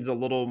those scenes a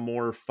little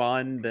more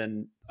fun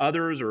than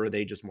others, or are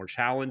they just more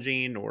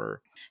challenging?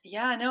 Or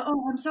Yeah, no,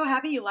 oh, I'm so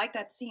happy you like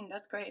that scene.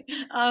 That's great.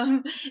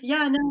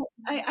 Yeah, no,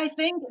 I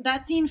think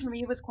that scene for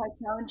me was quite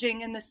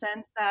challenging in the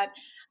sense that,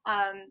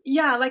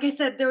 yeah, like I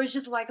said, there was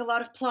just like a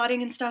lot of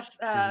plotting and stuff,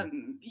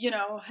 you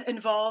know,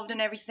 involved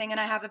and everything. And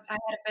I had a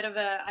bit of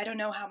I don't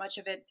know how much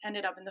of it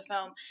ended up in the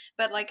film,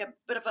 but like a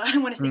bit of I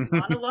want to say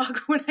monologue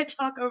when I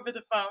talk over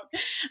the phone.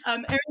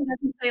 Erin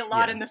doesn't say a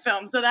lot in the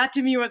film, so that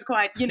to me was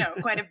quite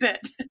a bit.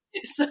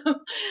 So,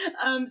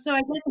 so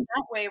I guess in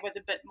that way it was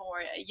a bit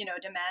more, you know,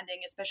 demanding,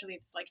 especially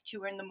if it's like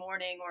 2 in the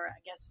morning, or I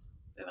guess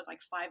it was like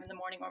 5 in the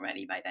morning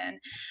already by then,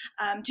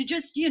 to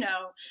just, you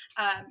know,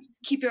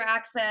 keep your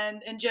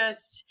accent and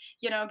just,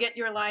 you know, get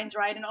your lines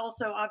right. And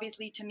also,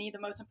 obviously, to me,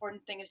 the most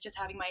important thing is just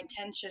having my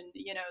intention,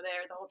 you know,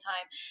 there the whole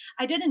time.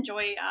 I did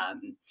enjoy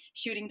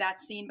shooting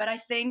that scene, but I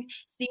think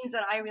scenes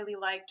that I really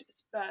liked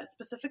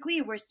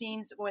specifically were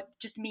scenes with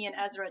just me and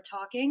Ezra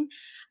talking.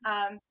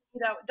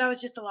 That was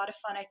just a lot of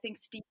fun. I think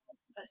Steve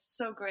was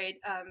so great.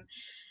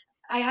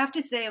 I have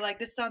to say, like,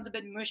 this sounds a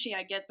bit mushy,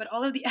 I guess, but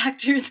all of the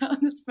actors on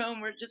this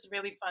film were just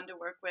really fun to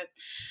work with.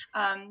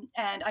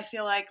 And I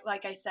feel like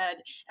I said,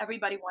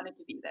 everybody wanted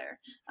to be there,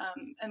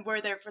 and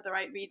we're there for the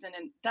right reason.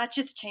 And that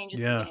just changes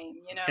the game,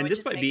 you know? And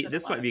this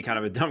might be kind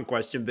of a dumb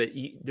question, but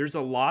there's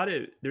a lot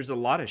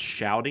of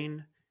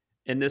shouting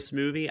in this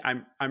movie.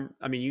 I'm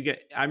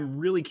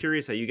really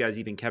curious how you guys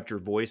even kept your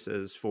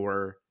voices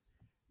for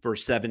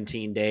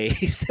 17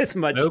 days, as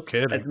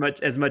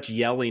much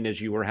yelling as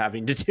you were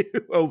having to do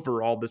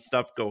over all the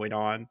stuff going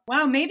on.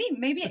 Wow,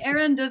 maybe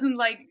Erin doesn't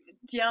like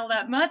yell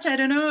that much. I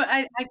don't know.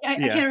 I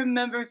can't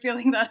remember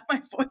feeling that my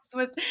voice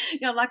was,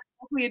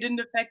 luckily it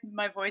didn't affect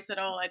my voice at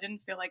all. I didn't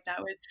feel like that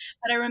was,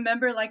 but I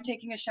remember like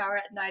taking a shower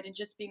at night and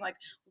just being like,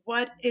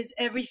 what is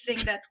everything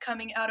that's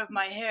coming out of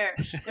my hair?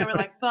 There were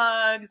like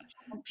bugs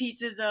and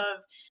pieces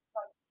of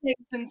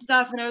and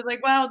stuff, and I was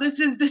like, wow, this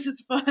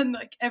is fun.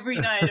 Like every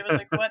night I was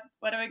like,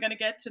 what am I gonna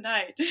get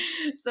tonight?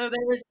 So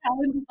there was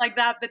challenges like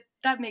that, but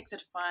that makes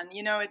it fun,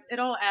 you know. It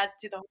all adds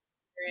to the whole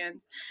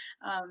experience.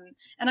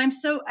 And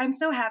I'm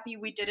so happy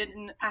we did it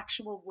in an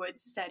actual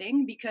woods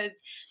setting,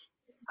 because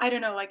I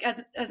don't know, like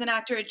as an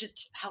actor, it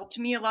just helped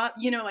me a lot,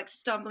 like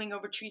stumbling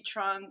over tree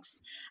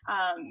trunks,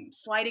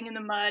 sliding in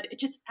the mud. It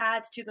just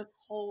adds to this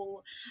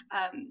whole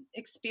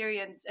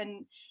experience.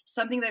 And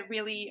something that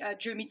really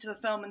drew me to the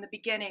film in the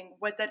beginning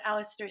was that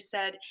Alistair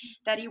said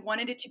that he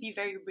wanted it to be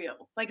very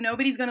real. Like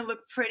nobody's going to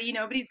look pretty.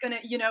 Nobody's going to,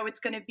 it's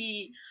going to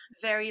be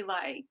very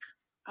like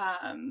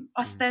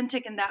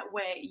authentic in that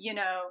way,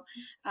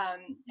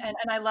 and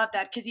I love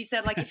that because he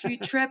said like if you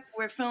trip,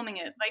 we're filming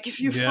it. Like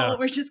if you fall,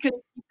 we're just gonna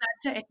keep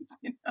that tape,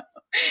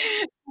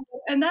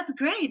 and that's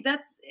great.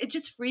 It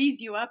just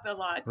frees you up a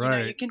lot.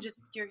 Right. You can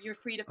just you're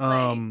free to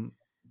play.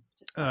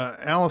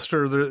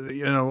 Alistair,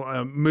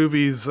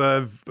 movies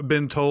I've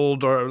been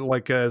told are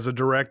like as a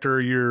director,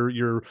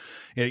 you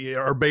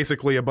are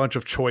basically a bunch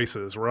of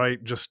choices,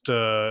 right? Just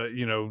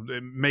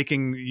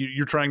making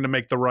you're trying to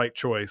make the right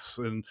choice,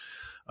 and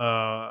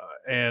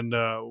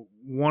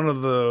one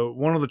of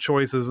the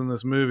choices in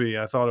this movie,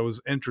 I thought it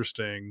was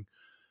interesting.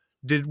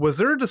 Was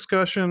there a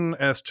discussion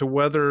as to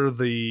whether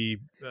the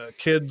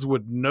kids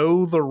would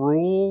know the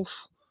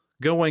rules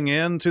going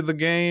into the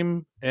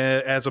game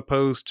as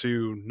opposed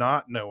to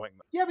not knowing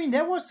them? Yeah, I mean,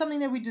 that was something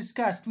that we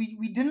discussed.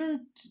 We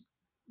didn't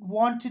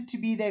want it to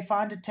be they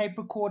find a tape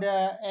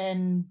recorder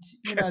and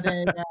we had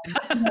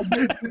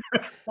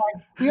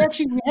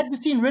the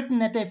scene written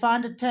that they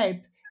find a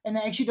tape and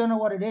they actually don't know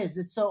what it is.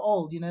 It's so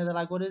old, they're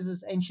like, what is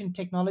this ancient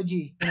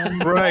technology?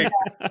 Right.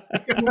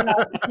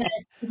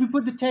 If we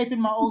put the tape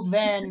in my old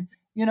van,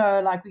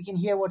 like we can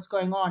hear what's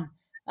going on.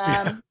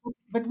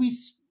 But we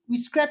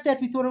scrapped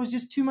that. We thought it was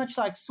just too much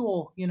like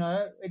Saw,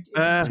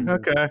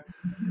 okay.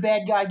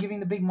 Bad guy giving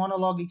the big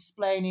monologue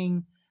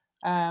explaining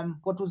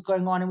what was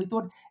going on. And we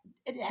thought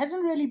it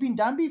hasn't really been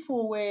done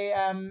before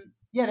where,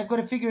 they've got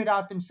to figure it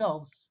out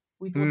themselves.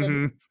 We thought that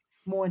was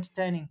more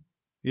entertaining.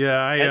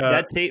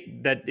 Yeah,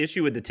 that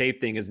issue with the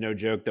tape thing is no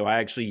joke, though. I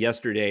actually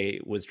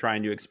yesterday was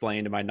trying to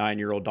explain to my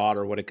 9-year-old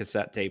daughter what a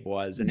cassette tape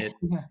was, and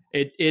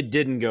it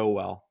didn't go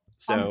well.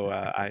 So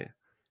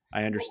I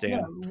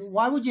understand. Yeah.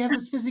 Why would you have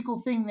this physical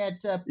thing that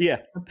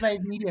plays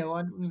media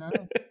on?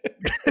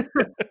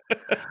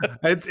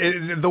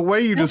 The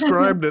way you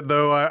described it,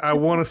 though, I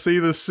want to see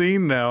this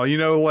scene now.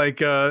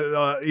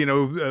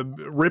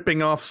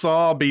 Ripping off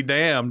Saw be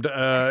damned.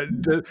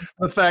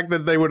 The fact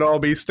that they would all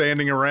be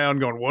standing around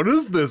going, "What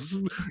is this?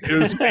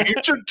 It's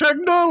ancient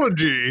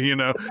technology,"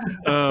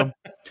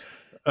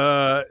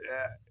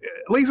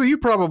 Lisa, you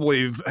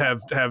probably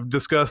have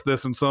discussed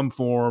this in some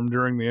form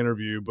during the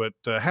interview, but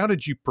how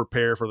did you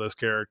prepare for this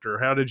character?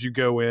 How did you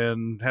go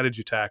in? How did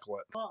you tackle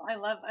it? Well, I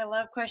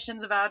love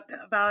questions about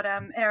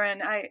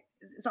Aaron.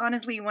 It's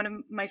honestly one of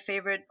my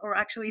favorite, or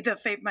actually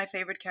my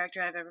favorite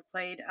character I've ever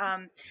played.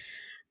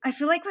 I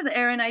feel like with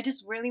Aaron, I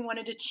just really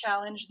wanted to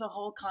challenge the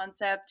whole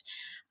concept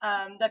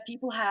that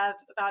people have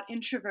about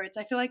introverts.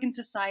 I feel like in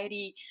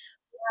society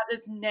we have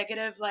this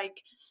negative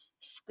like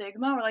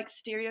stigma or like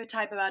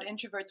stereotype about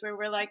introverts where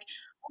we're like,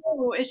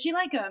 oh, is she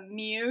like a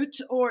mute,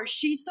 or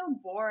she's so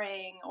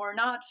boring or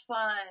not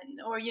fun,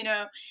 or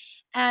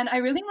and I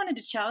really wanted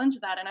to challenge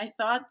that, and I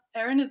thought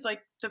Aaron is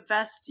like the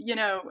best.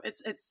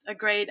 It's a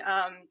great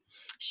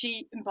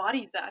she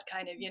embodies that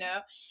kind of,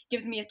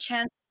 gives me a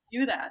chance to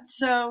do that.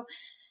 So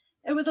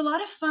it was a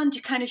lot of fun to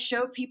kind of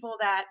show people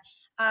that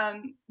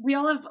we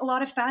all have a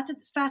lot of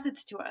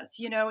facets to us.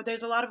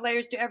 There's a lot of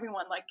layers to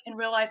everyone. Like in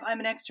real life, I'm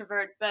an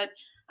extrovert, but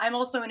I'm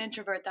also an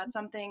introvert. That's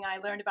something I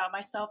learned about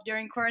myself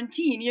during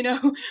quarantine.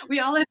 We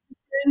all have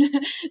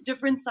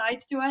different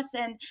sides to us.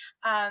 And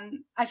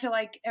I feel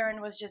like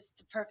Aaron was just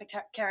the perfect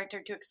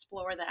character to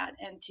explore that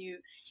and to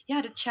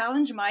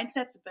challenge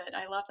mindsets a bit.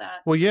 I love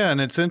that. Well, yeah,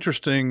 and it's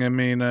interesting. I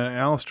mean,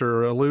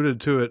 Alistair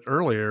alluded to it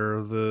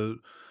earlier.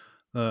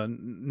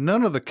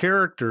 None of the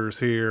characters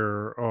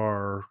here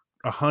are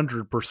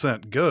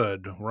 100%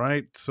 good,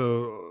 right?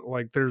 So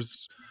like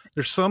there's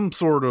some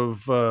sort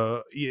of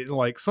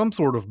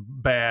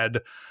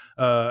bad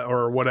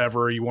or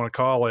whatever you want to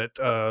call it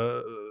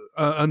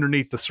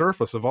underneath the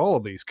surface of all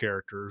of these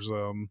characters,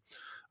 and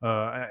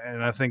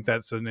I think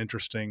that's an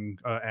interesting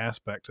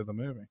aspect to the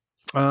movie.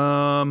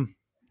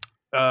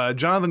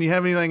 Jonathan, you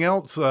have anything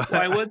else? Well,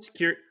 I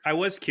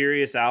was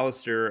curious,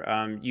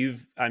 Alistair.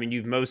 You've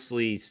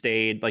mostly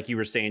stayed, like you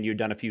were saying, you've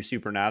done a few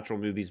supernatural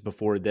movies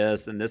before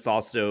this, and this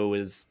also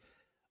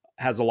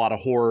has a lot of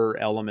horror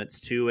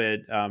elements to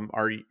it.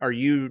 Are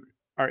you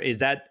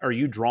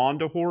drawn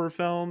to horror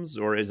films,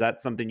 or is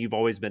that something you've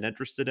always been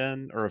interested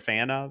in or a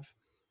fan of?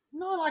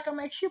 No, like I'm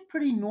actually a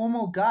pretty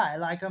normal guy.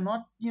 Like I'm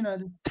not,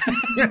 the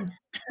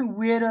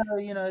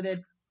weirdo,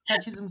 that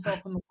touches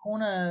himself in the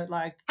corner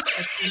like I'm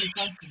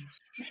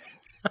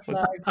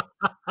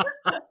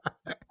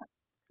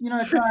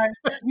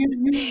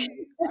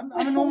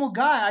a normal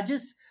guy.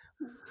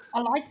 I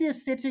like the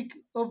aesthetic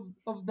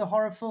of the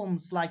horror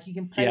films. Like you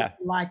can play with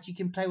the light, you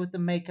can play with the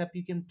makeup,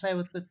 you can play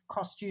with the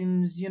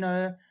costumes. You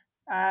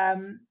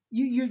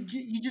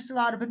just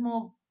allowed a bit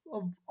more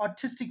of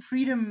artistic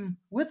freedom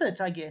with it,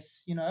 I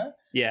guess.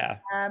 Yeah.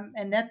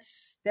 And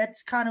that's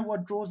kind of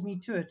what draws me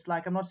to it.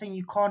 Like I'm not saying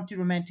you can't do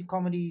romantic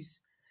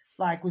comedies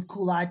like with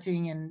cool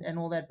lighting and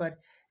all that, but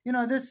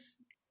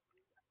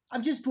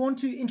I'm just drawn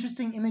to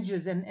interesting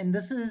images, and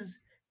this is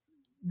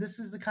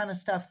the kind of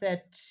stuff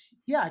that,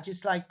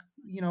 just like,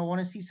 want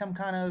to see some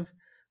kind of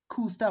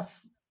cool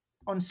stuff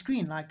on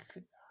screen. Like,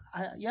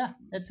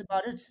 that's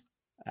about it.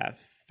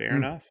 Fair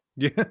enough.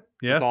 Yeah.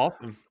 That's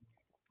awesome.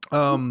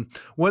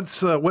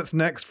 What's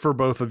next for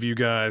both of you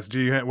guys?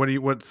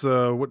 What's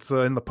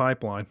in the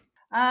pipeline?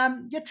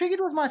 Triggered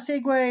was my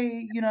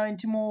segue,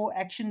 into more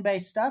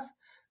action-based stuff.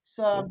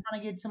 So Cool. I'm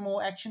trying to get some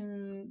more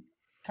action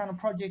kind of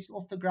projects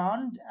off the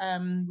ground.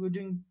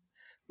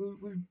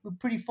 We're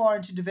pretty far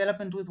into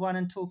development with one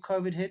until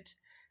COVID hit.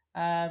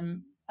 I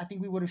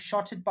think we would have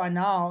shot it by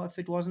now if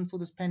it wasn't for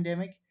this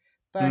pandemic.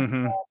 But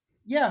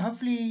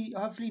hopefully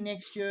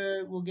next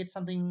year we'll get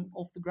something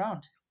off the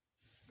ground.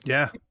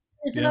 Yeah.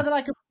 It's another,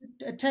 like,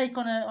 a take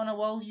on a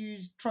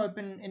well-used trope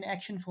in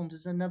action films.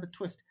 It's another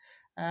twist.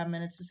 And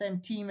it's the same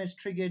team as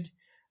Triggered.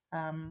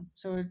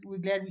 So we're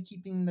glad we're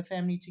keeping the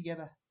family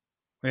together.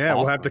 Yeah, Awesome.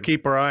 We'll have to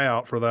keep our eye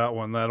out for that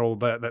one.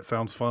 That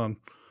sounds fun.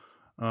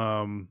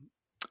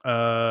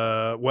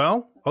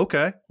 Well,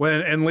 okay.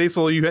 Well, and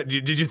Liesl,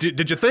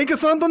 did you think of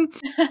something?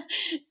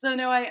 So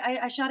no,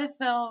 I shot a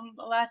film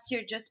last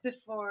year just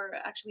before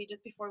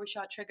we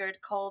shot Triggered,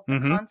 called The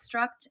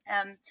Construct,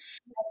 and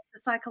it's a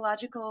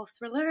psychological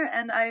thriller,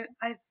 and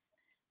I've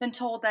been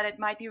told that it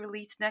might be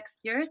released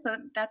next year, so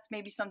that's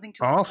maybe something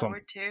to look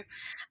forward to.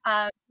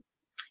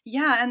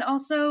 And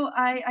also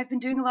I've been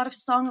doing a lot of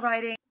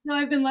songwriting. No,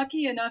 I've been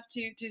lucky enough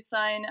to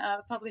sign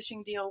a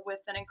publishing deal with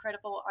an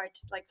incredible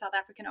artist, like South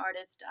African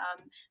artist,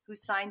 who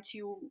signed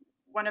to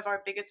one of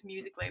our biggest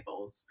music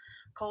labels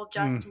called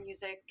Just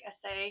Music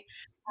SA.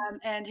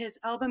 And his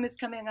album is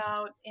coming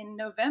out in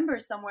November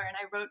somewhere, and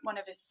I wrote one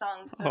of his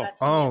songs. So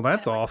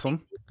that's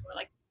awesome.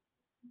 Like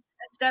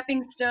a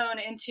stepping stone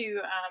into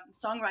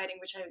songwriting,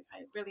 which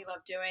I really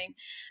love doing.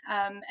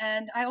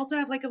 And I also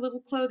have like a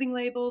little clothing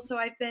label, so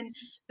I've been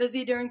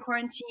busy during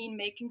quarantine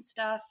making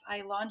stuff.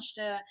 I launched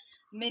a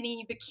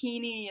mini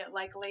bikini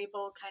like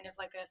label, kind of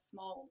like a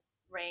small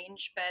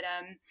range, but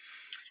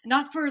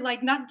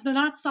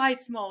not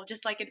size small,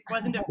 just like it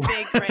wasn't a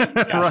big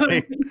range.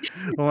 Right.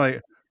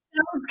 Like,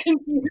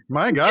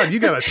 my God, you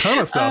got a ton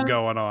of stuff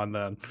going on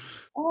then.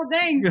 Oh,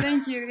 thanks.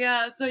 Thank you.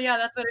 Yeah. So yeah,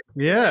 that's what it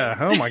is. Yeah.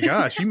 Oh my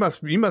gosh. You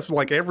must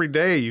like every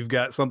day you've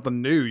got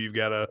something new you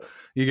gotta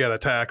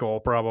tackle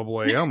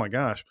probably. Oh my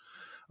gosh.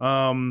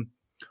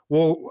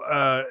 Well,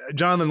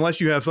 Jonathan, unless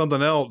you have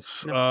something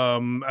else,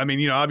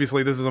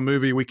 obviously this is a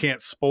movie we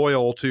can't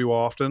spoil too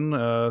often,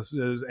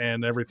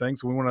 and everything.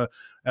 So we want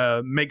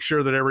to make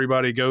sure that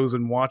everybody goes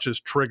and watches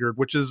Triggered,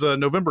 which is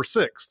November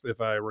 6th, if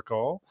I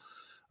recall.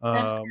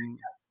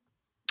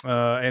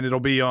 And it'll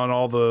be on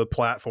all the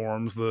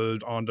platforms,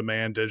 the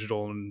on-demand,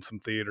 digital, and some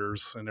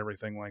theaters and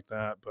everything like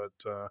that.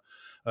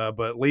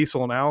 But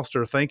Liesl and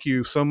Alistair, thank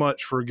you so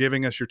much for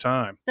giving us your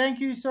time. Thank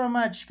you so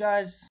much,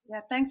 guys.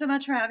 Yeah, thanks so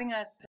much for having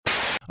us.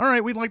 All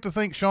right, we'd like to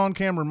thank Sean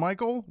Cameron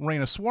Michael,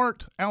 Raina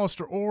Swart,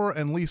 Alistair Orr,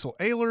 and Liesl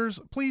Ehlers.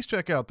 Please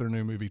check out their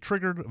new movie,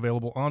 Triggered,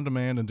 available on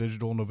demand and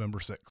digital November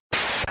 6th.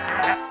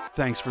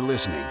 Thanks for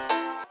listening.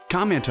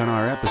 Comment on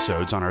our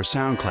episodes on our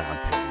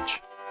SoundCloud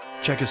page.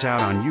 Check us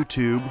out on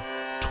YouTube,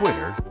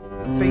 Twitter,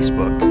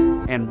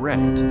 Facebook, and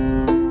Reddit.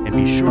 And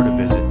be sure to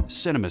visit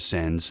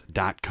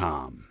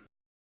cinemasins.com.